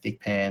you wear thick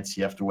pants,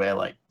 you have to wear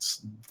like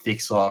thick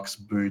socks,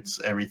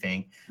 boots,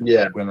 everything.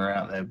 Yeah, when we're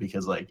out there,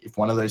 because like if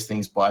one of those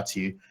things bites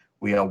you,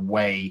 we are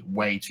way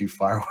too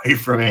far away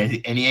from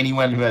it.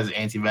 Anyone who has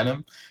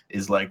anti-venom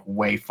is like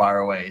way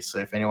far away. So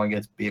if anyone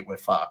gets bit, we're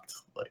fucked.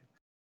 Like,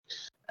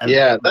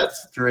 and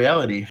that's the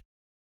reality.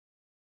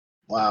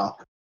 Wow.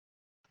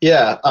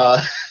 Yeah.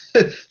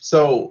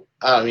 So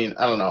I mean,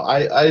 I don't know.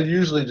 I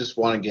usually just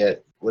want to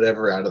get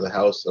whatever out of the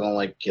house. I don't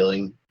like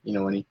killing,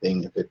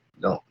 anything if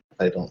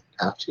I don't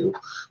have to.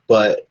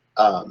 But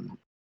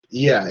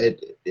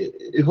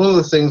it's one of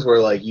those things where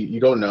like you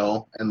don't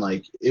know, and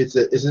like is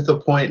it the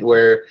point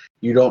where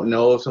you don't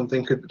know if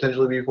something could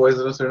potentially be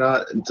poisonous or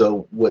not? And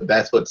so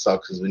that's what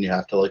sucks is when you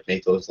have to like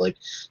make those like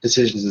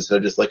decisions instead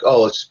of just like,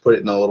 oh, let's just put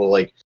it in a little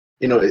like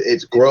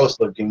it's gross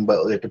looking,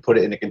 but you have to put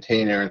it in a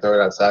container and throw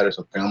it outside or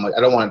something. I'm like,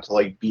 I don't want it to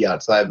like be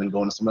outside and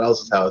go into someone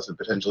else's house and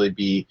potentially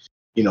be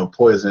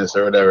poisonous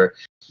or whatever.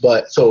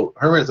 But so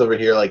Herman's over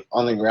here like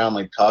on the ground,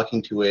 like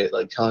talking to it,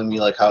 like telling me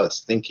like how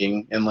it's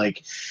thinking, and like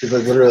it's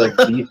like literally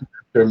like deep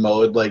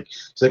mode. Like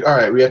it's like, all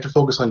right, we have to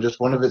focus on just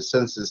one of its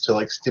senses to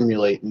like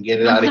stimulate and get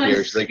it out of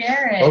here. She's like,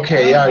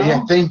 okay,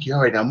 yeah, thank you.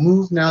 All right, now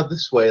move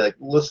this way, like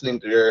listening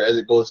to her as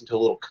it goes into a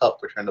little cup.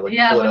 We're trying to like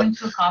pull it up.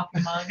 into a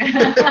coffee mug.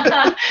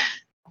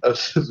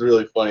 That's just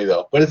really funny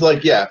though. But it's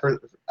like, I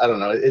don't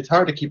know. It's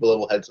hard to keep a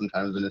level head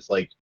sometimes when it's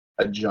like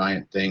a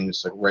giant thing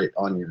just like right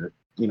on your,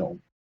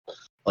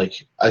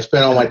 like I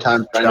spent all my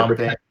time trying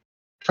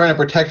to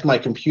protect my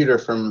computer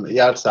from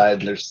the outside,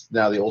 and there's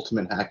now the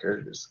ultimate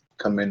hacker just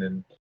come in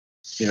and,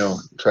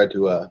 try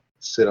to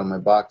sit on my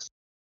box.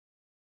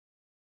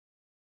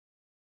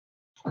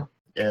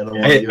 Yeah,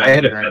 I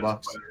had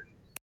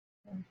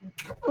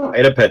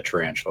a pet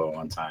tarantula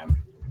one time,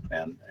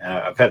 and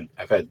I've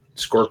had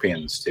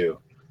scorpions too.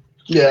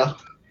 Yeah,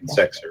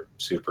 insects are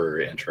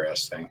super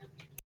interesting.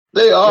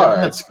 They are. I've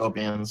had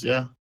scorpions,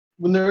 yeah.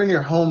 When they're in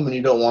your home and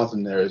you don't want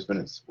them there is when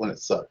it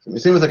sucks. I mean,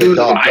 same with like a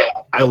dog.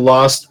 I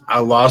lost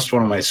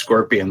one of my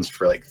scorpions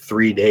for like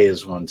 3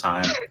 days one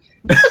time.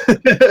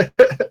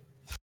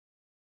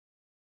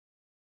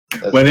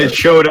 When it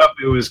showed up,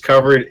 it was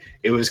covered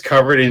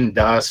in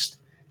dust,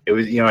 it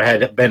was, it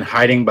had been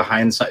hiding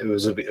behind. It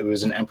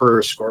was an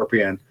emperor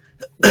scorpion,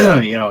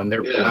 and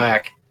they're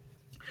black.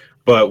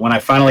 But when I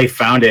finally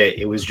found it,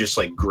 it was just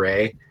like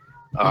gray,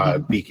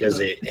 because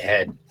it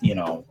had,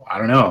 I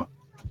don't know,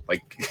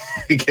 like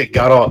it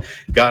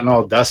gotten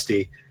all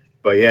dusty.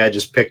 But yeah,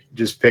 just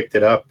picked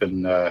it up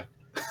and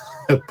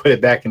put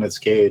it back in its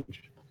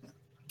cage.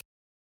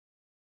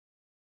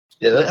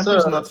 Yeah, The that's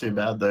Emperor's not too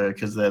bad though,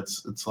 because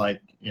it's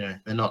like,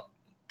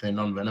 they're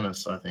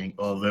non-venomous, I think,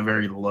 or they're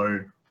very low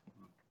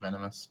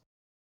venomous.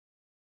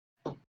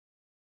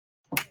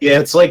 Yeah,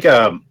 it's like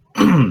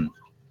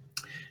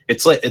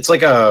it's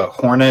like a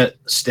hornet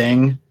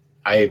sting.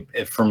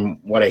 From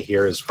what I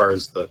hear, as far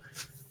as the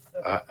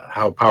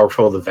how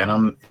powerful the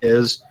venom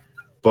is,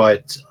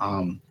 but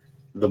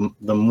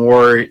the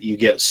more you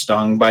get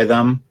stung by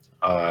them,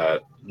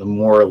 the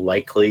more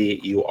likely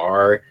you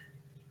are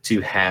to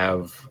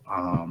have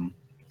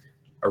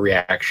a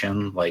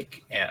reaction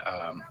like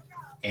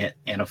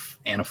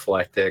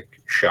anaphylactic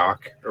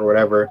shock or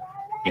whatever,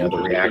 the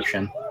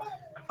reaction.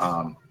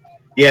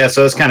 Yeah,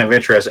 so it's kind of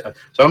interesting.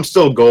 So I'm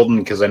still golden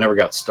because I never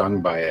got stung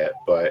by it,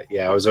 but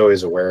yeah, I was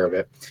always aware of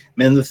it.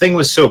 Man, the thing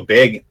was so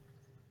big,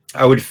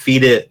 I would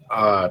feed it,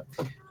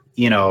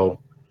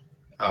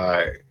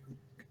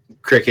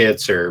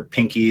 crickets or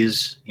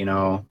pinkies,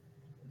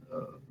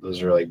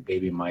 those are like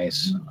baby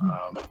mice.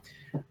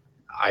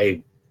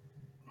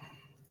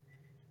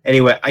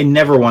 Anyway, I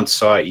never once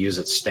saw it use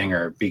its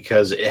stinger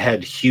because it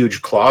had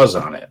huge claws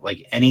on it.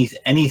 Like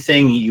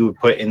anything you would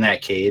put in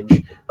that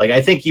cage, like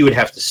I think you would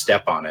have to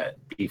step on it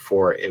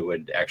before it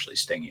would actually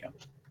sting you.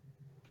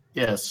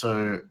 Yeah,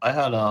 so I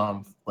had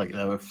like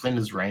they were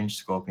Flinders Range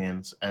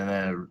scorpions, and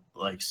they're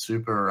like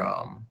super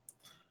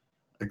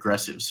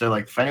aggressive. So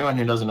like for anyone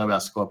who doesn't know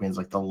about scorpions,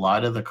 like the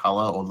lighter the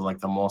color or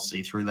the more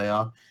see-through they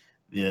are,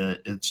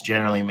 it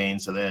generally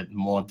means that they're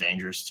more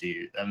dangerous to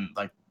you. And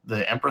like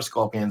the emperor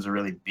scorpions are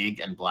really big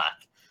and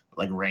black,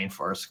 like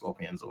rainforest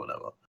scorpions or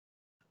whatever.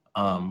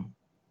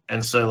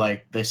 And so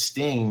like their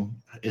sting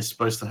is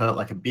supposed to hurt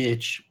like a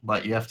bitch,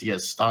 but you have to get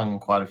stung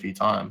quite a few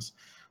times.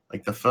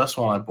 Like the first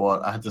one I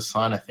bought, I had to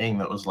sign a thing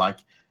that was like,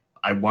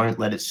 I won't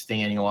let it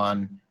sting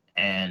anyone,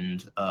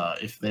 and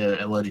if they're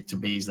allergic to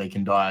bees, they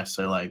can die.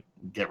 So like,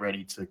 get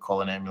ready to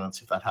call an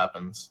ambulance if that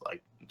happens,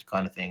 like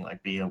kind of thing.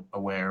 Like, be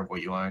aware of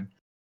what you own.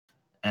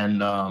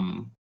 And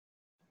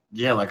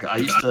yeah, like I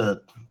used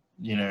to,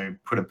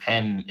 put a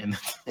pen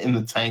in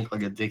the tank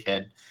like a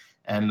dickhead,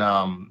 and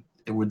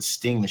it would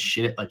sting the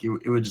shit. Like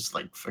it would just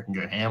like fucking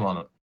go ham on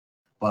it.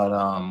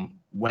 But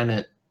when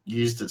it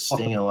used its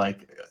stinger,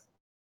 like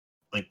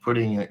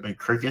putting like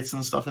crickets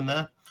and stuff in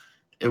there,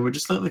 it would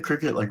just let the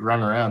cricket like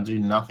run around, do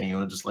nothing. It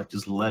would just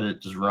let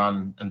it just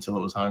run until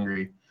it was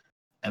hungry,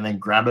 and then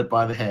grab it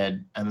by the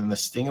head, and then the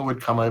stinger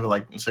would come over.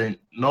 Like, so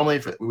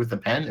normally with the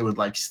pen, it would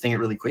like sting it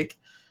really quick,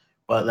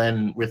 but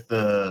then with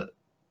the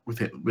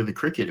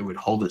cricket, it would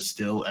hold it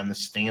still, and the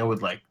stinger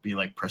would like be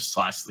like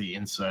precisely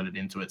inserted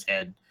into its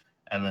head,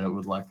 and then it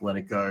would like let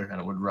it go, and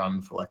it would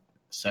run for like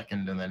a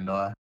second and then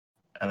die,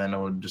 and then it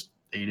would just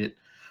eat it.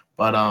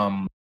 But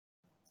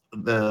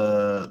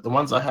the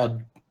ones I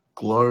had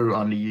glow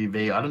under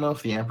UV. I don't know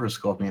if the emperor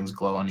scorpions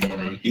glow under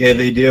UV. Yeah,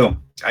 they do.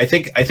 I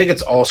think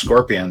it's all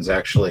scorpions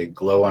actually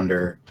glow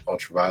under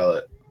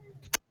ultraviolet.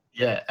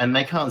 Yeah, and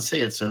they can't see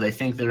it, so they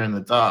think they're in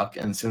the dark.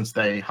 And since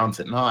they hunt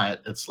at night,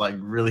 it's like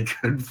really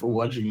good for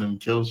watching them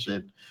kill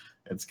shit.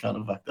 It's kind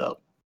of fucked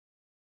up.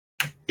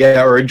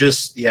 Yeah, or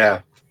just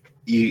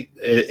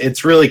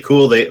it's really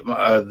cool.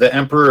 The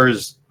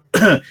emperors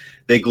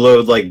they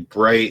glowed like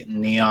bright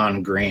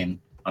neon green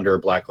under a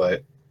black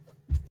light.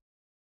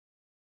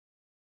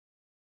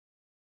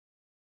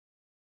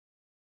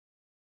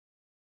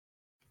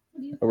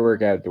 I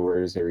work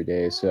outdoors every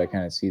day, so I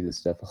kind of see this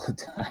stuff all the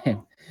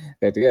time.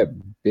 I got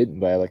bitten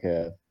by like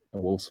a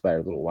wolf spider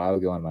a little while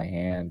ago on my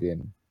hand,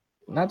 and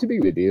not too big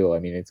of a deal. I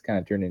mean, it's kind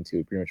of turned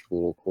into pretty much a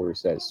little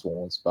quarter-sized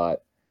swollen spot,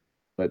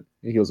 but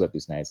it heals up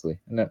just nicely.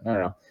 No, I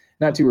don't know.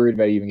 Not too worried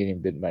about even getting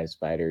bitten by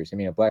spiders. I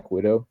mean, a black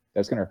widow,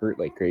 that's going to hurt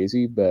like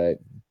crazy, but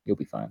you'll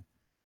be fine.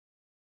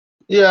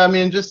 Yeah, I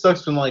mean, it just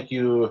sucks when like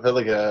you have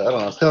like I don't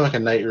know, it's kind of like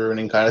a night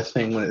ruining kind of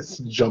thing when it's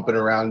jumping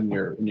around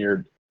in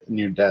your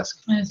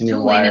desk. And it's in too your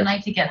late wire. at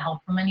night to get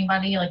help from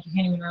anybody. Like you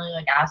can't even really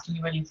like ask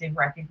anybody to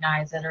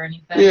recognize it or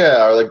anything.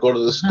 Yeah, or like go to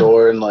the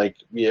store and like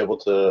be able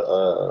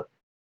to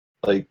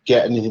like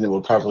get anything that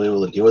will properly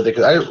able to deal with it.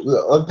 Because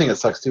the other thing that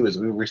sucks too is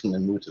we recently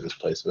moved to this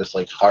place, so it's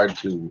like hard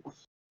to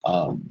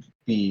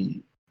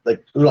be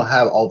like we don't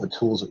have all the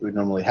tools that we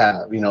normally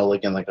have.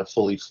 Like in like a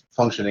fully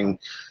functioning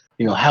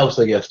house,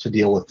 I guess, to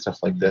deal with stuff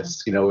like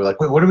this. We're like,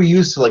 wait, what do we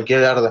use to like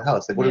get out of the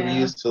house? Like, what do we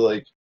use to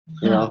like,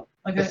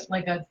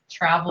 like a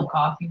travel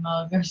coffee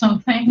mug or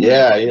something.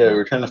 Yeah,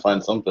 we're trying to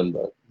find something,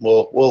 but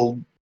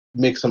we'll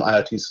make some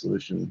IoT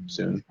solution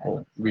soon.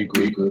 We'll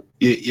regroup.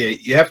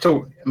 You have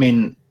to. I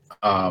mean,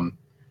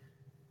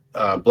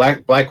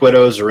 black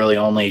widows are really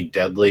only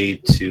deadly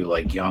to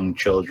like young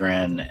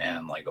children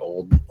and like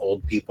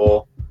old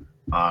people.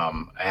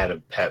 I had a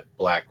pet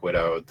black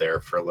widow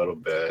there for a little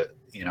bit.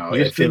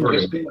 If it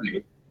were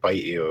to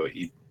bite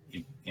you,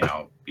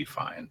 be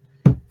fine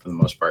for the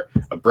most part.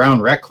 A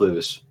brown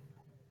recluse,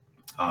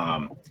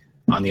 on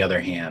the other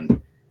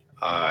hand,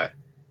 that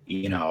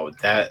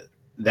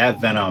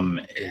venom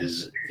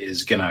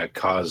is gonna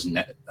cause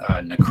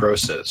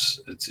necrosis.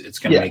 It's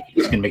gonna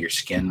make your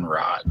skin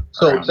rot.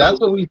 So that's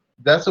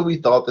what we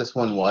thought this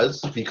one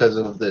was because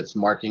of its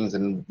markings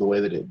and the way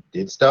that it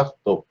did stuff.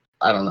 But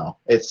I don't know.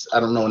 I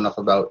don't know enough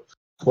about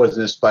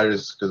poisonous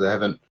spiders because I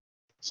haven't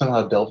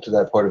somehow delved to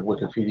that part of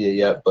Wikipedia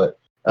yet. But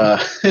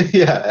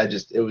yeah,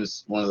 it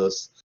was one of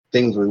those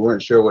things we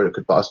weren't sure what it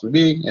could possibly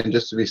be, and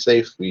just to be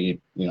safe, we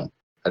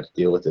had to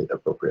deal with it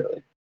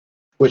appropriately.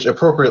 Which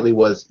appropriately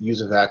was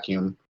use a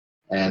vacuum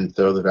and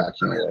throw the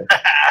vacuum away.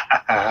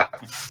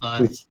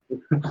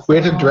 We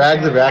had to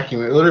drag the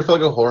vacuum. It literally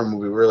felt like a horror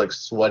movie. We were like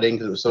sweating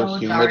because it was so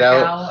humid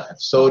out,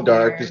 so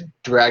dark, just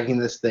dragging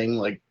this thing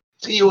like,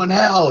 see you in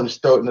hell, and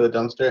just throw it into the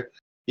dumpster.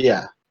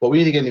 Yeah, but we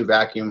need to get a new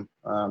vacuum.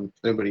 If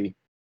anybody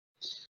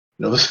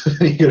knows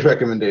any good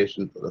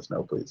recommendations, let us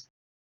know, please.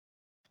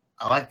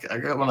 I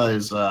got one of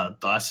those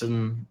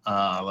Dyson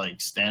like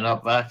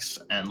stand-up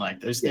vacs, and like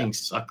those things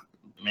suck.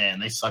 Man,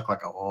 they suck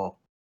like a whore.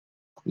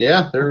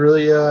 Yeah, they're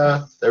really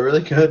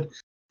good.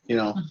 We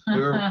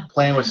were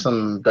playing with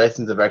some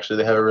Dysons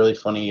they have a really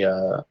funny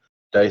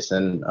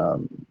Dyson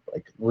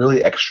like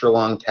really extra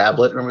long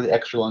tablet. Remember the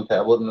extra long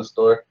tablet in the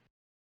store?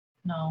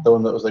 No. The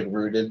one that was like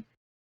rooted.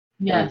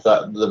 Yes.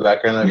 The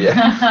background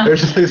of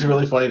There's this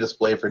really funny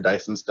display for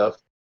Dyson stuff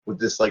with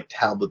this like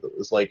tablet that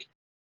was like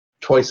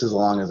twice as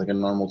long as like a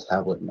normal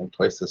tablet and like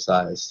twice the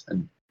size,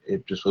 and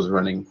it just was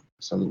running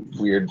some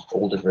weird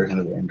older version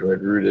of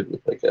Android rooted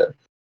with like a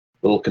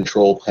little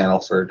control panel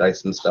for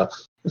Dyson stuff.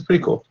 It's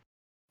pretty cool.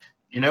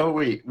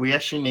 We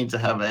actually need to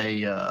have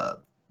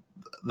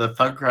the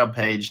Thug Crowd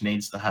page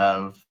needs to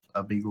have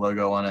a big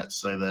logo on it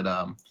so that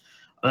I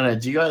don't know.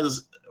 Do you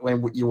guys,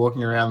 when you're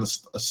walking around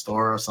a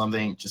store or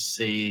something, just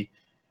see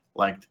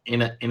like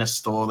in a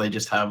store they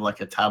just have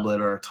like a tablet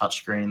or a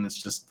touchscreen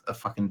that's just a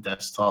fucking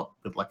desktop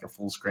with like a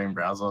full screen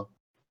browser?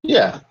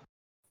 Yeah.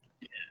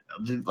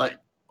 Like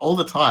all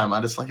the time,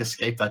 I just like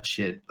escape that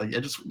shit. Like I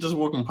just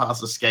walking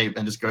past escape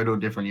and just go to a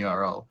different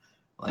URL.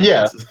 Like,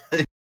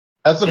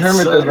 that's what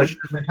Hermit does. Like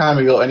every time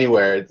we go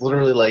anywhere, it's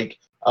literally like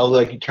I'll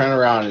like turn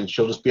around and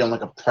she'll just be on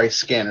like a price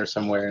scanner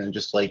somewhere and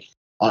just like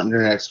on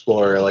Internet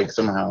Explorer like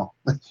somehow.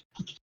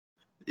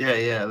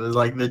 Yeah. There's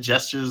like the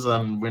gestures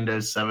on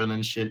Windows 7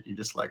 and shit. You're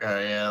just like,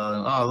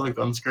 look,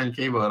 on screen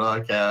keyboard. Oh,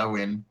 okay, I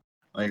win.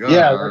 Like,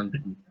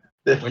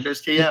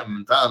 Windows key,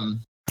 I'm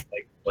done.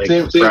 Like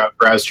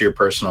browse to your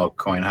personal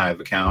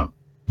CoinHive account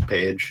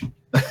page.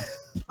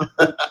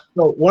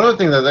 So one of the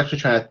things I was actually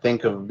trying to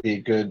think of would be a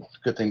good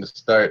thing to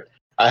start.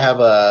 I have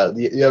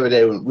the other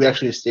day when we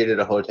actually stayed at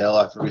a hotel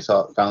after we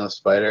found the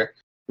spider.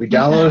 We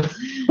downloaded,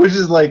 which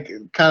is like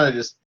kind of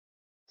just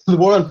the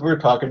more we were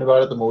talking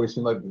about it, the more we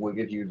seem like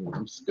wicked huge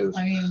worms. Because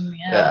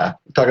we're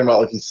talking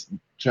about like these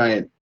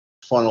giant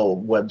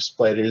funnel web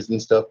spiders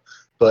and stuff.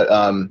 But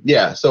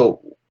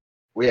so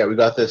we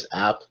got this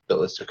app that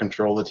was to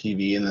control the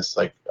TV in this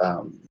like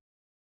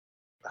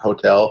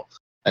hotel,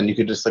 and you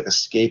could just like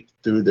escape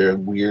through their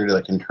weird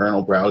like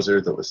internal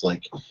browser that was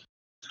like,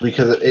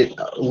 because it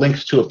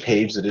linked to a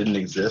page that didn't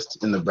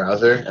exist in the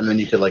browser, and then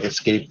you could like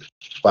escape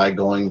by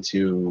going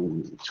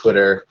to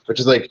Twitter, which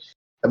is like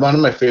one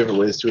of my favorite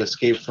ways to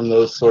escape from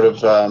those sort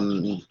of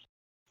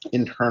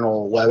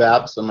internal web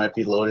apps that might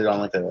be loaded on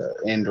like a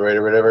Android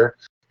or whatever,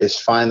 is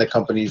find the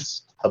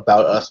company's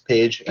About Us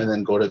page and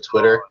then go to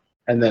Twitter,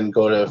 and then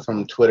go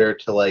from Twitter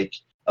to like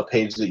a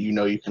page that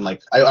you can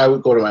like. I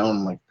would go to my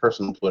own like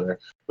personal Twitter,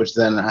 which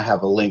then I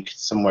have a link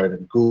somewhere to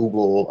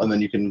Google, and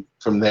then you can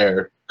from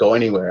there go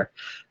anywhere.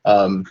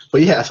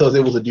 But yeah, so I was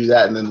able to do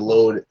that and then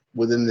load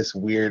within this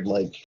weird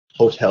like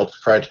hotel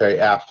proprietary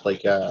app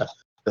like the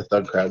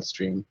Thug Crowd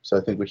stream. So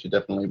I think we should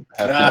definitely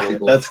have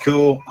that's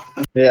cool.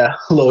 Yeah,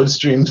 load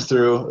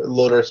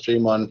our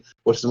stream on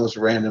what's the most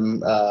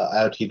random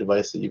IoT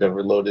device that you've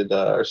ever loaded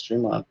our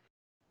stream on.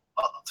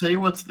 I'll tell you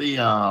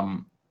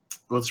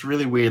what's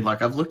really weird.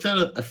 Like I've looked at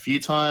it a few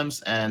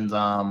times and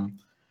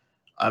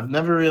I've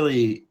never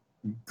really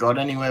got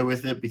anywhere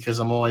with it because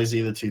I'm always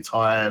either too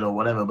tired or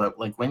whatever. But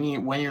like when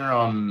you're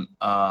on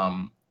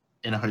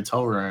in a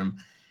hotel room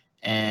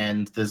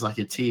and there's like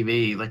a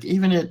TV, like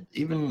even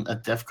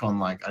at DEF CON,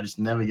 like I just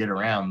never get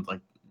around like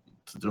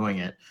to doing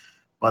it.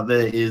 But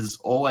there is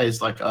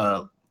always like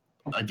I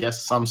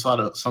guess some sort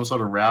of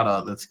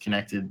router that's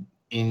connected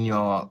in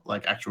your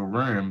like actual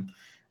room,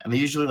 and they're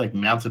usually like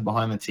mounted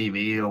behind the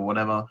TV or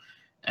whatever.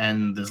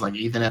 And there's like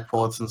Ethernet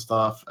ports and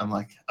stuff, and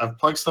like I've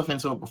plugged stuff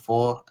into it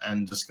before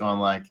and just gone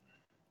like,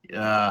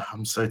 yeah,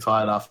 I'm so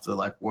tired after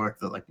like work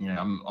that like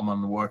I'm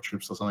on the work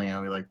trips or something, and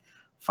I'll be like,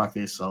 fuck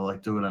this, I'll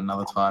like do it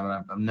another time.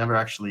 And I've never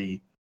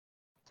actually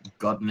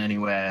gotten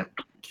anywhere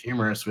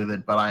humorous with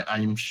it, but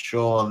I'm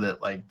sure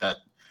that like that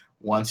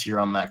once you're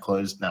on that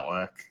closed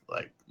network,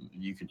 like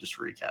you could just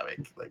wreak havoc,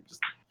 like just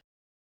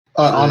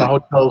on a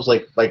hotel's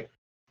like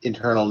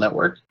internal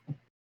network.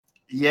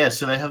 Yeah,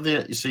 so they have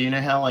so you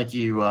know how like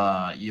you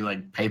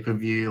like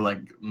pay-per-view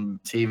like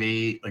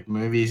TV like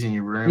movies in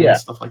your room Yeah. and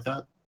stuff like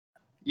that?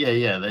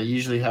 Yeah. They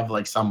usually have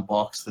like some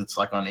box that's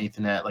like on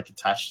Ethernet like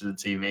attached to the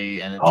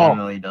TV, and it Oh.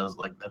 generally does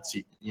like that's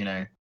you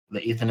know the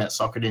Ethernet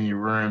socket in your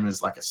room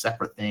is like a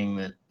separate thing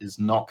that is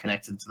not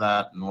connected to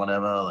that and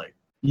whatever like.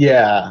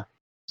 Yeah.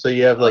 So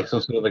you have like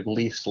some sort of like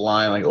leased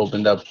line like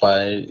opened up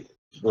by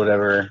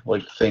whatever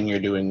like thing you're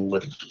doing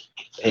with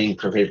paying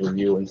for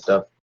pay-per-view and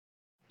stuff.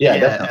 Yeah,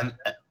 definitely.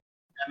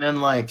 And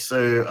then like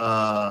so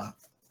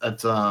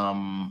at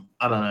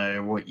I don't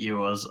know what year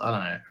was, I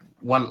don't know,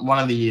 one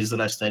of the years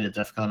that I stayed at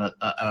DEF CON,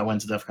 I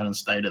went to DEF CON and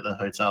stayed at the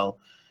hotel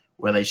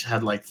where they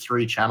had like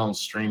 3 channels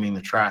streaming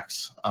the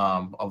tracks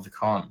of the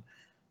con,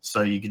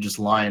 so you could just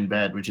lie in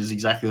bed, which is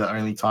exactly the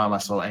only time I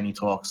saw any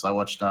talks. I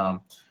watched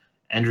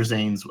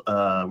Andrazine's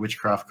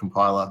Witchcraft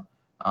Compiler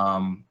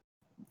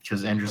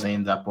because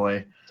Andrazine, that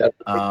boy.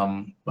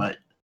 But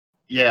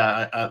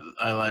yeah,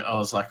 I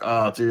was like,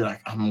 oh, dude,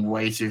 I'm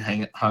way too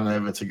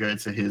hungover to go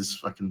to his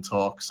fucking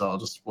talk, so I'll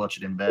just watch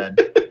it in bed.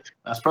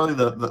 That's probably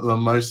the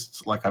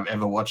most like I've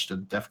ever watched a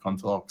DEF CON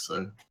talk.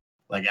 So,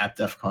 like at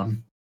DEF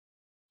CON.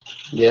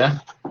 Yeah.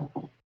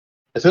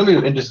 It's gonna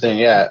be interesting.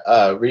 Yeah.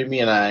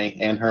 Reedme and I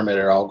and Hermit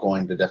are all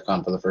going to DEF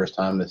CON for the first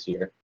time this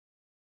year.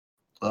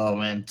 Oh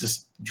man,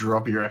 just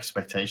drop your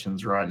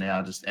expectations right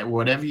now. Just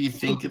whatever you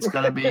think it's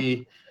gonna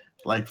be,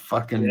 like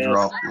fucking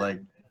drop.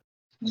 Like,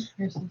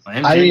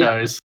 MG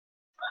knows.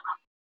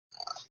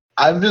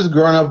 I've just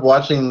grown up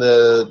watching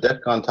the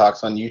DEF CON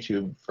talks on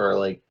YouTube for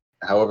like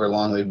however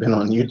long they've been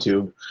on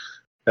YouTube,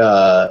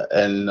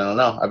 and I don't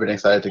know. I've been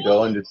excited to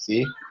go and just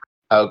see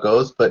how it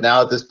goes. But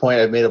now at this point,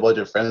 I've made a bunch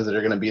of friends that are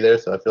going to be there,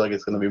 so I feel like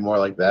it's going to be more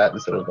like that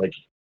instead of like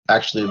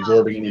actually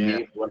absorbing any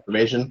meaningful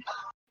information.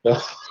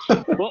 Well,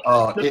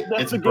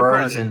 it's the good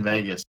bros part. in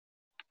Vegas.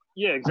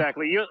 Yeah,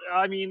 exactly.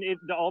 I mean,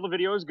 all the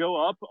videos go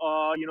up,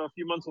 a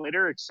few months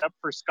later, except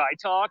for Sky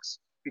Talks,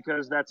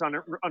 because that's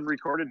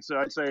unrecorded. So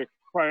I'd say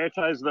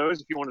prioritize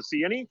those if you want to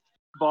see any.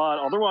 But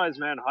otherwise,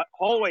 man,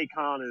 Hallway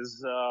Con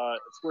is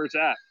it's where it's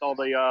at. All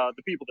the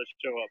people that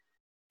show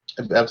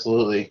up.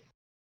 Absolutely.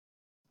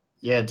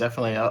 Yeah,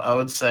 definitely. I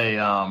would say,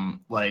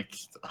 like,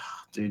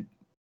 dude,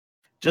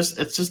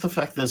 it's just the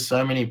fact there's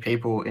so many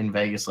people in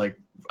Vegas. Like,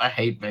 I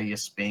hate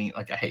Vegas being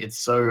like, it's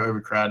so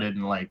overcrowded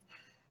and like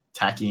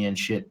tacky and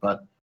shit.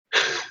 But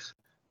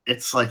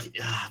it's like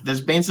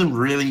there's been some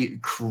really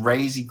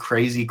crazy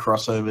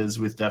crossovers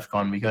with DEF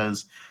CON,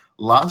 because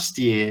last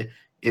year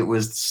it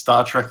was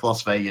Star Trek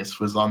Las Vegas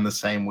was on the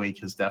same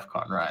week as DEF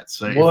CON, right?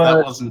 So if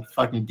that wasn't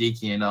fucking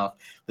geeky enough,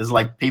 there's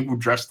like people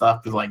dressed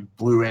up with like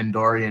blue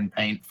Andorian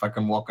paint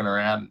fucking walking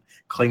around,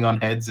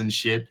 Klingon heads and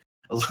shit.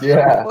 I was like,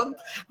 Yeah.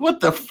 What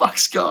the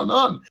fuck's going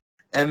on?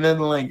 And then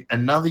like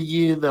another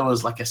year there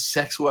was like a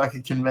sex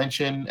worker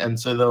convention, and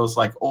so there was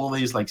like all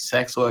these like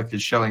sex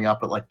workers showing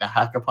up at like the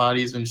hacker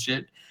parties and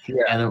shit.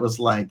 Yeah. And it was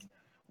like,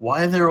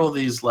 why are there all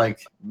these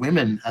like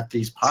women at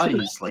these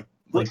parties? Like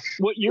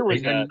what year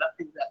was that?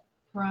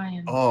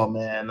 Ryan. Oh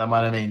man, that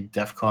might have been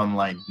DEF CON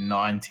like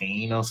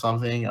 19 or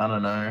something. I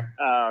don't know.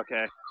 Oh,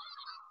 okay.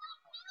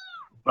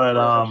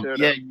 But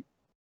yeah.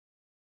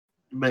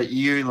 But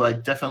you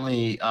like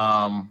definitely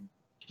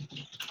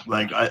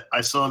like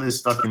I saw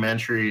this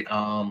documentary.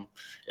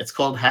 It's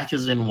called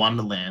Hackers in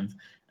Wonderland,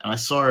 and I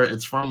saw it.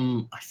 It's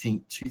from I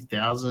think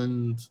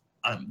 2000,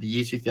 the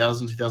year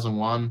 2000,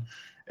 2001.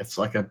 It's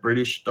like a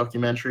British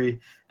documentary,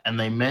 and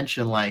they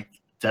mention like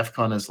DEF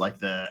CON as like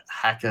the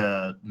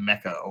hacker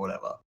mecca or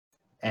whatever.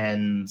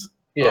 And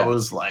I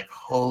was like,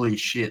 holy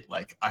shit,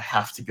 like I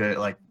have to go,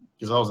 like,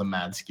 because I was a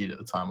mad skid at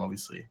the time,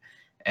 obviously.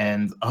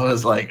 And I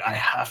was like, I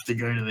have to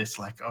go to this,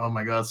 like, oh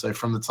my God. So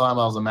from the time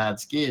I was a mad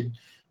skid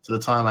to the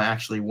time I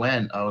actually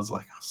went, I was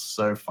like,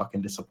 so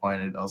fucking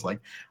disappointed. I was like,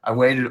 I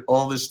waited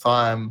all this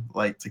time,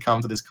 like, to come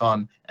to this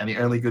con, and the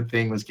only good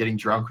thing was getting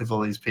drunk with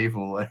all these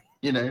people, like,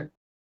 you know?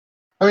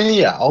 I mean,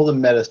 yeah, all the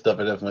meta stuff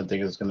I definitely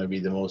think is going to be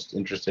the most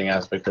interesting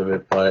aspect of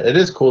it. But it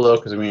is cool, though,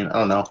 because, I mean, I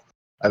don't know.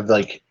 I've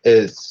like,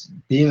 it's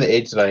being the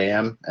age that I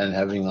am and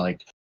having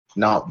like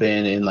not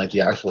been in like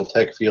the actual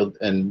tech field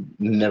and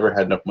never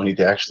had enough money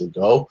to actually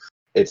go.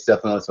 It's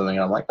definitely something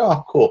I'm like,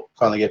 oh, cool,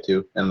 finally get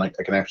to, and like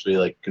I can actually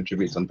like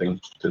contribute something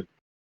to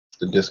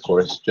the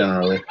discourse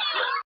generally.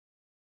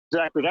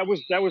 Exactly. That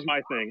was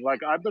my thing.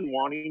 Like I've been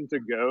wanting to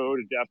go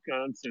to DEF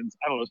CON since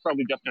I don't know, it's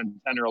probably DEF CON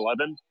 10 or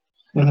 11,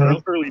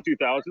 early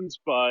 2000s,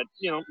 but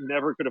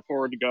never could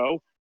afford to go.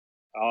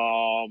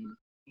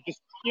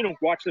 Just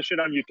watch the shit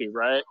on YouTube,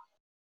 right?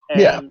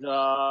 And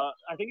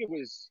I think it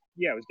was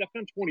DEF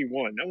CON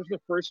 21. That was the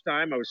first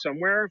time I was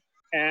somewhere,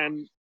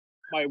 and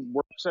my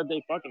work said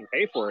they fucking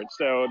pay for it,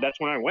 so that's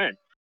when I went.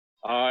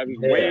 It was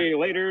way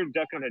later.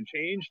 DEF CON had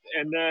changed,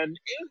 and then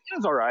it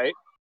was all right,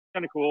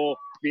 kind of cool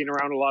being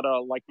around a lot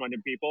of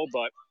like-minded people.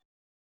 But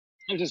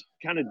I was just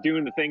kind of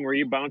doing the thing where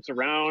you bounce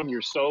around,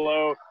 you're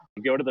solo,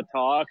 you go to the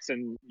talks,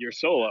 and you're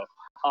solo.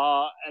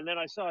 And then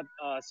I saw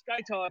Sky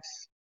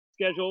Talks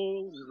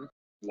schedule,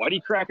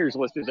 Whitey Crackers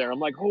listed there. I'm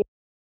like, holy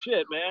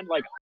shit, man!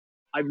 Like,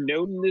 I've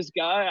known this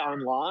guy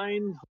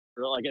online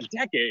for like a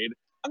decade,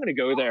 I'm gonna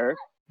go there.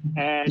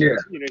 And Yeah.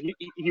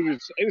 he was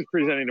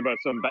presenting about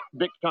some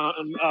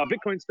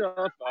Bitcoin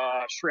stuff.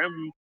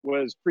 Shrem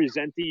was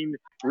presenting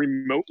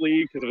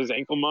remotely because of his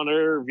ankle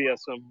monitor via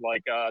some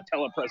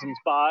telepresence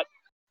bot.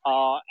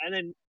 And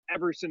then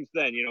ever since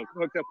then,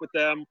 hooked up with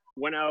them,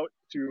 went out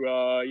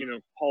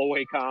to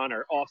hallway con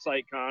or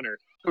offsite con or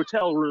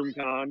hotel room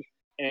con,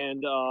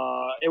 and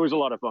it was a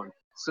lot of fun.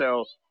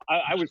 So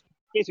I was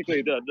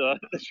basically the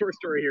short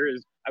story here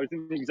is I was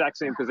in the exact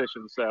same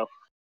position. So.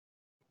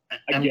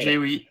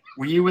 MJ,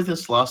 were you with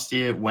us last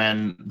year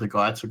when the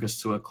guy took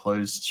us to a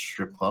closed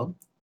strip club?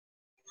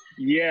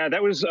 Yeah, that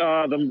was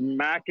the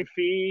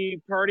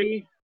McAfee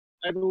party,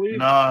 I believe.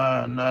 No.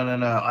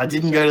 I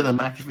didn't go to the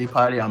McAfee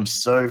party. I'm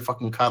so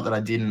fucking cut that I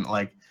didn't.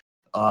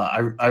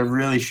 I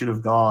really should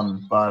have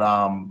gone,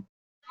 but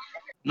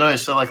no.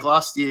 So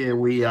last year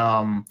we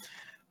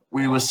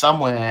were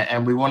somewhere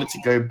and we wanted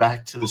to go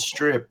back to the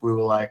strip. We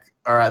were like,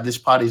 all right, this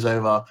party's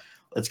over.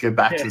 Let's go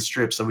back to the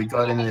strip. So we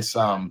got in this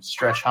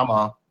stretch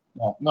Hummer.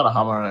 Well, not a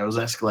Hummer, it was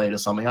Escalade or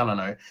something. I don't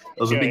know. It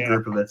was a big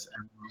group of us.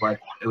 And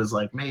it was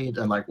me and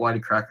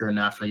Whitey Cracker and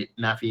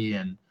Naffy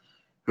and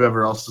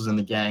whoever else was in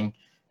the gang.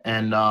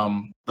 And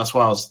that's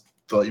why I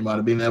thought you might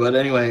have been there. But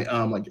anyway,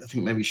 I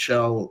think maybe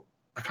Shell.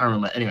 I can't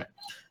remember. Anyway,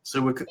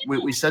 so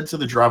we said to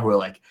the driver, we're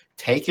like,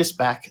 take us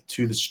back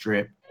to the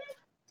strip,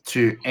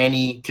 to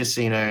any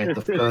casino,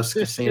 the first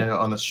casino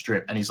on the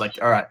strip. And he's like,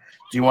 all right,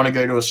 do you want to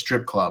go to a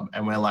strip club?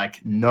 And we're like,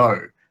 no,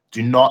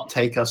 do not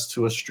take us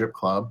to a strip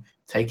club.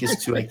 Take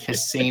us to a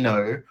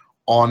casino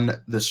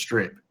on the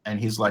strip. And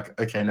he's like,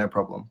 okay, no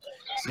problem.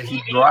 So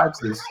he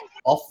drives us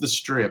off the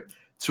strip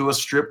to a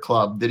strip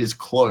club that is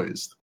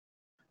closed.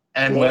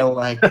 And we're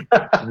like,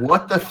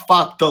 what the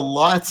fuck? The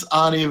lights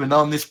aren't even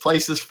on. This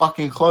place is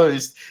fucking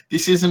closed.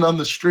 This isn't on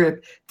the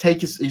strip.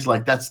 Take us. He's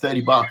like, that's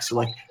 $30. We're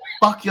like,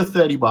 fuck your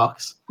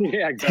 $30.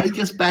 Yeah, exactly. Take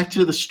us back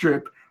to the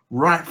strip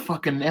right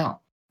fucking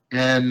now.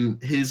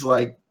 And he's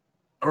like,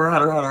 all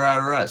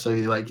right. So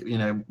he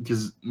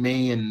because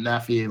me and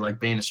Naffy,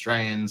 being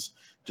Australians,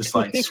 just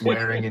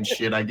swearing and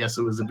shit. I guess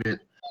it was a bit,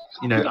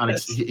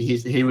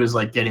 he was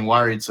getting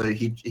worried. So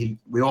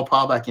we all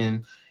pile back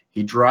in.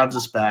 He drives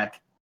us back,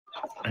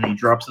 and he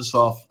drops us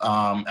off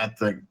at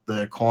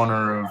the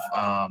corner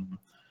of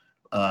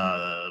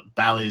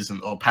Bally's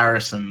or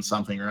Paris and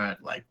something, right?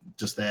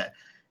 Just there.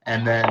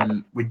 And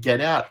then we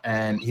get out,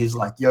 and he's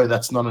like, "Yo,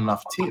 that's not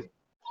enough tip."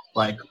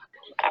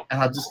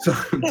 And I just told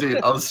him,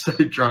 dude, I was so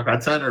drunk. I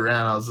turned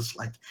around, I was just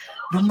like,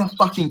 not enough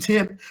fucking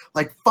tip.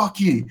 Fuck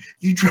you.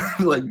 You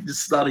drove,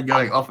 just started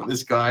going off at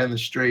this guy in the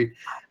street,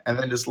 and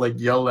then just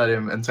yelled at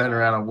him and turned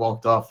around and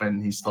walked off,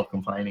 and he stopped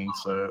complaining.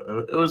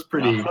 So it was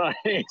pretty.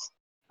 Nice.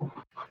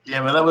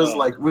 Yeah, but that was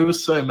we were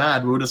so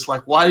mad. We were just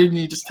like, why didn't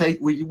you just take?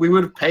 We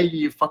would have paid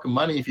you fucking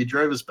money if you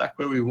drove us back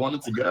where we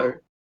wanted to go.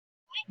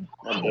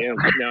 Oh, damn.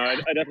 No, I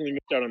definitely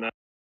missed out on that.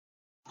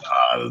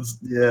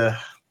 Yeah,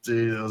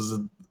 dude, it was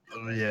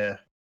yeah.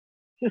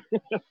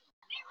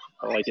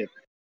 I like it.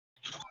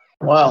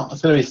 Well,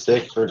 it's gonna be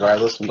sick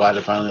regardless. I'm glad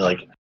to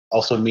finally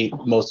also meet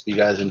most of you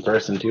guys in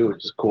person too,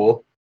 which is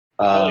cool.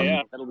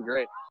 Yeah, that'll be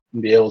great.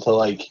 Be able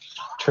to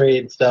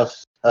trade stuff,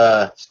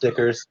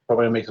 stickers.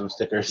 Probably make some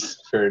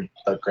stickers for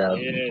the crowd.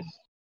 Yes.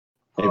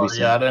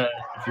 Maybe I don't know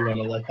if you want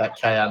to let that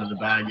K out of the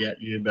bag yet,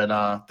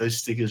 but those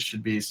stickers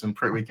should be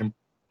we can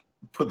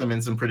put them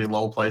in some pretty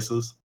low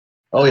places.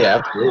 Oh yeah,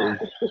 absolutely.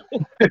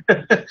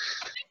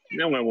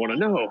 Now I want to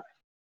know.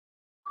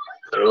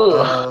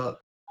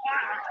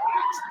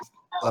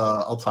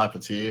 I'll type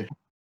it to you.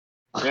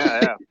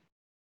 Yeah.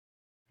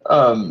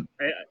 I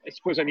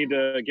suppose I need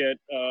to get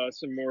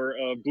some more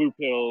blue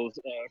pills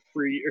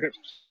free.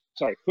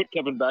 Put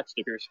Kevin back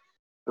stickers.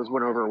 Those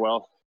went over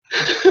well.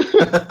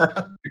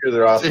 Stickers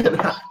are awesome.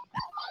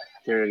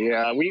 Dude,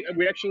 yeah,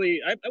 we actually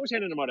I was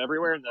handing them out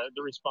everywhere, and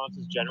the response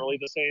is generally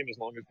the same as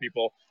long as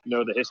people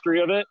know the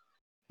history of it.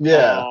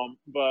 Yeah.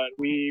 But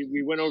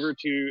we went over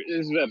to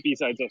this is at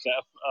B-Sides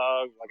SF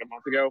a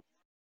month ago.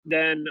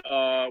 Then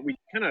we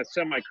kind of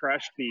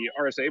semi-crashed the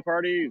RSA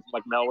party,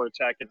 Malware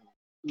Tech and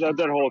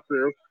that whole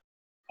crew.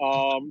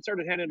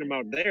 Started handing them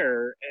out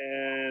there,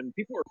 and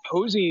people were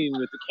posing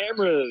with the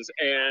cameras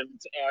and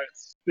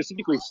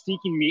specifically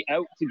seeking me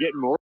out to get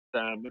more of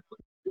them.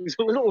 It was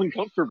a little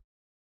uncomfortable.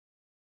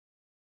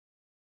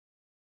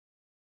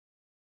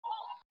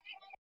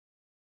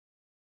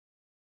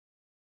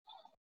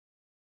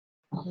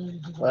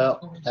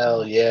 Well,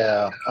 hell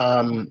yeah.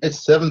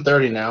 It's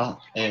 7:30 now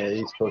at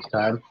East Coast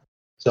time,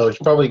 so we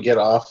should probably get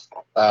off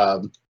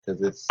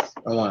because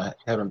I don't want to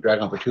have them drag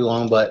on for too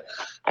long. But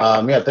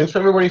yeah, thanks for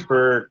everybody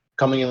for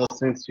coming and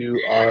listening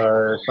to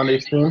our Sunday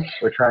stream.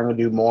 We're trying to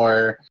do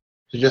more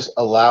to just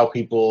allow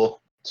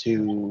people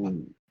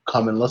to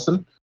come and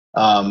listen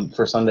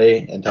for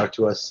Sunday and talk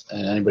to us,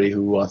 and anybody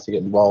who wants to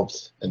get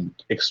involved and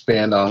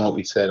expand on what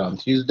we said on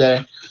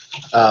Tuesday.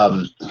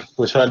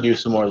 We're trying to do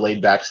some more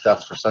laid back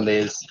stuff for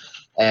Sundays,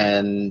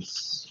 and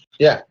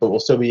yeah, but we'll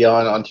still be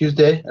on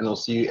Tuesday, and we'll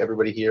see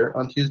everybody here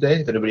on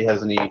Tuesday. If anybody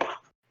has any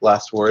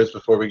last words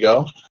before we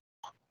go.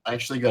 I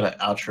actually got an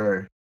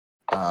outro.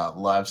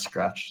 live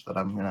scratch that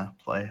I'm gonna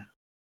play.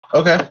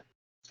 Okay,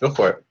 go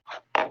for it.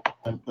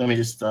 Let me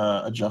just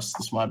adjust.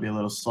 This might be a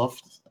little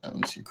soft.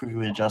 I'm just gonna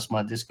quickly adjust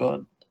my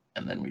Discord,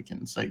 and then we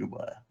can say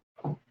goodbye.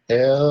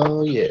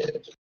 Hell yeah.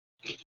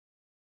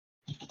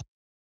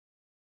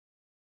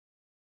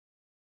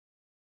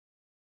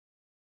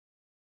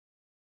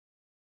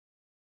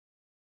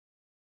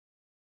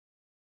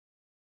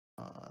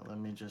 Let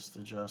me just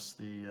adjust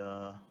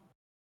the.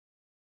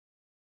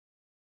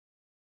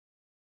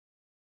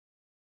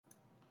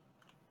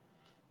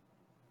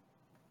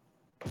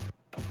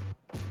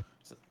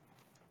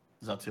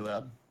 Is that too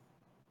loud?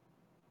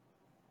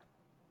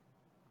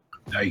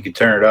 No, you can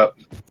turn it up.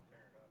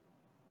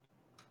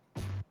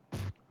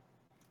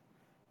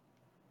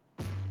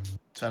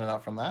 Turn it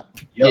up from that?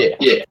 Yep.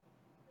 Yeah.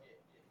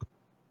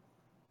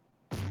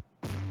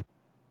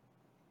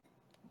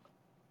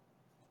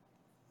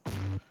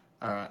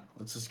 All right,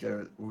 let's just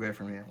go. We'll go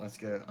from here. Let's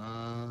go.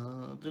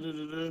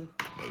 The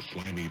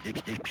slimy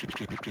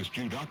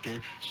Christian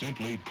doctor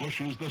simply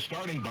pushes the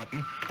starting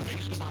button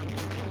based on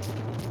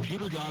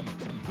computer god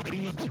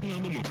putting a button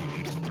on the moon,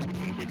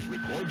 which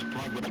records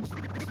progress.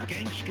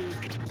 Gangster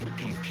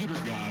computer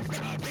god,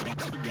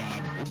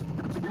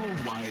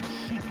 worldwide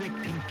secret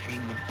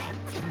containment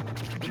policy.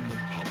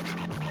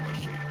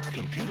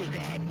 Computer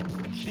god,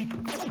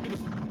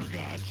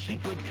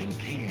 secret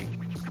containment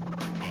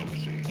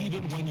policy.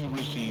 Even when you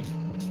receive.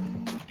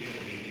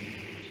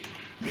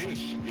 This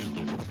is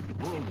the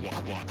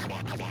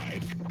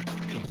worldwide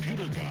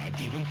computer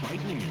god, even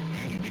frightening you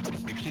and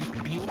mixing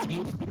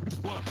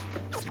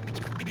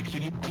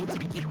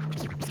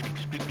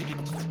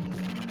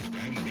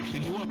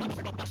you up.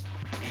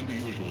 And the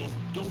usual,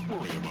 don't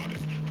worry about it.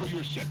 For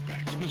your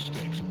setbacks,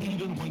 mistakes,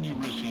 even when you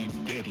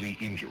receive deadly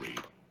injury.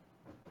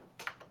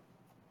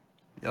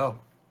 Yo.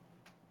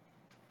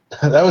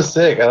 That was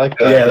sick. I like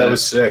that. Yeah, that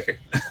was sick.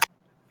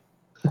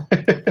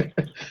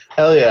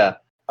 Hell yeah.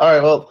 All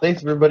right, well,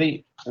 thanks,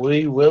 everybody.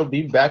 We will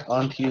be back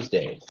on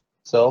Tuesday.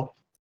 So,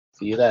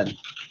 see you then.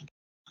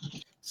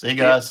 See you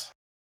guys.